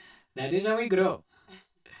 That is how we grow.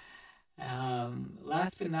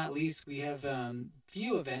 Last but not least, we have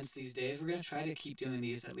few events these days. We're going to try to keep doing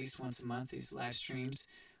these at least once a month, these live streams.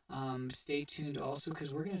 Stay tuned also,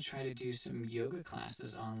 because we're going to try to do some yoga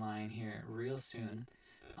classes online here real soon.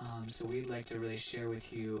 So we'd like to really share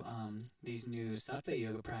with you these new Sattva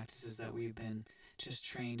yoga practices that we've been just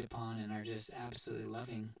trained upon and are just absolutely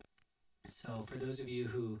loving. So for those of you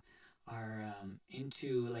who are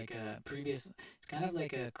into like it's kind of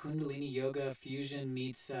like a Kundalini yoga fusion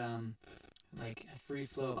meets like a free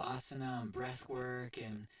flow of asana and breath work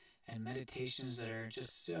and meditations that are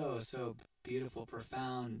just so beautiful,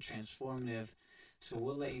 profound, transformative. So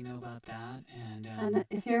we'll let you know about that. And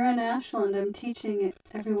if you're in Ashland, I'm teaching it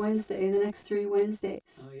every Wednesday, the next 3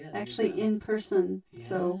 Wednesdays. Oh, yeah, actually in person. Yeah.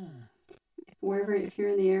 So if you're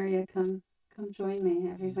in the area, come join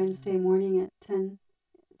me every Wednesday morning at 10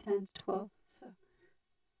 to 12. So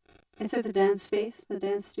it's at the dance space, the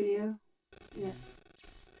dance studio. Yeah.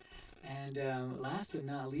 And last but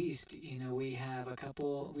not least, we have a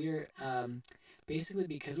couple. We're basically,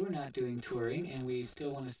 because we're not doing touring and we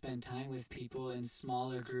still want to spend time with people in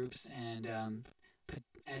smaller groups and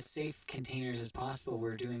as safe containers as possible,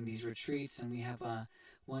 we're doing these retreats, and we have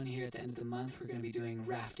one here at the end of the month. We're going to be doing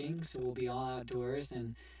rafting, so we'll be all outdoors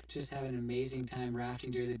and just have an amazing time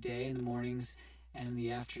rafting during the day, in the mornings and in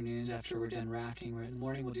the afternoons after we're done rafting. In the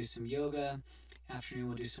morning we'll do some yoga, afternoon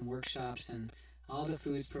we'll do some workshops, and all the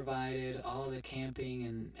food's provided, all the camping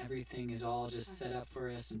and everything is all just set up for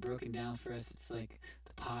us and broken down for us. It's like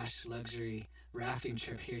the posh luxury rafting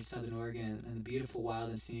trip here in Southern Oregon and the beautiful wild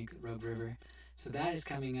and scenic Rogue River. So that is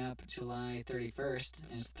coming up July 31st,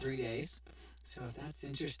 and it's 3 days. So if that's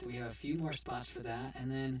interesting, we have a few more spots for that.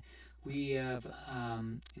 And then we have,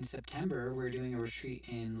 in September, we're doing a retreat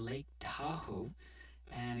in Lake Tahoe.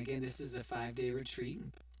 And again, this is a 5-day retreat.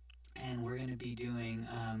 And we're going to be doing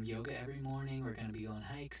yoga every morning. We're going to be going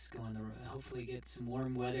hikes, hopefully get some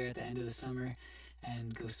warm weather at the end of the summer,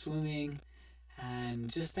 and go swimming, and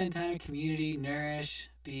just spend time in community,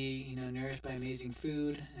 be nourished by amazing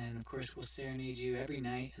food, and of course we'll serenade you every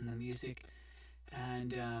night in the music.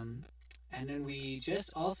 And then we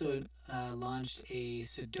just also launched a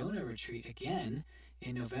Sedona retreat again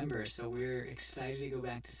in November, so we're excited to go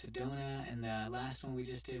back to Sedona, and the last one we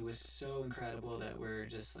just did was so incredible that we're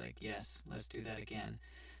just like, yes, let's do that again.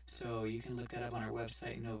 So you can look that up on our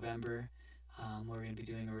website in November. We're going to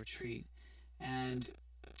be doing a retreat, and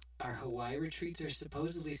our Hawaii retreats are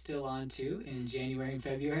supposedly still on too in January and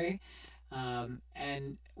February.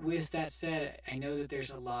 And with that said, I know that there's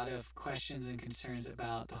a lot of questions and concerns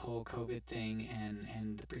about the whole COVID thing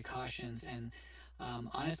and the precautions, and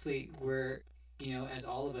honestly, we're as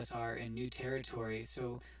all of us are, in new territory.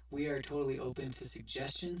 So we are totally open to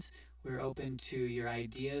suggestions. We're open to your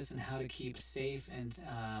ideas and how to keep safe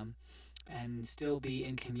and still be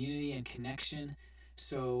in community and connection.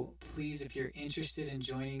 So please, if you're interested in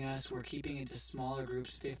joining us, we're keeping it to smaller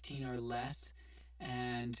groups, 15 or less.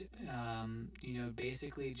 And,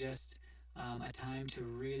 basically just a time to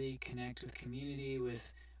really connect with community,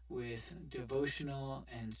 with devotional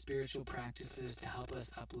and spiritual practices to help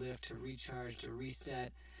us uplift, to recharge, to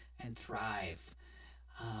reset, and thrive.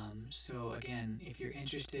 So again, if you're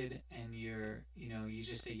interested and you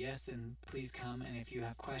just say yes, then please come. And if you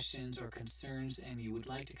have questions or concerns and you would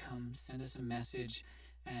like to come, send us a message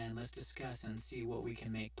and let's discuss and see what we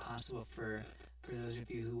can make possible for those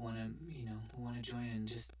of you who want to join and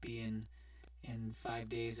just be in 5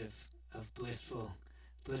 days of blissful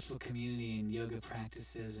community and yoga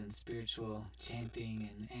practices and spiritual chanting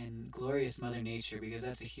and glorious Mother Nature, because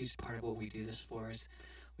that's a huge part of what we do this for. Is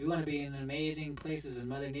we want to be in amazing places in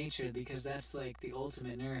Mother Nature, because that's like the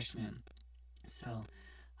ultimate nourishment. So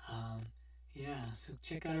so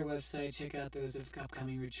check out our website, check out those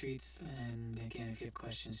upcoming retreats, and again, if you have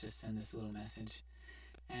questions, just send us a little message.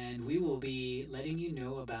 And we will be letting you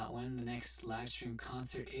know about when the next live stream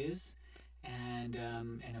concert is, and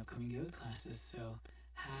upcoming yoga classes. So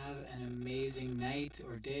have an amazing night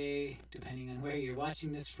or day, depending on where you're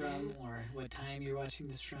watching this from or what time you're watching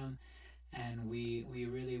this from. And we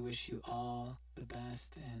really wish you all the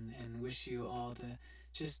best, and wish you all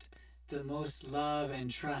the most love and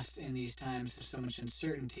trust in these times of so much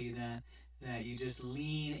uncertainty, that you just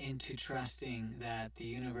lean into trusting that the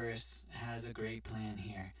universe has a great plan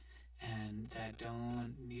here, and that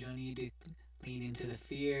you don't need to lean into the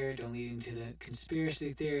fear, don't lean into the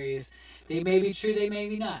conspiracy theories. They may be true, they may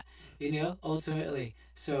be not, ultimately.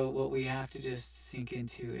 So what we have to just sink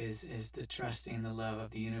into is the trusting the love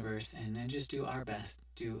of the universe, and then just do our best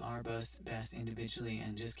individually,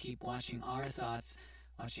 and just keep watching our thoughts,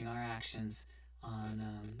 watching our actions on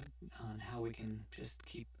how we can just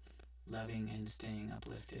keep loving and staying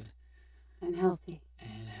uplifted. And healthy.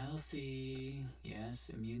 And healthy. Yes,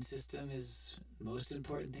 immune system is most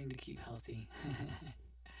important thing to keep healthy.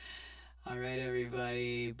 All right,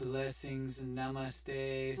 everybody. Blessings.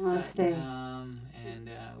 Namaste. Namaste. Satnam. And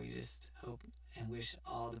we just hope and wish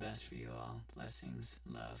all the best for you all. Blessings.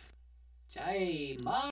 Love. Jai Ma.